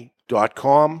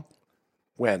thecigarauthority.com.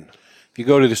 When? If you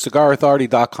go to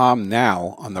thecigarauthority.com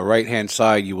now, on the right-hand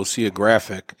side, you will see a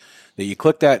graphic that you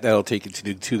click that'll take you to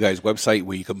the Two Guys website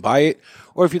where you can buy it.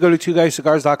 Or if you go to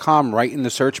twoguyscigars.com, right in the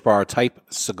search bar, type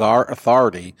Cigar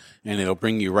Authority, and it'll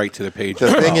bring you right to the page.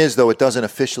 The thing is, though, it doesn't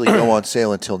officially go on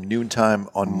sale until noontime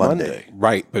on Monday.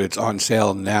 Right, but it's on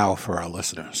sale now for our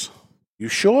listeners. You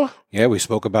sure? Yeah, we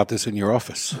spoke about this in your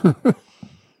office.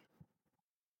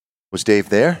 Was Dave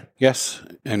there? Yes,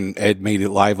 and Ed made it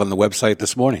live on the website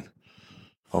this morning.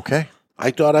 Okay.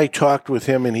 I thought I talked with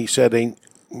him, and he said, hey,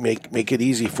 make it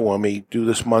easy for me. Do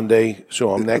this Monday,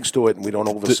 so I'm next to it, and we don't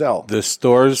oversell. The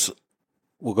stores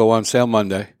will go on sale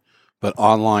Monday, but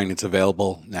online it's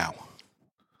available now.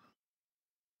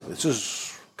 This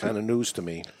is kind of news to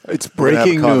me. It's We're gonna have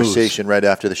a breaking news. conversation right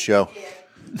after the show.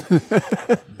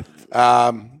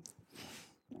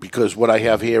 Because what I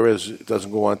have here is it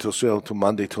doesn't go on till sale till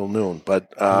Monday till noon,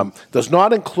 but does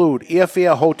not include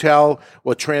airfare, hotel,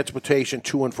 or transportation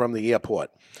to and from the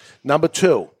airport. Number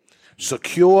 2,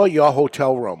 secure your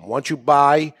hotel room. Once you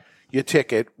buy your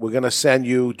ticket, we're going to send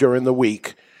you during the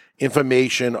week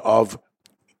information of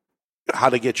how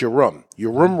to get your room.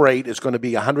 Your room rate is going to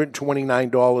be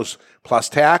 $129 plus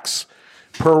tax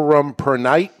per room per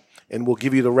night, and we'll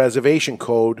give you the reservation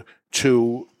code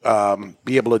to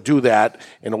be able to do that,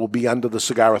 and it will be under the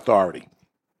Cigar Authority.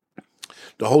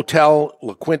 The Hotel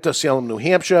La Quinta, Salem, New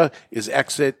Hampshire, is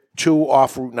exit 2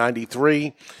 off Route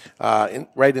 93.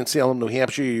 Right in Salem, New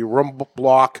Hampshire, your room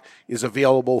block is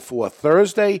available for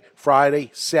Thursday, Friday,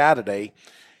 Saturday.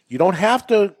 You don't have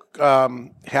to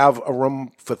have a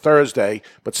room for Thursday,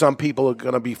 but some people are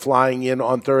going to be flying in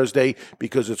on Thursday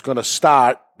because it's going to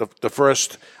start, the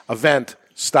first event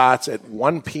starts at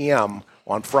 1 p.m.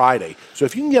 on Friday. So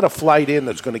if you can get a flight in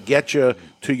that's going to get you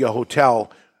to your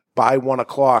hotel by 1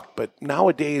 o'clock, but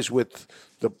nowadays with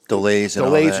the delays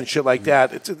and shit like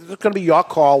that, it's going to be your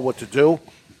call what to do.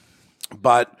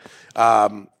 But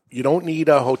you don't need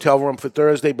a hotel room for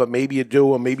Thursday, but maybe you do,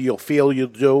 or maybe you'll feel you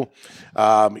do.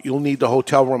 You'll need the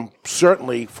hotel room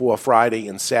certainly for Friday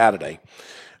and Saturday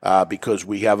because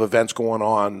we have events going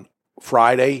on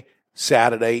Friday,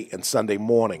 Saturday, and Sunday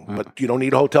morning. But you don't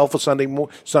need a hotel for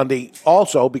Sunday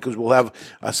also because we'll have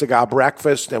a cigar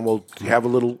breakfast and we'll have a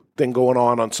little thing going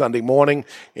on Sunday morning.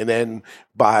 And then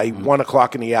by 1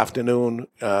 o'clock in the afternoon,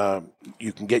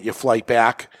 you can get your flight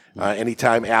back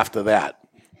anytime after that.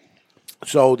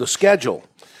 So the schedule,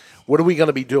 what are we going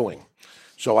to be doing?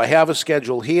 So I have a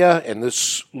schedule here, and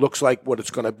this looks like what it's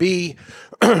going to be,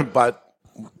 but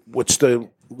what's the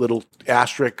little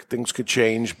asterisk? Things could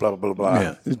change, blah, blah, blah, blah.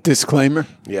 Yeah. Disclaimer?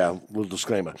 Yeah, little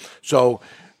disclaimer. So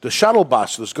the shuttle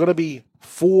bus, there's going to be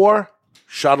 4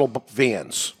 shuttle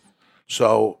vans.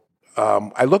 So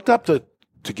I looked up to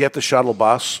get the shuttle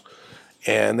bus,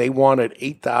 and they wanted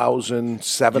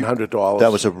 $8,700.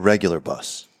 That was a regular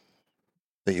bus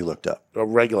that you looked up. A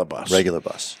regular bus. Regular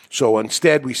bus. So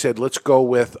instead we said, let's go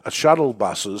with a shuttle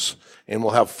buses, and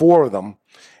we'll have 4 of them.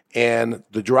 And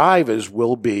the drivers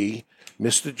will be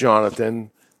Mr. Jonathan,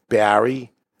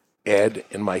 Barry, Ed,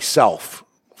 and myself.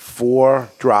 4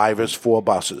 drivers, 4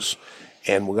 buses.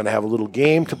 And we're going to have a little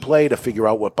game to play to figure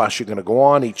out what bus you're going to go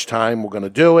on each time we're going to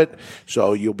do it.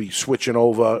 So you'll be switching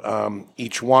over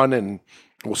each one, and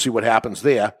we'll see what happens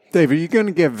there. Dave, are you going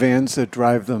to get vans that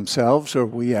drive themselves, or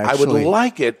we actually? I would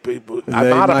like it. But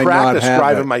I'm out of practice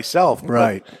driving myself.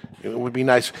 Right. It would be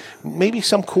nice. Maybe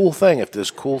some cool thing. If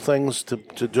there's cool things to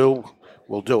do,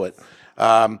 we'll do it.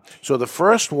 So the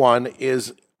first one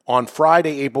is on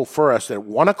Friday, April 1st at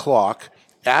 1 o'clock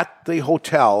at the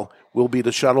hotel. Will be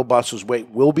the shuttle buses.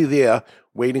 We'll be there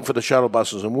waiting for the shuttle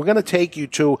buses. And we're going to take you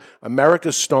to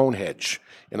America's Stonehenge.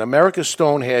 And America's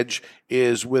Stonehenge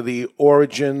is where the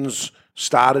origins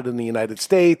started in the United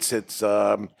States. It's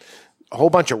a whole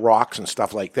bunch of rocks and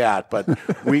stuff like that. But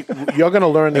you're going to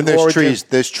learn the and there's origins.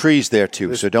 There's trees there,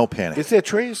 too, so don't panic. Is there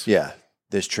trees? Yeah,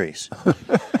 there's trees.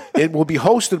 It will be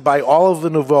hosted by Oliver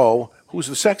Nouveau, who's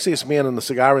the sexiest man in the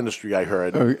cigar industry, I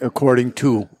heard. According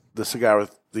to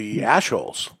the Ash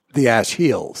Holes. The Ash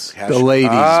Heels. The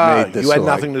ladies made the You had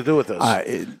nothing to do with this.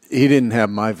 He didn't have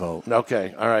my vote.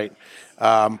 Okay, all right.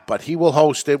 But he will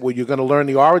host it where you're going to learn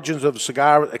the origins of the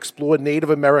cigar, explore Native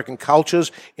American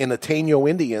cultures and the Taino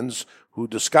Indians who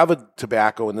discovered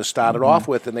tobacco and this started off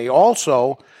with. And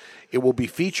it will be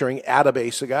featuring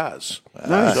Atabey cigars.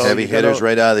 Nice. So heavy hitters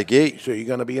right out of the gate. So you're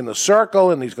going to be in the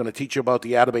circle, and he's going to teach you about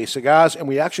the Atabey cigars. And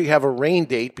we actually have a rain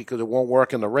date because it won't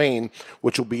work in the rain,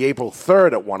 which will be April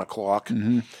 3rd at 1 o'clock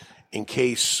in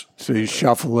case. So you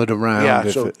shuffle it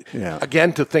around. Yeah.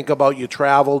 Again, to think about your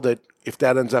travel, that if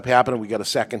that ends up happening, we got a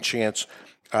second chance.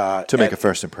 To make a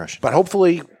first impression. But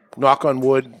hopefully, knock on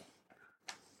wood,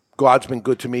 God's been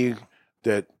good to me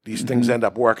that these things end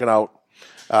up working out.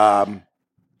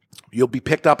 You'll be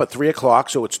picked up at 3 o'clock,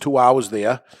 so it's 2 hours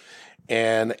there.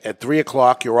 And at 3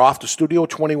 o'clock, you're off to Studio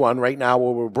 21 right now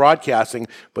where we're broadcasting,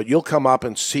 but you'll come up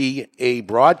and see a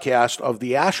broadcast of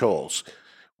the Ash Holes,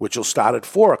 which will start at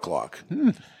 4 o'clock.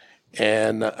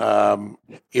 And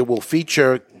it will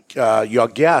feature your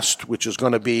guest, which is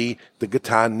going to be the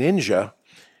Guitar Ninja,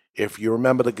 If you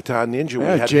remember the Guitar Ninja, we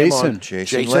Yeah, had Jason. him on.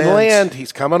 Jason Land. Land.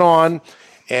 He's coming on,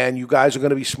 and you guys are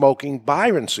going to be smoking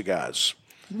Byron cigars.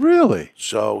 Really?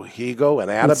 So here you go, an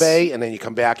Atabay, and then you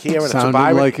come back here, and it's a Sounded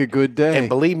Byron. like a good day. And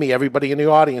believe me, everybody in the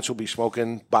audience will be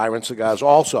smoking Byron cigars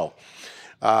also.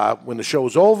 When the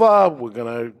show's over, we're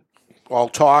going to all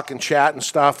talk and chat and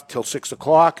stuff till 6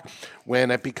 o'clock.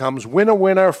 When it becomes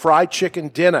winner, fried chicken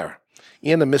dinner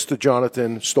in the Mr.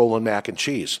 Jonathan stolen mac and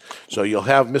cheese. So you'll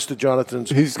have Mr. Jonathan's.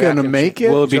 He's going to make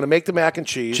it? He's going to make the mac and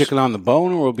cheese. Chicken on the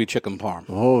bone, or will it be chicken parm?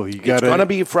 Oh, you got It's going to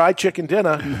be fried chicken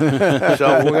dinner.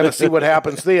 So we're going to see what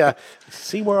happens there.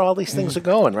 See where all these things are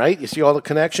going, right? You see all the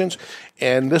connections?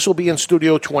 And this will be in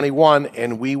Studio 21,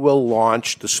 and we will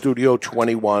launch the Studio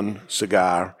 21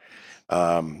 cigar.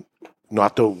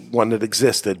 Not the one that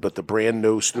existed, but the brand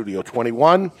new Studio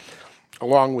 21,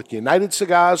 along with United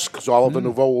Cigars, because Oliver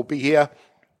Nouveau will be here.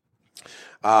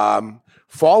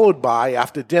 Followed by,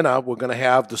 after dinner, we're going to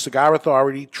have the Cigar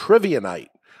Authority Trivia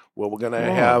Night, where we're going to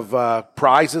have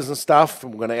prizes and stuff,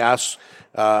 and we're going to ask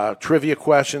trivia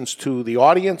questions to the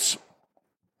audience.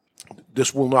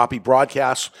 This will not be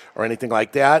broadcast or anything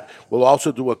like that. We'll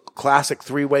also do a classic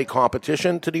three-way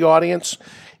competition to the audience,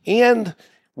 and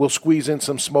we'll squeeze in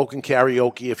some smoking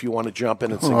karaoke if you want to jump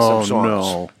in and sing some songs.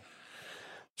 No.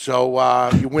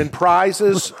 So you win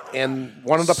prizes, and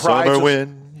one of the prizes... Summer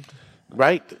wind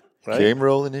Right. came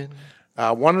rolling in.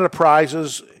 One of the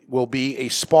prizes will be a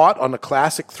spot on the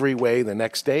classic three-way the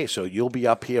next day, so you'll be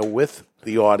up here with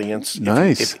the audience.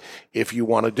 Nice. If you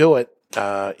want to do it.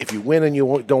 If you win and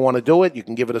you don't want to do it, you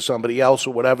can give it to somebody else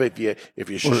or whatever. If you're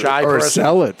a shy or person,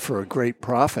 sell it for a great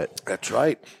profit. That's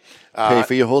right. Pay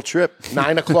for your whole trip.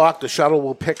 9 o'clock, the shuttle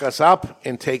will pick us up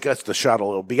and take us. The shuttle,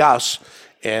 it'll be us,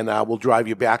 and we'll drive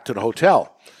you back to the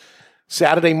hotel.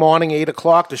 Saturday morning, 8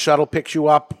 o'clock, the shuttle picks you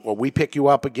up, or we pick you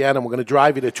up again, and we're going to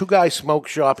drive you to Two Guys Smoke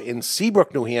Shop in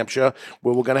Seabrook, New Hampshire,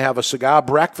 where we're going to have a cigar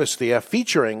breakfast there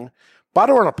featuring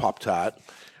butter on a Pop-Tart,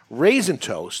 raisin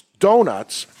toast,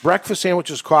 donuts, breakfast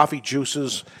sandwiches, coffee,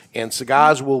 juices, and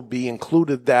cigars will be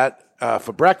included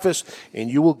for breakfast, and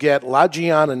you will get La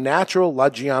Giana Natural, La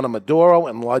Giana Maduro,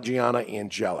 and La Giana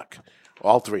Angelic,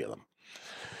 all three of them.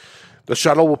 The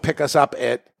shuttle will pick us up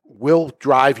we'll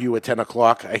drive you at 10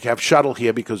 o'clock. I have shuttle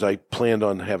here because I planned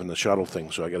on having the shuttle thing,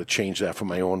 so I got to change that for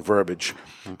my own verbiage.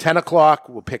 10 o'clock,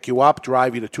 we'll pick you up,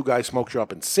 drive you to Two Guys Smoke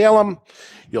Shop in Salem.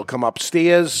 You'll come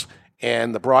upstairs,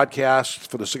 and the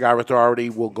broadcast for the Cigar Authority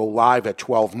will go live at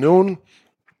 12 noon,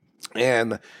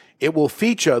 and it will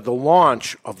feature the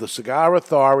launch of the Cigar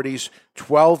Authority's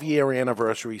 12-year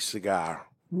anniversary cigar.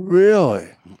 Really?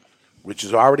 Which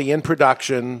is already in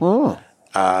production. Oh.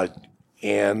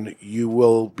 And you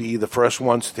will be the first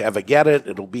ones to ever get it.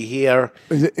 It'll be here.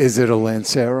 Is it a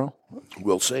Lancero?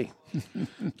 We'll see.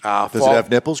 Does it have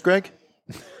nipples, Greg?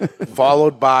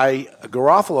 Followed by a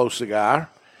Garofalo cigar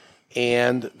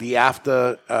and the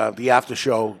after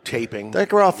show taping. That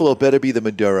Garofalo better be the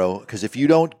Maduro, because if you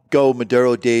don't go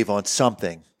Maduro Dave on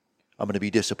something, I'm going to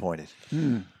be disappointed.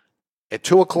 At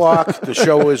 2 o'clock, the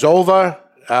show is over,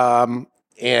 and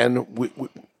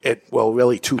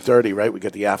really 2:30, right? We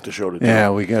got the after show to do.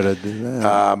 Yeah, we got to do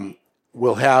that.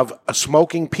 We'll have a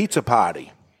smoking pizza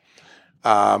party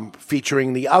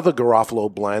featuring the other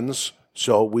Garofalo blends.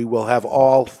 So we will have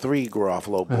all three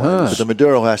Garofalo blends. But the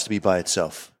Maduro has to be by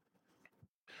itself.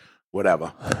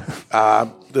 Whatever.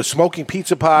 The smoking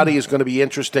pizza party is going to be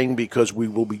interesting because we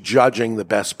will be judging the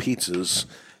best pizzas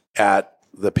at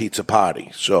the pizza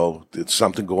party. So it's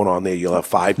something going on there. You'll have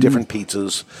 5 different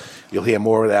pizzas. You'll hear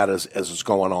more of that as it's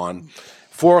going on.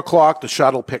 4 o'clock, the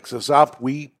shuttle picks us up.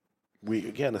 We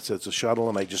again, it says a shuttle,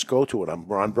 and I just go to it. I'm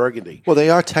Ron Burgundy. Well, they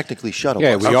are technically shuttles.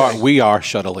 Yeah, we are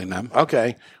shuttling them.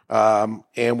 Okay.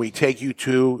 And we take you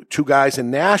to Two Guys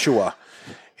in Nashua.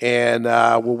 And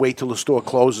we'll wait till the store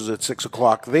closes at 6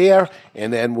 o'clock there,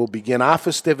 and then we'll begin our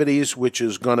festivities, which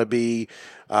is going to be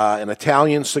an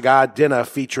Italian cigar dinner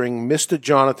featuring Mr.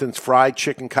 Jonathan's fried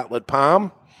chicken cutlet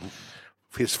palm,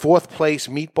 his 4th place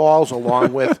meatballs,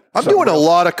 along with... I'm doing a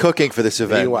lot of cooking for this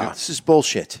event. You are. This is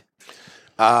bullshit.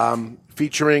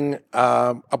 Featuring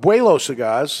Abuelo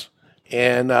cigars,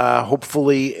 and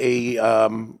hopefully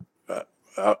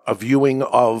a viewing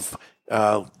of...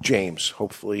 James,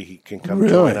 hopefully he can come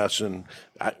join us, and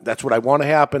that's what I want to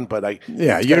happen. But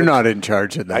you're not in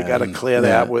charge of that. I got to clear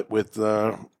that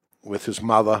with his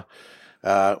mother.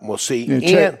 We'll see.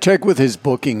 Yeah, check with his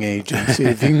booking agent, see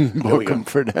if you can book him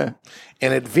for that.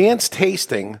 An advanced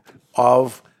tasting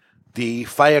of the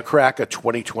Firecracker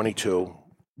 2022.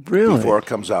 Really? Before it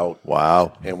comes out.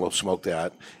 Wow. And we'll smoke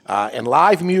that. And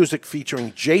live music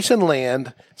featuring Jason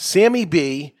Land, Sammy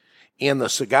B, and the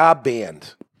Cigar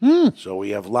Band. So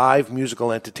we have live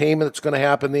musical entertainment that's going to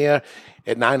happen there.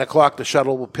 At 9 o'clock, the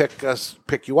shuttle will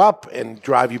pick you up and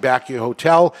drive you back to your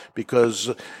hotel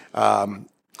because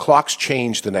clocks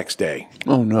change the next day.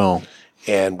 Oh, no.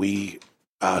 And we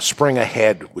spring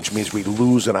ahead, which means we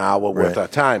lose an hour worth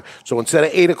of time. So instead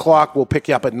of 8 o'clock, we'll pick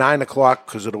you up at 9 o'clock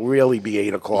because it'll really be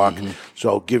 8 o'clock.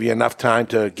 So give you enough time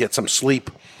to get some sleep.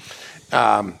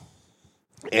 And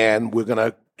we're going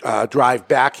to drive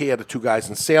back here to Two Guys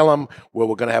in Salem, where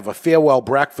we're going to have a farewell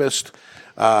breakfast.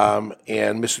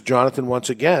 And Mr. Jonathan,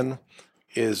 once again,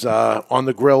 is on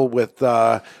the grill with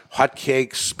hot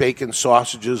cakes, bacon,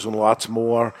 sausages, and lots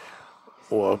more.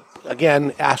 Or,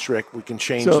 again, asterisk, we can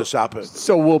change this up.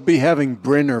 So we'll be having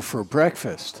Brinner for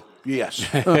breakfast. Yes.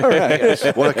 All right.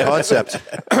 Yes. What a concept.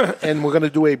 And we're going to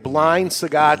do a blind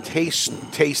cigar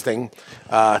tasting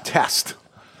test.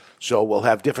 So we'll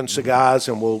have different cigars,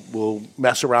 and we'll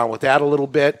mess around with that a little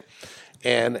bit.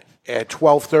 And at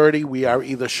 12:30, we are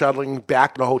either shuttling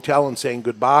back to the hotel and saying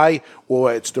goodbye,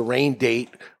 or it's the rain date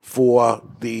for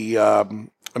the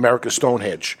America's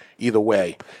Stonehenge. Either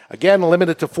way. Again,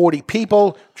 limited to 40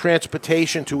 people,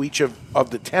 transportation to each of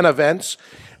the 10 events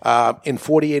in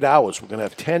 48 hours. We're going to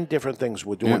have 10 different things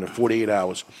we're doing in 48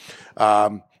 hours.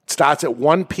 It starts at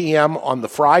 1 p.m. on the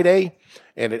Friday,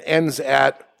 and it ends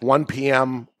at 1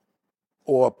 p.m.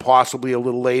 or possibly a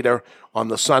little later on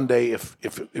the Sunday if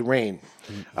it rains.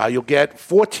 You'll get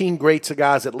 14 great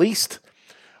cigars at least,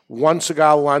 1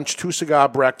 cigar lunch, 2 cigar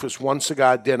breakfast, 1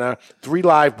 cigar dinner, 3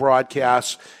 live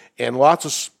broadcasts, and lots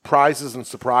of prizes and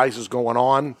surprises going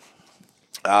on.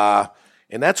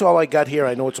 And that's all I got here.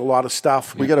 I know it's a lot of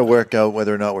stuff. We got to work out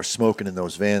whether or not we're smoking in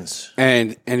those vans.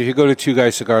 And if you go to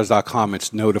twoguyscigars.com,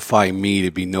 it's notify me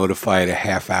to be notified a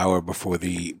half hour before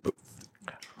they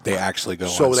actually go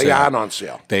on sale. So they aren't on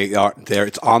sale. They are there.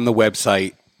 It's on the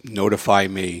website. Notify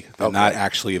me. They're not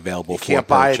actually available for purchase. You can't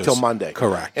buy it till Monday.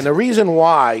 Correct. And the reason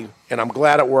why, and I'm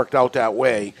glad it worked out that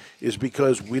way, is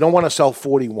because we don't want to sell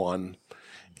 41,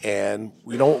 and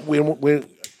you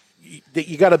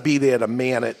got to be there to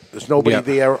man it. There's nobody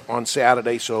there on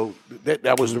Saturday, so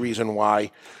that was the reason why.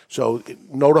 So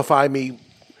notify me.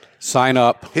 Sign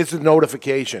up. Here's the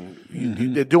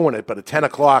notification. They're doing it, but at 10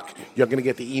 o'clock, you're going to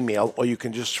get the email, or you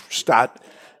can just start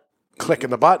clicking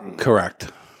the button.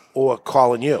 Correct. Or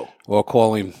calling you. Or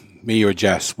calling me or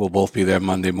Jess. We'll both be there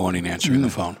Monday morning answering the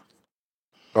phone.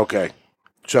 Okay.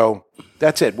 So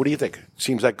that's it. What do you think?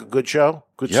 Seems like a good show?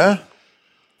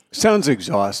 Sounds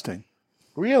exhausting.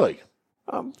 Really?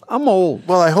 I'm old.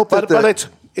 Well, I hope but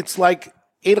it's like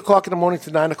 8 o'clock in the morning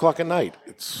to 9 o'clock at night.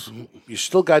 You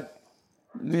still got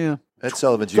Ed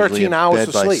Sullivan's 13 usually in hours bed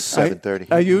to by sleep.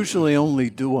 7:30. I usually only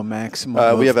do a maximum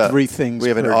of we have 3 things. We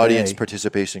have an per audience day.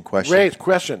 participation question. Ray,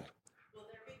 question.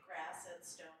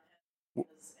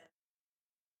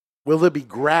 Will there be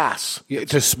grass?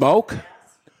 To smoke?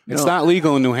 It's not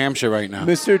legal in New Hampshire right now.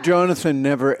 Mr. Jonathan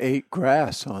never ate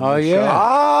grass on the yeah.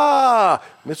 Ah,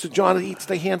 Mr. Jonathan eats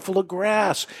the handful of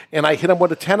grass, and I hit him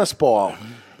with a tennis ball.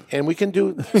 And we can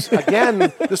do,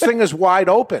 again, this thing is wide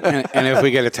open. And if we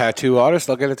get a tattoo artist,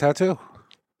 they'll get a tattoo.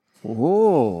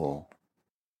 Whoa.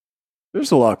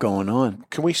 There's a lot going on.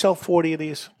 Can we sell 40 of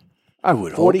these? I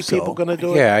would 40 hope so. people going to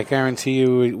do it? Yeah, I guarantee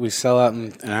you we sell out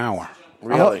in an hour.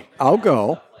 Really? I'll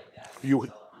go.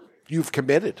 You've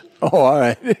committed. Oh, all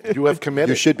right. You have committed.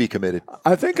 You should be committed.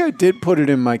 I think I did put it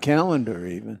in my calendar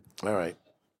even. All right.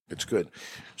 It's good.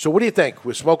 So what do you think?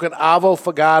 We're smoking Avo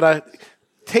Fagata.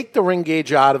 Take the ring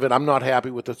gauge out of it. I'm not happy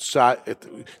with the size.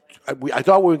 I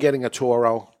thought we were getting a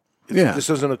Toro. Yeah. This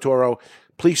isn't a Toro.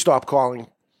 Please stop calling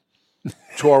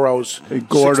Toros.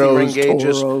 Gordos, 60 ring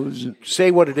gauges. Toros.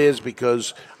 Say what it is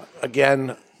because,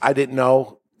 again, I didn't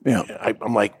know. Yeah.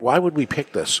 I'm like, why would we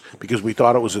pick this? Because we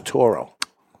thought it was a Toro.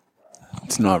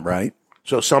 It's not right.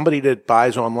 So somebody that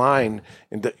buys online,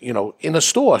 and in a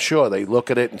store, sure, they look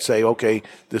at it and say, okay,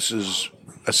 this is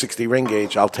a 60 ring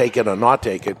gauge. I'll take it or not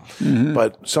take it. Mm-hmm.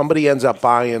 But somebody ends up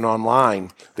buying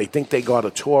online. They think they got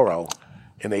a Toro,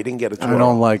 and they didn't get a Toro. I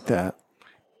don't like that.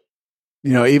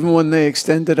 Even when they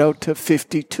extend it out to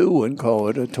 52 and call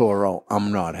it a Toro,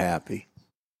 I'm not happy.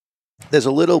 There's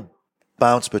a little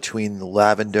bounce between the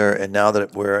lavender and now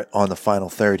that we're on the final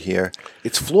third here.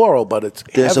 It's floral, but it's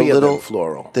heavier than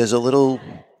floral. There's a little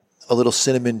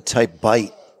cinnamon type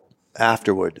bite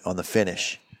afterward on the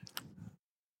finish.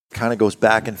 Kind of goes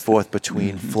back and forth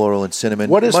between floral and cinnamon.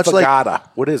 What is Fagata?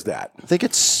 What is that? I think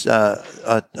it's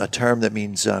a term that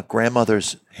means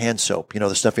grandmother's hand soap.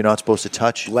 The stuff you're not supposed to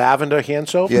touch. Lavender hand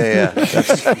soap? Yeah.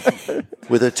 That's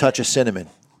with a touch of cinnamon.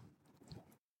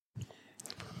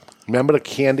 Remember the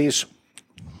candies?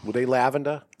 Were they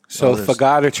lavender? So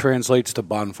Fagata translates to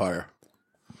bonfire.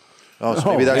 Oh,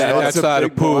 so maybe that's not a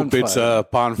big poop. bonfire. It's a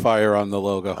bonfire on the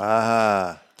logo.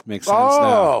 Ah. Makes sense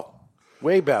now.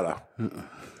 Way better.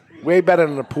 Way better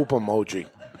than a poop emoji.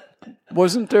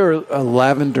 Wasn't there a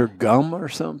lavender gum or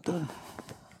something?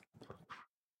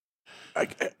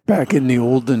 Back in the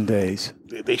olden days.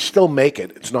 They still make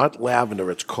it. It's not lavender.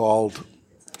 It's called,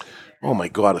 oh my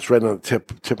God, it's right on the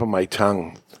tip of my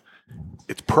tongue.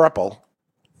 It's purple.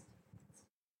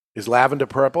 Is lavender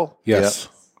purple? Yes.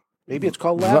 Maybe it's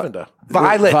called lavender.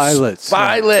 Violets. Violets.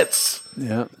 Violets.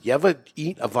 Yeah. You ever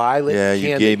eat a violet Yeah, candy?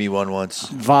 you gave me one once.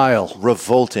 Vile.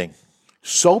 Revolting.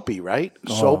 Soapy, right?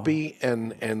 Oh. Soapy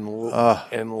and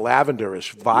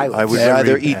lavenderish. Violet. I would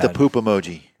rather eat the poop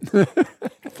emoji.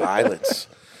 Violets.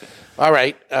 All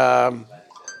right.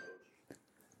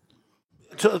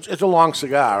 It's a long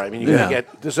cigar. I mean, you're gonna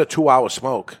get this is a 2-hour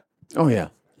smoke. Oh, yeah.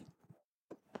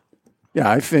 Yeah,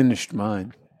 I finished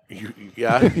mine.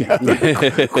 Yeah?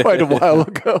 Quite a while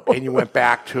ago. And you went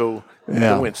back to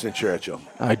the Winston Churchill.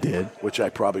 I did. Which I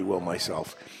probably will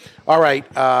myself. All right.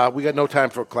 We got no time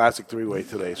for a classic three-way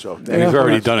today. So We've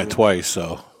already done it twice,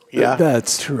 so. Yeah.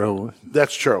 That's true.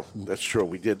 That's true. That's true.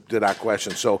 We did our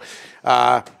question. So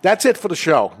that's it for the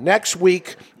show. Next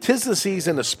week, 'tis the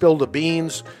season to spill the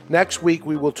beans. Next week,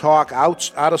 we will talk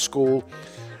out of school.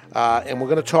 And we're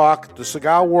going to talk the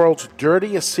cigar world's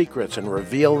dirtiest secrets and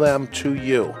reveal them to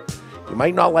you. You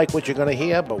might not like what you're going to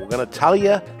hear, but we're going to tell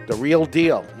you the real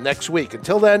deal next week.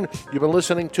 Until then, you've been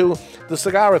listening to The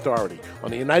Cigar Authority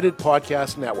on the United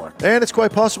Podcast Network. And it's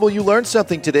quite possible you learned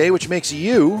something today, which makes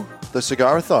you the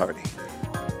Cigar Authority.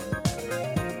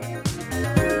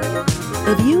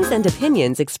 The views and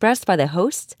opinions expressed by the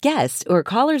hosts, guests, or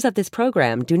callers of this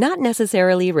program do not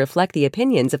necessarily reflect the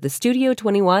opinions of the Studio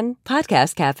 21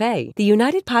 Podcast Cafe, the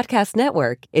United Podcast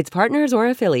Network, its partners, or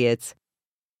affiliates.